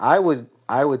I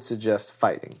would suggest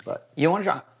fighting. But you want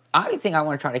to try? I think I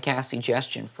want to try to cast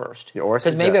suggestion first,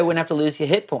 because maybe I wouldn't have to lose your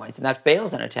hit points, and that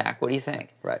fails an attack. What do you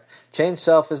think? Right, change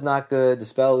self is not good.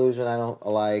 Dispel illusion I don't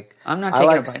like. I'm not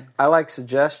taking I like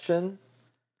suggestion.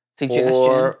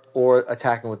 Or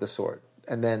attacking with the sword,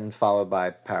 and then followed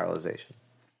by paralyzation.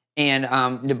 And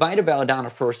the bite of belladonna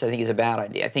first, I think, is a bad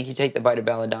idea. I think you take the bite of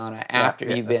belladonna after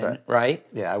you've been, right?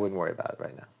 Yeah, I wouldn't worry about it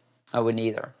right now. I wouldn't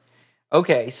either.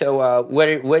 Okay, so what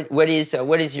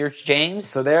is your James?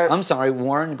 So there. I'm sorry,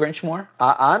 Warren Grinchmore.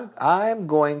 I'm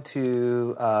going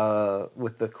to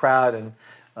with the crowd, and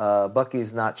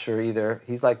Bucky's not sure either.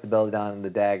 He likes the belladonna and the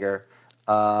dagger.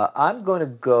 I'm going to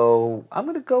go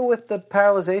with the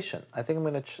paralyzation. I think I'm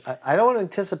going to. I don't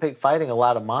anticipate fighting a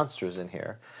lot of monsters in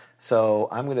here, so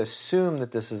I'm going to assume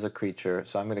that this is a creature.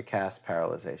 So I'm going to cast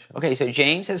paralyzation. Okay, so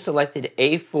James has selected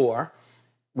A4.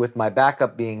 With my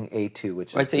backup being A2,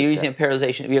 which Right, is so you're using a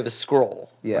paralyzation. You have a scroll.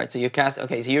 Yeah. Right, so you're cast.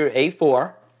 Okay, so you're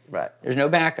A4. Right. There's no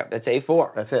backup. That's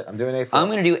A4. That's it. I'm doing A4. I'm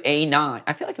going to do A9.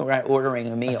 I feel like we're ordering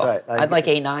a meal. That's right. I'd like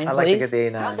A9, please. I'd like to get the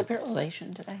A9. How's the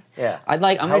paralyzation today? Yeah. I'm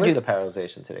How going to is do the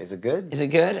paralyzation today? Is it good? Is it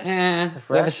good? We have a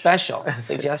fresh? special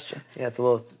suggestion. Yeah, it's a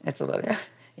little. It's a little.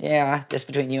 Yeah, just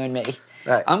between you and me.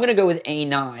 Right. I'm going to go with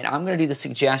A9. I'm going to do the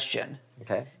suggestion.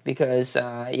 Okay. Because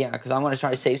because I want to try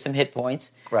to save some hit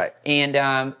points. Right. And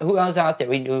who else out there?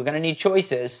 We're going to need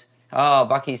choices. Oh,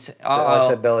 Bucky's. Oh, I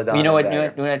said Belladonna. You know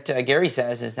what Gary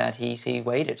says is that he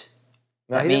waited.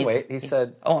 No, he didn't wait. He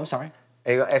said. Oh, I'm sorry.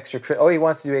 He wants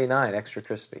to do A9, extra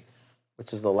crispy,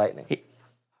 which is the lightning.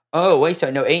 Wait,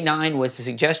 so no, A9 was the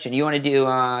suggestion. You want to do?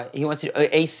 He wants to do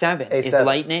A7. A7 is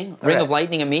lightning. Ring of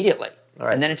lightning immediately. All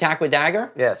right. And then attack with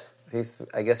dagger. Yes,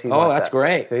 I guess he. Oh, wants that's that.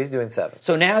 great. So he's doing 7.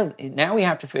 So now we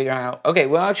have to figure out. Okay,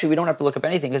 well actually we don't have to look up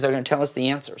anything because they're going to tell us the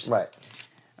answers. Right.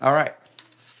 All right.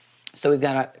 So we've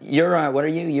got you're what are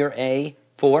you? You're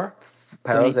A4.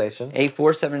 Paralyzation.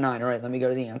 A4, 7, 9. All right, let me go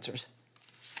to the answers.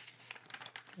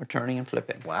 Returning and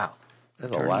flipping. Wow,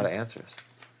 there's a lot of answers.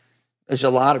 There's a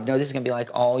lot of. No, this is going to be like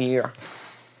all year.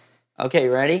 Okay,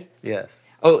 ready? Yes.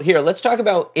 Oh, here, let's talk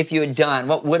about if you had done,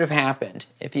 what would have happened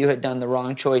if you had done the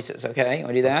wrong choices, okay? You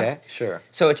want to do that? Okay, sure.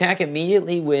 So attack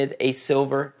immediately with a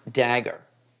silver dagger.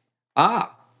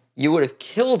 You would have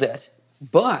killed it,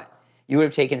 but you would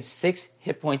have taken 6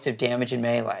 hit points of damage in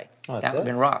melee. Oh, that would have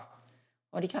been rough.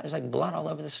 What do you got? There's like blood all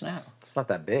over the snow. It's not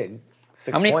that big.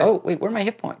 6 How many? points. Oh, wait, where are my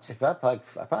hit points? I probably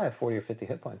have 40 or 50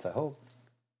 hit points, I hope.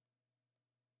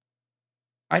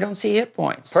 I don't see hit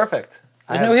points. Perfect.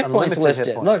 There's no hit points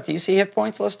listed. Look, do you see hit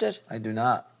points listed? I do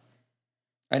not.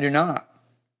 I do not.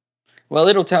 Well,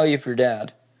 it'll tell you if you're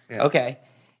dead. Yeah. Okay.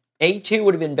 A2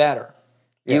 would have been better.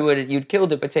 Yes. You'd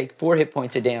killed it, but take 4 hit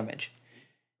points of damage.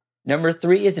 Number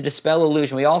 3 is to dispel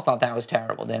illusion. We all thought that was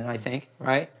terrible, didn't I think?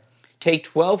 Right? Take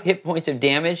 12 hit points of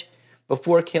damage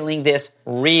before killing this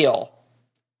real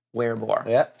werebore.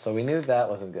 Yep. So we knew that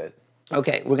wasn't good.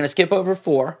 Okay, we're going to skip over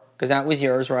 4 because that was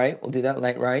yours, right? We'll do that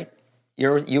later, right?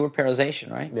 You were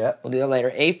paralyzation, right? Yep. We'll do that later.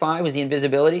 A5 was the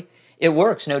invisibility. It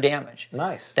works, no damage.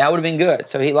 Nice. That would have been good.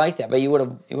 So he liked that, but you would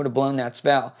have blown that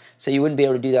spell. So you wouldn't be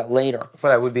able to do that later. But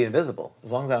I would be invisible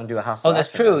as long as I don't do a hostile. Oh, that's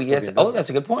action, true. I'd still be Yes. invisible. Oh, that's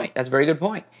a good point. That's a very good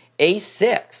point.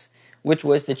 A6, which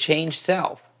was the change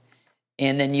self,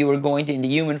 and then you were going to into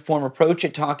human form, approach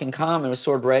it, talk in common with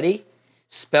sword ready.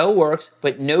 Spell works,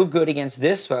 but no good against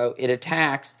this foe. It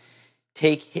attacks.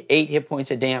 Take 8 hit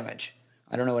points of damage.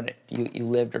 I don't know what you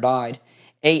lived or died.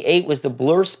 A8 was the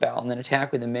blur spell, and then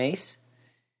attack with the mace.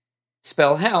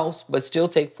 Spell helps, but still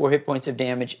take 4 hit points of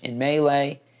damage in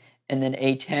melee. And then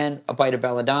A10, a bite of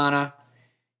belladonna.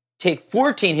 Take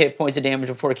 14 hit points of damage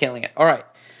before killing it. All right.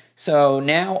 So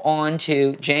now on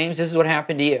to James. This is what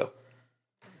happened to you.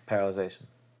 Paralyzation.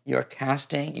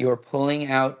 You're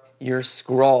pulling out your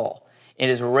scroll. It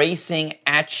is racing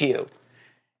at you.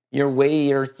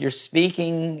 You're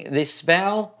speaking the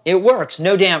spell. It works.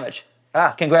 No damage.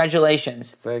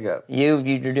 Congratulations. There you go.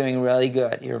 You're doing really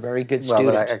good. You're a very good student.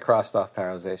 Well, but I crossed off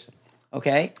paralyzation.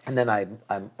 Okay. And then I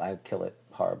kill it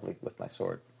horribly with my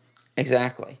sword.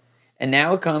 Exactly. And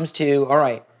now it comes to, all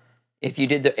right, if you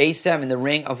did the A7, the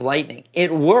Ring of Lightning,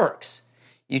 it works.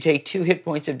 You take 2 hit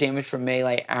points of damage from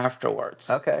melee afterwards.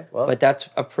 Okay. Well, but that's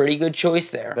a pretty good choice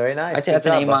there. Very nice. I'd say that's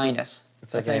an A minus.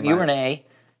 You were an A.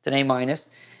 It's an A minus.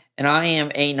 And I am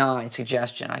A9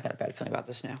 suggestion. I got a bad feeling about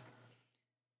this now.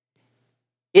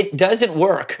 It doesn't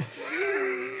work.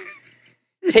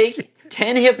 Take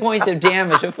 10 hit points of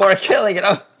damage before killing it.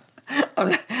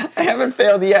 I haven't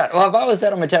failed yet. Well, if I was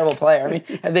that, I'm a terrible player. I mean,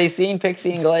 have they seen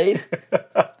Pixie and Glade?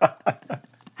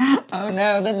 Oh,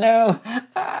 no.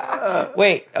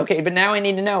 Wait, okay, but now I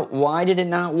need to know, why did it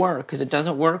not work? Because it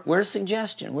doesn't work. Where's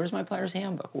suggestion? Where's my player's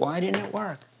handbook? Why didn't it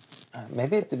work?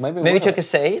 Maybe it took a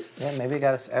save? Yeah, maybe it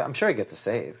got I'm sure he gets a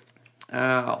save.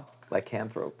 Oh. Like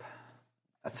Canthrope.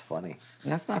 That's funny.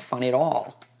 That's not funny at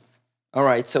all. All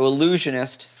right, so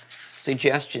Illusionist,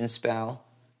 suggestion spell.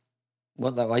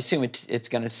 Well, I assume it's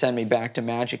going to send me back to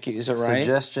Magic User, right?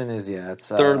 Suggestion is, it's...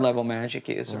 3rd level Magic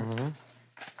User. Mm-hmm.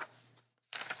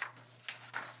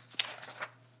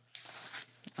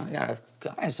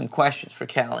 I have some questions for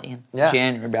Callie in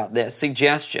January about this.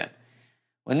 Suggestion.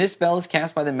 When this spell is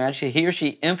cast by the magic, he or she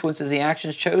influences the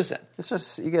actions chosen. It's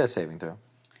just, you get a saving throw.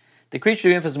 The creature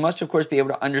to influence must, of course, be able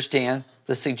to understand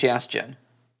the suggestion.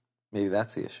 Maybe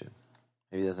that's the issue.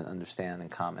 Maybe he doesn't understand in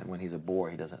common. When he's a boar,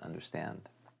 he doesn't understand.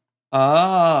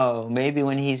 Oh, maybe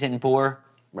when he's in boar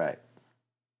Right.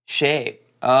 shape.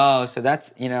 Oh, so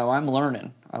that's, I'm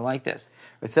learning. I like this.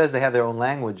 It says they have their own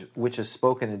language, which is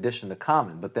spoken in addition to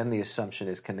common, but then the assumption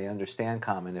is, can they understand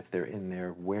common if they're in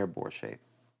their were-boar shape?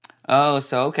 Oh,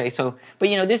 okay.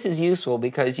 But this is useful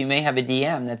because you may have a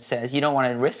DM that says you don't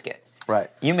want to risk it. Right.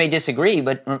 You may disagree,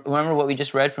 but remember what we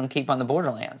just read from Keep on the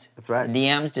Borderlands. That's right. The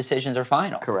DM's decisions are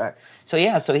final. Correct. So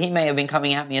he may have been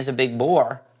coming at me as a big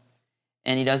boar,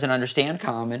 and he doesn't understand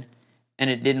common, and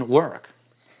it didn't work.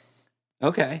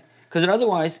 Okay. Because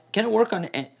otherwise, can it work on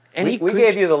any We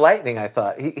gave you the lightning, I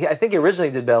thought. I think he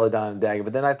originally did Belladonna and Dagger,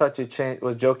 but then I thought you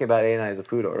was joking about A and I as a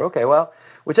food order. Okay, well,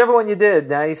 whichever one you did,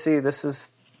 now you see this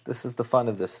is the fun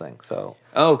of this thing. So.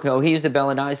 Oh, he used the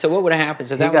Belladonna. So what would have happened?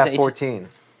 So that got 14.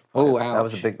 Oh, wow. That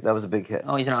was a big hit.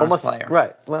 Oh, he's an honest player.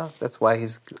 Right. Well, that's why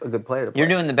he's a good player to play. You're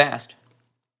doing the best.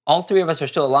 All three of us are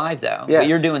still alive, though. Yes. But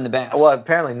you're doing the best. Well,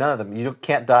 apparently none of them. You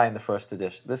can't die in the first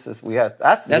edition. That's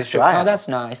the issue true. I have. Oh, that's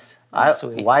nice. That's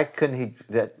sweet. Why couldn't he?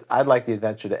 I'd like the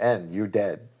adventure to end. You're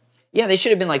dead. Yeah, they should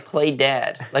have been like play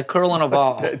dead, like curling a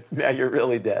ball. Now you're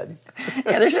really dead.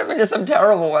 Yeah, there should have been just some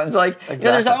terrible ones. Like Exactly.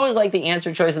 there's always like the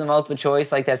answer choice and the multiple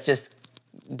choice. Like that's just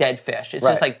dead fish. It's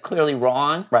just Right. like clearly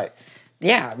wrong. Right.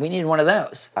 Yeah, we needed one of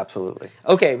those. Absolutely.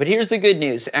 Okay, but here's the good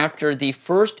news. After the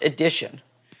first edition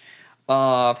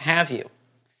of Have You,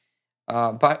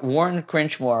 but Warren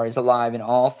Crinchmore is alive in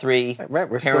all three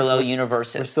parallel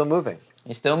universes. We're still moving.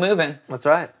 He's still moving. That's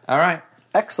right. All right.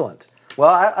 Excellent.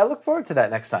 Well, I look forward to that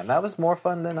next time. That was more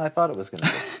fun than I thought it was going to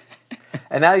be.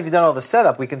 And now you've done all the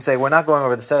setup, we can say we're not going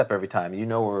over the setup every time. You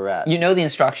know where we're at. You know the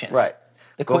instructions. Right.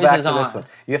 The Go quiz back is to on. this one.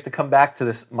 You have to come back to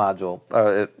this module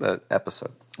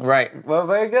episode. Right. Well,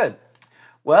 very good.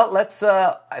 Well, let's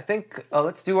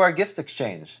do our gift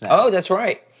exchange now. Oh, that's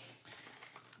right.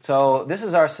 So this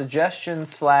is our suggestion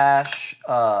 /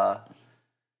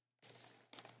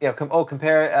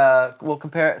 compare. We'll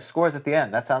compare scores at the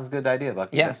end. That sounds a good idea,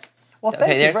 Bucky. Yes. Well,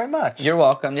 thank you very much. You're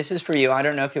welcome. This is for you. I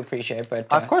don't know if you'll appreciate it,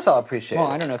 but of course I'll appreciate it.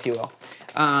 Well, I don't know if you will.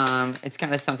 It's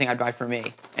kind of something I'd buy for me.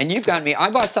 And you've got me.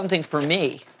 I bought something for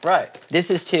me. Right.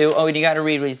 This is to. Oh, and you got to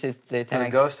read the tag. It's the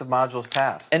Ghost of Modules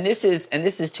Past. And this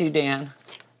is to Dan,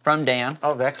 from Dan.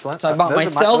 Oh, excellent. So I bought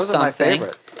myself those are my something.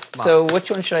 favorite. So which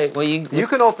one should I? Well, you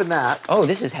can open that. Oh,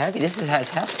 this is heavy. This has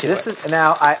heft to it. This is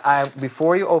now. I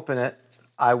before you open it,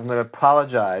 I'm going to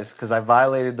apologize because I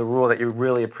violated the rule that you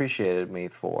really appreciated me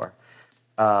for.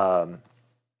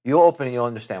 You'll open it, you'll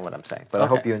understand what I'm saying, but okay. I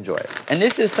hope you enjoy it. And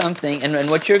this is something, and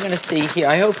what you're going to see here,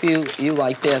 I hope you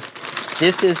like this.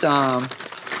 This is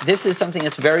something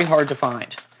that's very hard to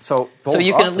find. So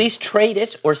you can at least trade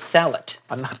it or sell it.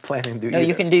 I'm not planning to do. No, either.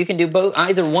 you can do both.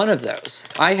 Either one of those.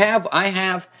 I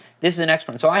have. This is an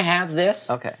extra one. So I have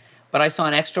this. Okay. But I saw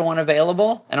an extra one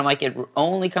available, and I'm like, it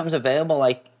only comes available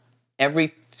like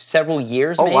every several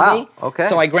years, maybe. Wow. Okay.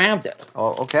 So I grabbed it.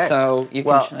 Oh, okay. So you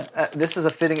can. This is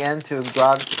a fitting end to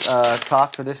Grog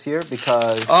Talk for this year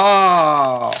because.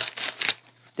 Oh,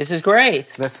 this is great.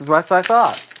 That's what I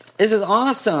thought. This is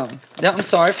awesome. I'm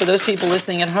sorry for those people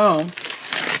listening at home.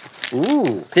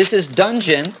 Ooh. This is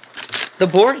Dungeon, the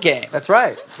board game. That's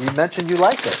right. You mentioned you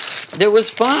liked it. It was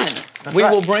fun. We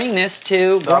will bring this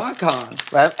to GrogCon.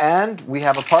 And we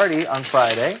have a party on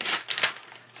Friday.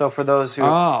 So for those who...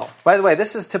 Oh. By the way,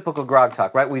 this is typical Grog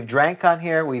Talk, right? We've drank on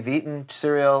here, we've eaten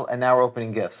cereal, and now we're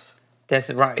opening gifts.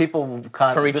 That's right. People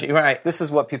right. This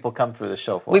is what people come for the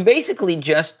show for. We basically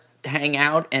just hang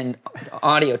out and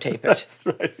audio tape it. That's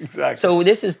right, exactly. So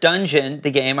this is Dungeon, the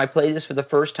game. I played this for the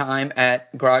first time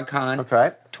at GrogCon. That's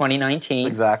right. 2019.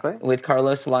 Exactly. With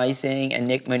Carlos Lysing and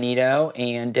Nick Monito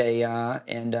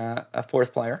and a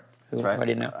fourth player. That's right. I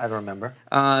didn't know. I don't remember.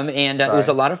 It was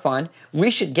a lot of fun. We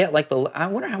should get I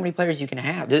wonder how many players you can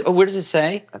have. Where does it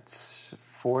say? That's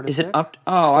 4 to 6. Is it up?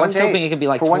 I was hoping it could be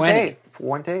like 20. 1 to 8.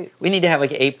 1 to 8. We need to have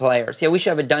like 8 players. Yeah, we should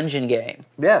have a dungeon game.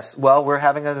 Yes. Well, we're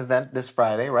having an event this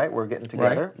Friday, right? We're getting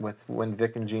together with when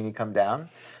Vic and Jeannie come down.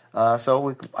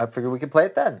 So I figured we could play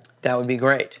it then. That would be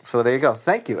great. So there you go.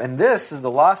 Thank you. And this is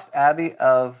the Lost Abbey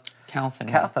of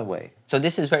Calthaway. So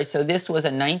this is right. So this was a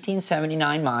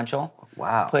 1979 module.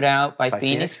 Wow. Put out by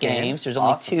Phoenix Games. There's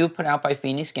only 2 put out by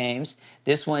Phoenix Games.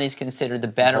 This one is considered the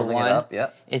better one. It up, yeah.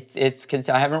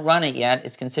 I haven't run it yet.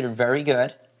 It's considered very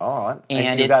good. Oh,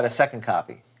 and you got a second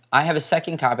copy. I have a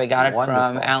second copy. I got it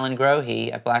from Alan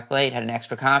Grohe at Black Blade. Had an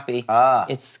extra copy.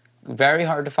 It's very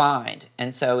hard to find,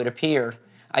 and so it appeared.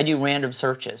 I do random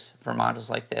searches for modules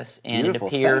like this, and Beautiful.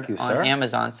 It appeared on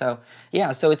Amazon. So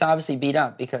so it's obviously beat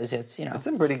up because it's It's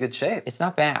in pretty good shape. It's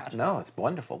not bad. No, it's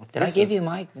wonderful. Did I give you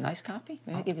my nice copy?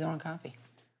 Maybe I gave you the wrong copy.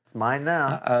 It's mine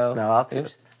now. Uh-oh. No, I'll take Oops.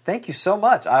 it. Thank you so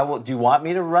much. I will. Do you want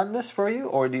me to run this for you,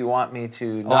 or do you want me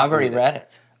to? Oh, I've already read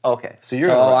it. Okay, so you're.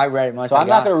 So gonna run I read it once. So I I'm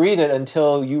not got going to read it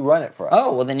until you run it for us.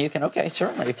 Oh, well, then you can, okay,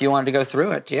 certainly. If you wanted to go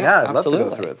through it, yeah, Yeah, I'd absolutely.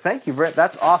 love to go through it. Thank you, Brett.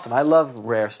 That's awesome. I love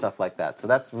rare stuff like that. So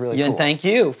that's really cool. And thank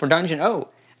you for Dungeon. Oh,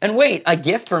 and wait, a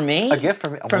gift for me? A gift for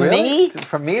me? From Really? me?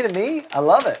 From me to me? I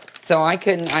love it. So I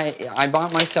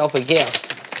bought myself a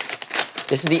gift.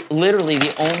 This is literally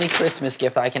the only Christmas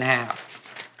gift I can have.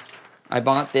 I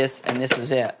bought this, and this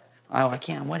was it. Oh, I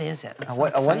can't. What is it? I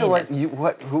wonder what you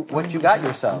got I'm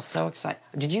yourself. so excited.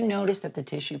 Did you notice that the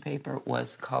tissue paper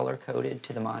was color-coded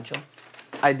to the module?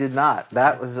 I did not.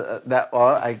 That was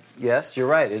yes, you're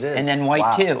right. It is. And then white,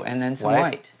 Wow. too, and then some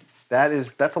white.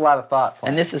 That's a lot of thought.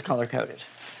 And this is color-coded.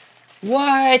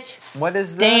 What? What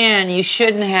is this? Dan, you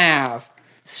shouldn't have.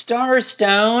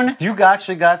 Starstone. You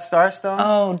actually got Starstone?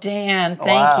 Oh, Dan,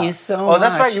 thank you so much. Oh,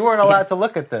 that's right. You weren't allowed to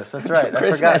look at this. That's right.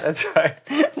 I forgot. That's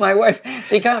right. My wife,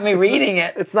 she got me reading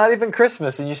it. It's not even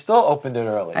Christmas, and you still opened it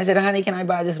early. I said, honey, can I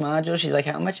buy this module? She's like,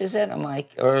 how much is it? I'm like,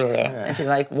 and she's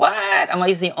like, what? I'm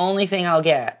like, it's the only thing I'll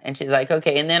get. And she's like,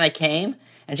 okay. And then I came,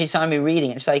 and she saw me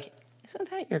reading it. She's like, isn't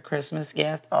that your Christmas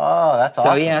gift? Oh, that's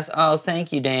awesome. So, yes. Oh,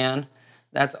 thank you, Dan.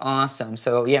 That's awesome.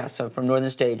 So, yeah, so from Northern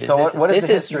Stages. So what is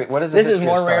the history? What is the history This is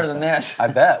more of rare Starstone? than this. I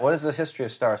bet. What is the history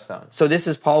of Starstone? So this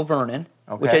is Paul Vernon,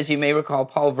 which, Okay. as you may recall,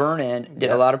 Paul Vernon did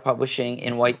a lot of publishing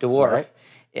in White Dwarf.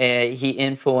 Right. He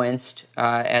influenced,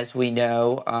 as we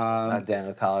know,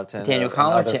 Daniel Collerton. Daniel And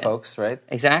Collerton. other folks, right?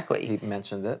 Exactly. He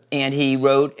mentioned it. And he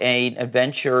wrote an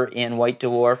adventure in White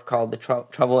Dwarf called The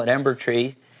Trouble at Ember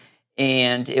Tree,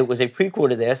 and it was a prequel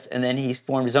to this. And then he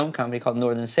formed his own company called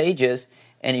Northern Sages,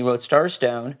 and he wrote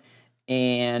Starstone.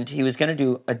 And he was going to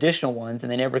do additional ones,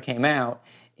 and they never came out.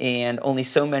 And only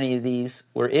so many of these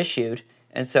were issued.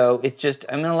 And so it's just,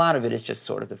 I mean, a lot of it is just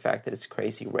sort of the fact that it's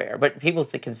crazy rare. But people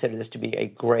consider this to be a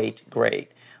great,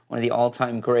 one of the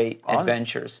all-time great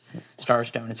adventures,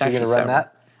 Starstone. It's So you're actually going to run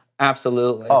that?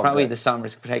 Absolutely. Oh, Probably good. the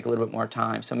summer's going to take a little bit more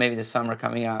time. So maybe the summer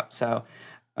coming up. So,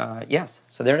 yes.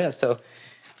 So there it is. So,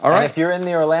 all right. And if you're in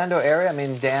the Orlando area, I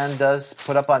mean, Dan does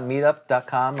put up on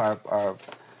meetup.com, our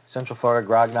Central Florida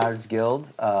Grognards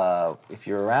Guild. If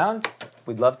you're around,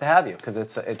 we'd love to have you because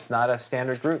it's not a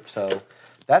standard group. So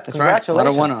that's congratulations. Right. A lot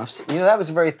of one-offs. You know, that was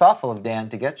very thoughtful of Dan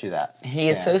to get you that. He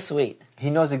is so sweet. He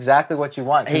knows exactly what you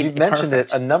want because you've mentioned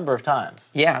it a number of times.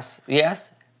 Yes.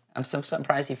 I'm so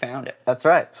surprised he found it. That's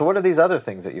right. So what are these other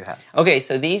things that you have? Okay,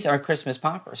 so these are Christmas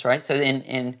poppers, right? So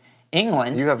in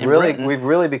England, we've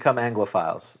really become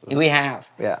Anglophiles. We have.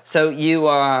 Yeah. So you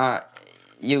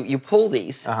pull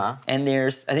these, and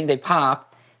I think they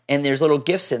pop, and there's little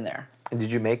gifts in there. And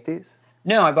did you make these?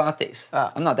 No, I bought these.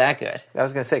 Ah. I'm not that good. I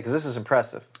was going to say, because this is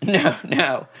impressive.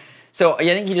 No. So I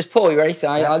think you just pull. You ready? So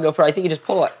I'll go for it. I think you just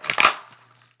pull it.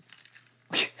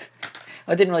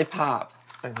 It didn't really pop.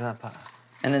 It's not pop.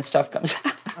 And then stuff comes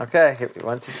out. Okay, here we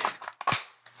want to.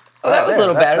 Oh, that was a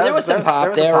little better. There was some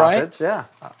pop there, right? Yeah.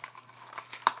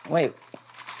 Wait,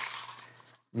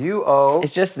 You owe.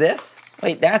 it's just this?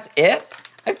 Wait, that's it?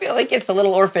 I feel like it's the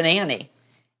little Orphan Annie.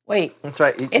 Wait, That's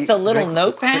right. it's a little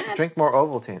notepad? Drink more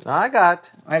Ovaltine. No, I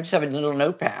got. I just have a little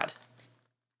notepad.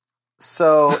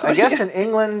 So I guess in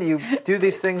England you do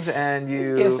these things and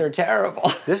you. These gifts are terrible.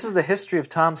 This is the history of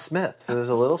Tom Smith. So there's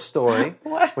a little story,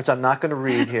 What? which I'm not going to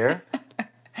read here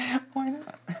Why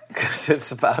not? because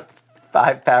it's about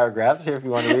 5 paragraphs here. If you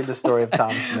want to read the story of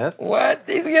Tom Smith. What?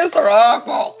 These gifts are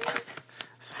awful.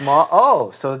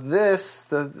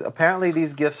 Apparently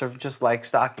these gifts are just like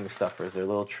stocking stuffers. They're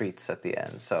little treats at the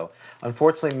end. So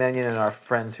unfortunately, Menyon and our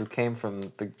friends who came from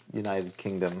the United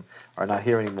Kingdom are not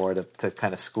here anymore to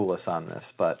kind of school us on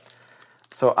this. But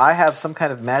so I have some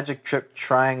kind of magic trip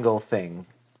triangle thing.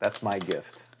 That's my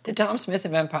gift. Did Tom Smith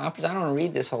invent poppers? I don't want to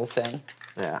read this whole thing.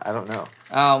 Yeah, I don't know.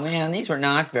 Oh, man, these were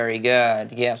not very good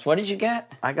gifts. What did you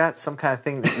get? I got some kind of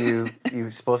thing that you're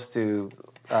supposed to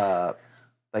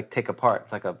like take apart.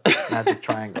 It's like a magic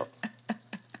triangle.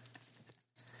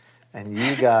 And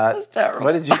you got. That's terrible.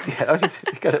 What did you get? Oh,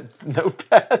 you got a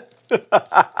notepad.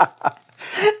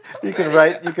 You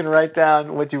can write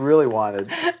down what you really wanted.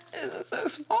 This is so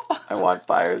small. I want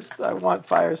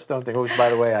Firestone thing. Which, by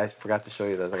the way, I forgot to show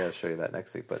you those. I got to show you that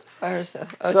next week. But Fire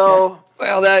stuff. Okay. So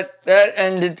well, that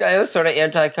ended. It was sort of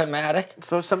anticlimactic.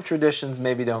 so some traditions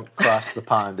maybe don't cross the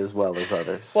pond as well as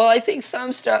others. Well, I think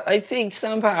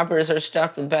some poppers are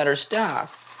stuffed with better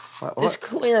stuff. What? This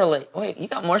clearly. Wait, you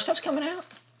got more stuff's coming out?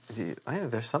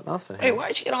 There's something else in Hey, here.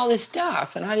 why'd you get all this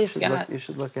stuff? And I just got. You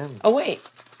should look in. Oh wait,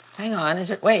 hang on.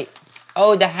 Wait.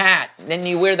 Oh, the hat. Then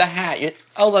you wear the hat.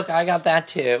 Oh, look, I got that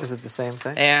too. Is it the same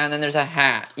thing? And then there's a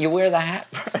hat. You wear the hat.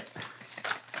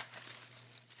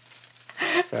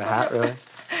 Is that a hat, really?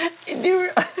 You do.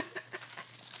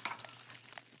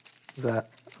 Is that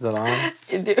on?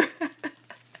 You do.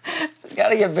 It's got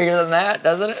to get bigger than that,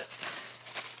 doesn't it?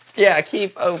 Yeah,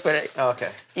 keep opening. Oh,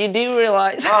 okay. You do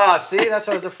realize. Ah, see, that's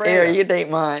what I was afraid Here, of. you take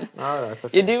mine. Oh, that's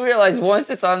okay. You do realize once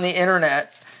it's on the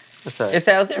internet, That's all right. it's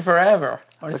out there forever.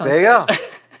 It's like, there you go.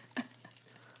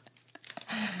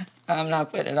 I'm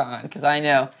not putting it on because I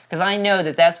know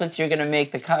that that's what you're going to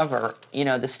make the cover. You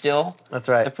know, the still. That's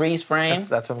right. The freeze frame.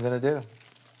 That's what I'm going to do.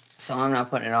 So I'm not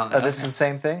putting it on. This is the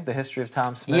same thing, the history of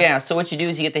Tom Smith? Yeah, so what you do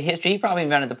is you get the history. He probably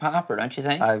invented the popper, don't you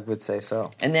think? I would say so.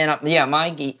 And then,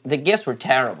 the gifts were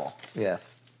terrible.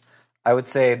 Yes. I would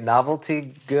say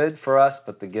novelty good for us,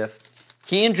 but the gift...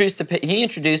 He introduced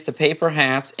the paper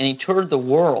hats, and he toured the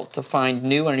world to find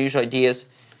new and unusual ideas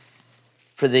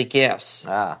for the gifts.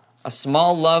 Ah. A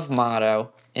small love motto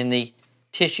in the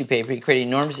tissue paper. He created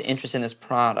enormous interest in this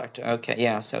product. Okay,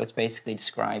 yeah, so it's basically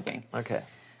describing... Okay.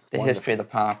 The Wonderful. history of the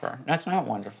popper. That's not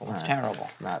wonderful. It's terrible.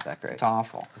 It's not that great. It's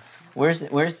awful. Where's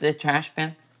the trash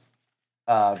bin?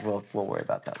 We'll worry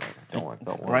about that later. Don't worry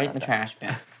Right in about the that. trash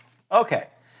bin. Okay.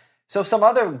 So some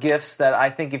other gifts that I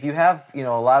think if you have, a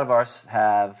lot of us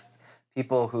have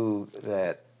people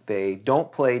that they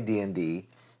don't play D&D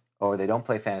or they don't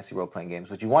play fantasy role-playing games,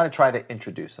 but you want to try to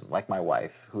introduce them, like my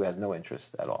wife, who has no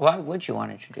interest at all. Why would you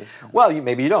want to introduce them? Well,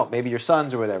 maybe you don't. Maybe your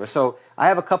sons or whatever. So I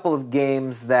have a couple of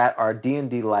games that are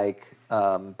D&D-like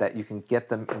that you can get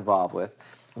them involved with.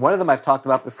 One of them I've talked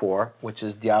about before, which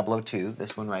is Diablo 2,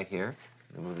 this one right here.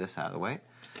 Let me move this out of the way.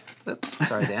 Oops,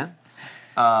 sorry, Dan.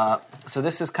 So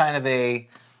this is kind of a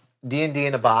D&D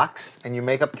in a box, and you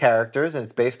make up characters, and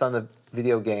it's based on the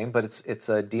video game, but it's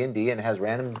a D&D, and it has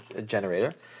random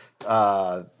generator.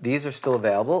 These are still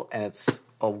available, and it's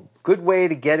a good way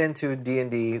to get into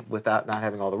D&D without not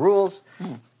having all the rules.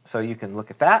 So you can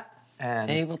look at that. And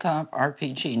Tabletop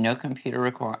RPG, no computer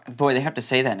required. Boy, they have to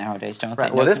say that nowadays, don't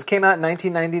right. they? Well, this came out in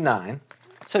 1999.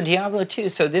 So Diablo 2,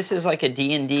 so this is like a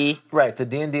D&D... Right, it's a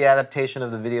D&D adaptation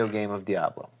of the video game of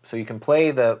Diablo. So you can play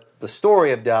the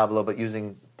story of Diablo, but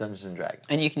using Dungeons & Dragons.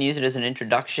 And you can use it as an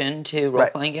introduction to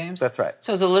role-playing games? That's right.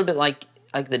 So it's a little bit like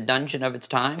the Dungeon of its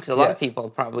time? Because a lot of Yes. people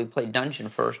probably played Dungeon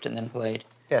first and then played...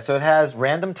 Yeah, so it has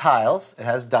random tiles. It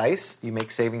has dice. You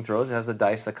make saving throws. It has the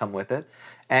dice that come with it.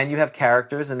 And you have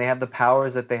characters, and they have the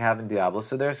powers that they have in Diablo.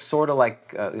 So they're sort of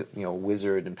like,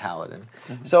 wizard and paladin.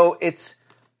 Mm-hmm. So it's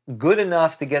good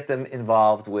enough to get them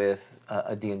involved with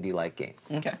a D&D-like game.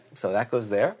 Okay. So that goes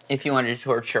there. If you wanted to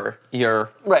torture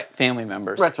your family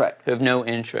members. That's right. Who have no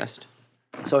interest.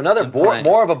 So another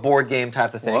more of a board game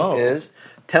type of thing is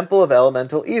Temple of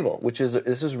Elemental Evil, this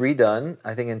is redone,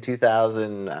 I think, in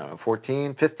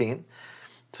 2014, 15.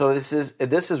 So this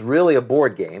is really a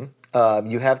board game.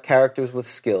 You have characters with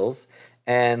skills,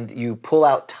 and you pull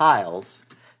out tiles,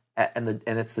 and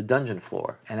it's the dungeon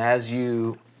floor. And as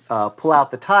you pull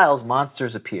out the tiles,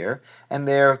 monsters appear, and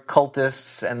they're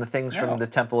cultists and the things from the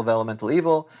Temple of Elemental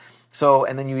Evil. So,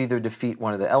 and then you either defeat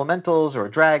one of the elementals or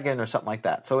a dragon or something like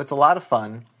that. So it's a lot of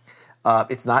fun.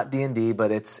 It's not D&D,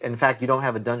 but in fact, you don't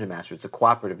have a dungeon master. It's a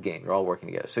cooperative game. You're all working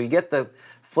together. So you get the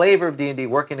flavor of D&D,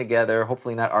 working together,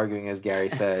 hopefully not arguing, as Gary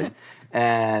said.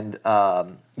 And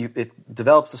it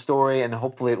develops a story, and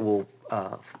hopefully it will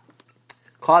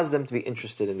cause them to be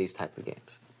interested in these type of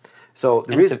games. So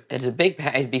the reason it's a big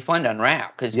pack. It'd be fun to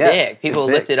unwrap because big. it's People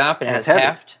big. lift it up and it has heavy.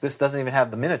 heft. This doesn't even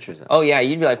have the miniatures in it. Oh yeah,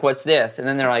 you'd be like, "What's this?" And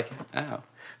then they're like, "Oh."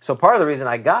 So part of the reason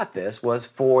I got this was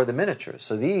for the miniatures.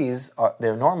 So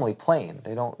they're normally plain.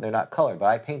 They're not colored, but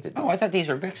I painted these. Oh, I thought these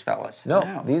were Vic's fellas.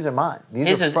 No, these are mine.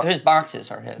 His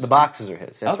boxes are his. The boxes are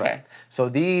his. That's Okay. right. So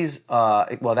these,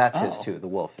 that's his too. The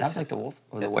wolf. Sounds like the wolf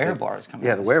or the werebar is coming.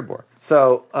 Yeah, the werebar.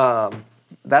 So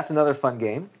that's another fun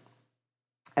game.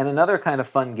 And another kind of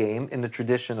fun game in the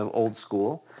tradition of old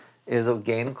school is a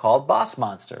game called Boss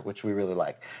Monster, which we really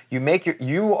like.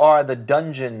 You are the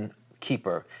dungeon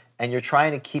keeper, and you're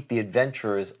trying to keep the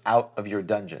adventurers out of your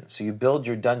dungeon. So you build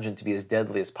your dungeon to be as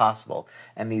deadly as possible,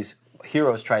 and these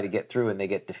heroes try to get through, and they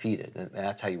get defeated, and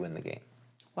that's how you win the game.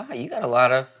 Wow, you've been doing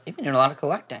a lot of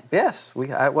collecting. Yes,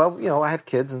 I have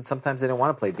kids, and sometimes they don't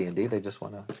want to play D&D. They just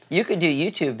want to. You could do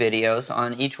YouTube videos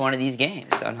on each one of these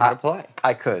games on how to play.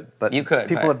 I could, but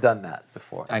people have done that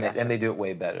before, and they do it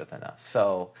way better than us.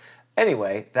 So,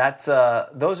 anyway, those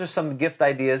are some gift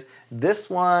ideas. This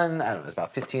one, I don't know, it's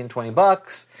about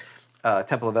 $15-20.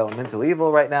 Temple of Elemental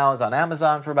Evil right now is on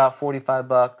Amazon for about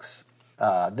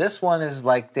 $45. This one is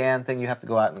like Dan thing. You have to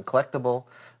go out and collectible.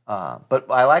 But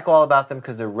I like all about them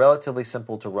because they're relatively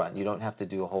simple to run. You don't have to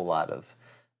do a whole lot of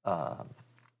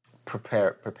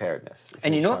preparedness.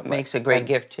 And you know what makes a great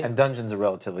gift, too? And Dungeon's a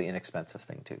relatively inexpensive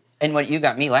thing, too. And what you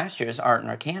got me last year is Art and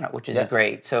Arcana, which is a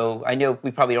great. So I know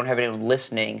we probably don't have anyone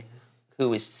listening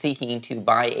who is seeking to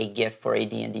buy a gift for a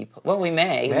D&D. Well, we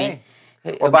may. I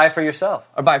mean, or buy it for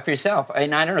yourself. Or buy it for yourself.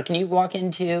 And I don't know, can you walk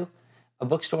into a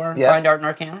bookstore and find Art and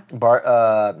Arcana?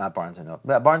 Not Barnes &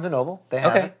 Noble. Barnes & Noble, they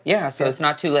have it. Yeah, so it's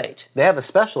not too late. They have a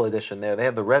special edition there. They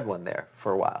have the red one there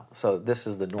for a while. So this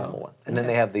is the normal one. And then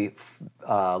they have the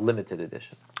limited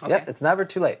edition. Okay. Yep, it's never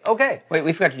too late. Okay. Wait,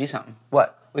 we forgot to do something.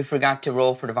 What? We forgot to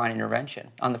roll for Divine Intervention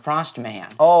on the Frost Man.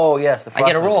 Oh, yes, the Frost Man.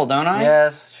 I get a roll, don't I?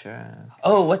 Yes, sure.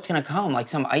 Oh, what's going to come? Like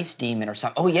some ice demon or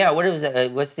something. Oh, yeah, what is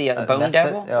it? What's the Bone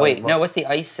Devil? Wait, no, what's the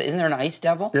ice? Isn't there an Ice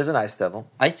Devil? There's an Ice Devil.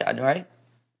 Ice Devil, right?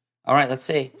 All right, let's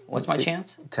see. What's my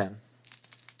chance? 10.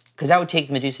 Because that would take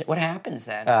the Medusa. What happens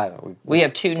then? I don't know. We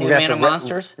have 2 new mana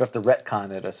monsters? We have to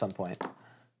retcon it at some point.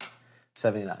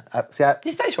 79.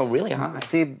 These dice roll really high.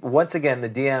 See, once again, the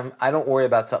DM, I don't worry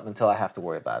about something until I have to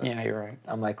worry about it. Yeah, you're right.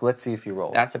 I'm like, let's see if you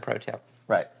roll. That's a pro tip.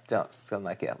 Right. So I'm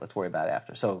like, yeah, let's worry about it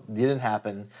after. So it didn't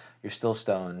happen. You're still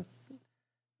stoned.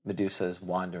 Medusa's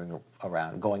wandering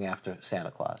around, going after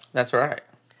Santa Claus. That's right.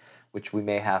 Which we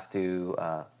may have to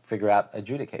figure out,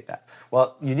 adjudicate that.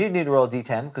 Well, you do need to roll a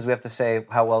D10 because we have to say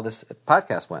how well this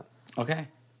podcast went. Okay.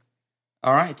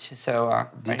 All right. So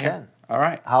D10. Right, all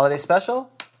right. Holiday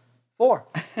special, 4.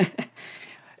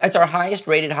 That's our highest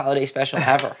rated holiday special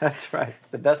ever. That's right.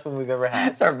 The best one we've ever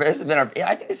had. It's our best.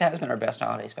 I think this has been our best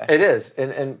holiday special. It is,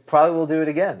 and probably we'll do it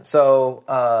again. So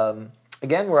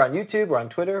again, we're on YouTube, we're on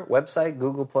Twitter, website,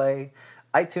 Google Play,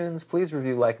 iTunes. Please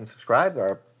review, like, and subscribe.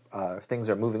 Our things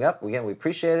are moving up. Again, we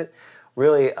appreciate it.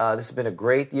 Really, this has been a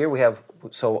great year.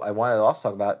 So I wanted to also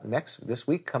talk about this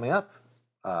week coming up,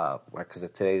 because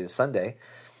today is Sunday.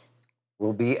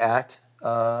 We'll be at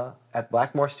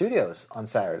Blackmore Studios on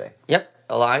Saturday. Yep,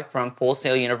 live from Full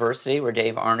Sail University, where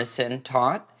Dave Arneson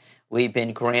taught. We've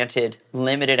been granted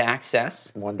limited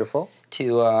access. Wonderful.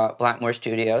 To Blackmore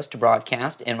Studios to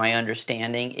broadcast, and my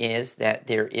understanding is that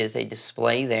there is a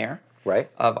display there. Right.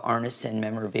 Of Arneson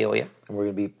memorabilia. And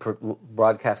we're going to be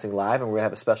broadcasting live, and we're going to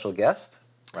have a special guest,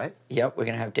 right? Yep, we're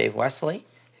going to have Dave Wesley,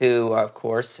 who, of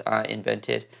course,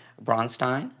 invented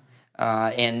Bronstein,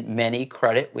 and many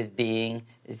credit with being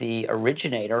the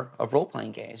originator of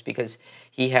role-playing games, because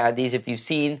he had these, if you've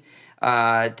seen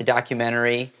the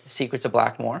documentary Secrets of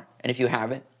Blackmore, and if you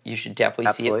haven't, you should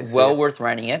definitely see it. Well worth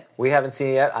renting it. We haven't seen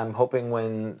it yet. I'm hoping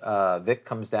when Vic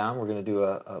comes down, we're going to do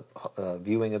a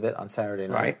viewing of it on Saturday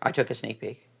night. Right. I took a sneak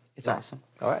peek. It's awesome.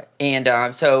 All right. And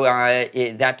so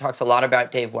that talks a lot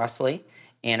about Dave Wesley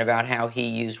and about how he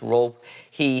used role.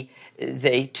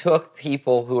 They took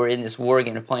people who were in this war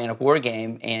game and playing a war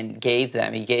game and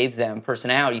he gave them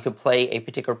personality. You could play a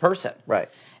particular person. Right.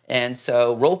 And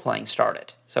so role-playing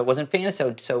started. So it wasn't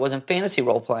fantasy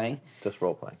role-playing. Just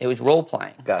role-playing. It was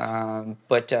role-playing. Gotcha.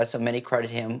 But so many credit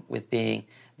him with being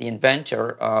the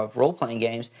inventor of role-playing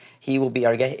games. He will be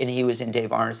our guest, and he was in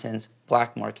Dave Arneson's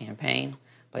Blackmore campaign,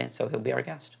 so he'll be our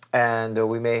guest. And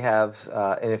we may have,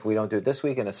 and if we don't do it this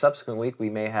week, in a subsequent week, we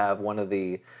may have one of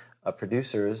the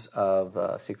producers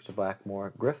of Secrets of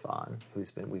Blackmore, Griff, on,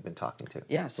 we've been talking to.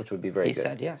 Yes. Which would be very good. He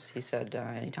said yes. He said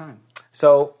anytime.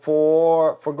 So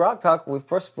for Grog Talk,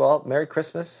 first of all, Merry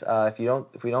Christmas. If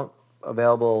we don't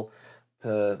available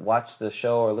to watch the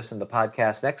show or listen to the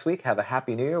podcast next week, have a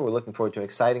Happy New Year. We're looking forward to an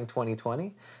exciting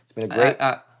 2020. It's been a great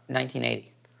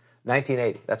 1980.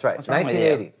 1980. That's right.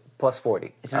 1980 plus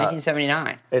 40. It's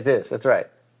 1979. It is. That's right.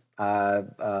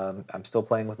 I'm still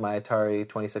playing with my Atari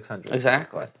 2600.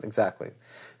 Exactly.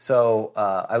 So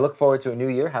I look forward to a new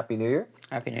year. Happy New Year.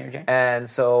 Happy New Year, James. And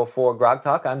so for Grog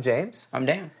Talk, I'm James. I'm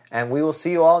Dan. And we will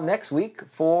see you all next week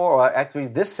or actually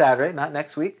this Saturday, not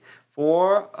next week,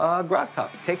 for Grog Talk.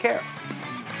 Take care.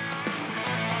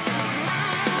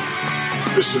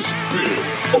 This has been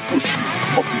a Bushy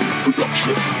Puppy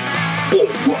production. All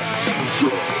rights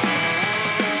reserved.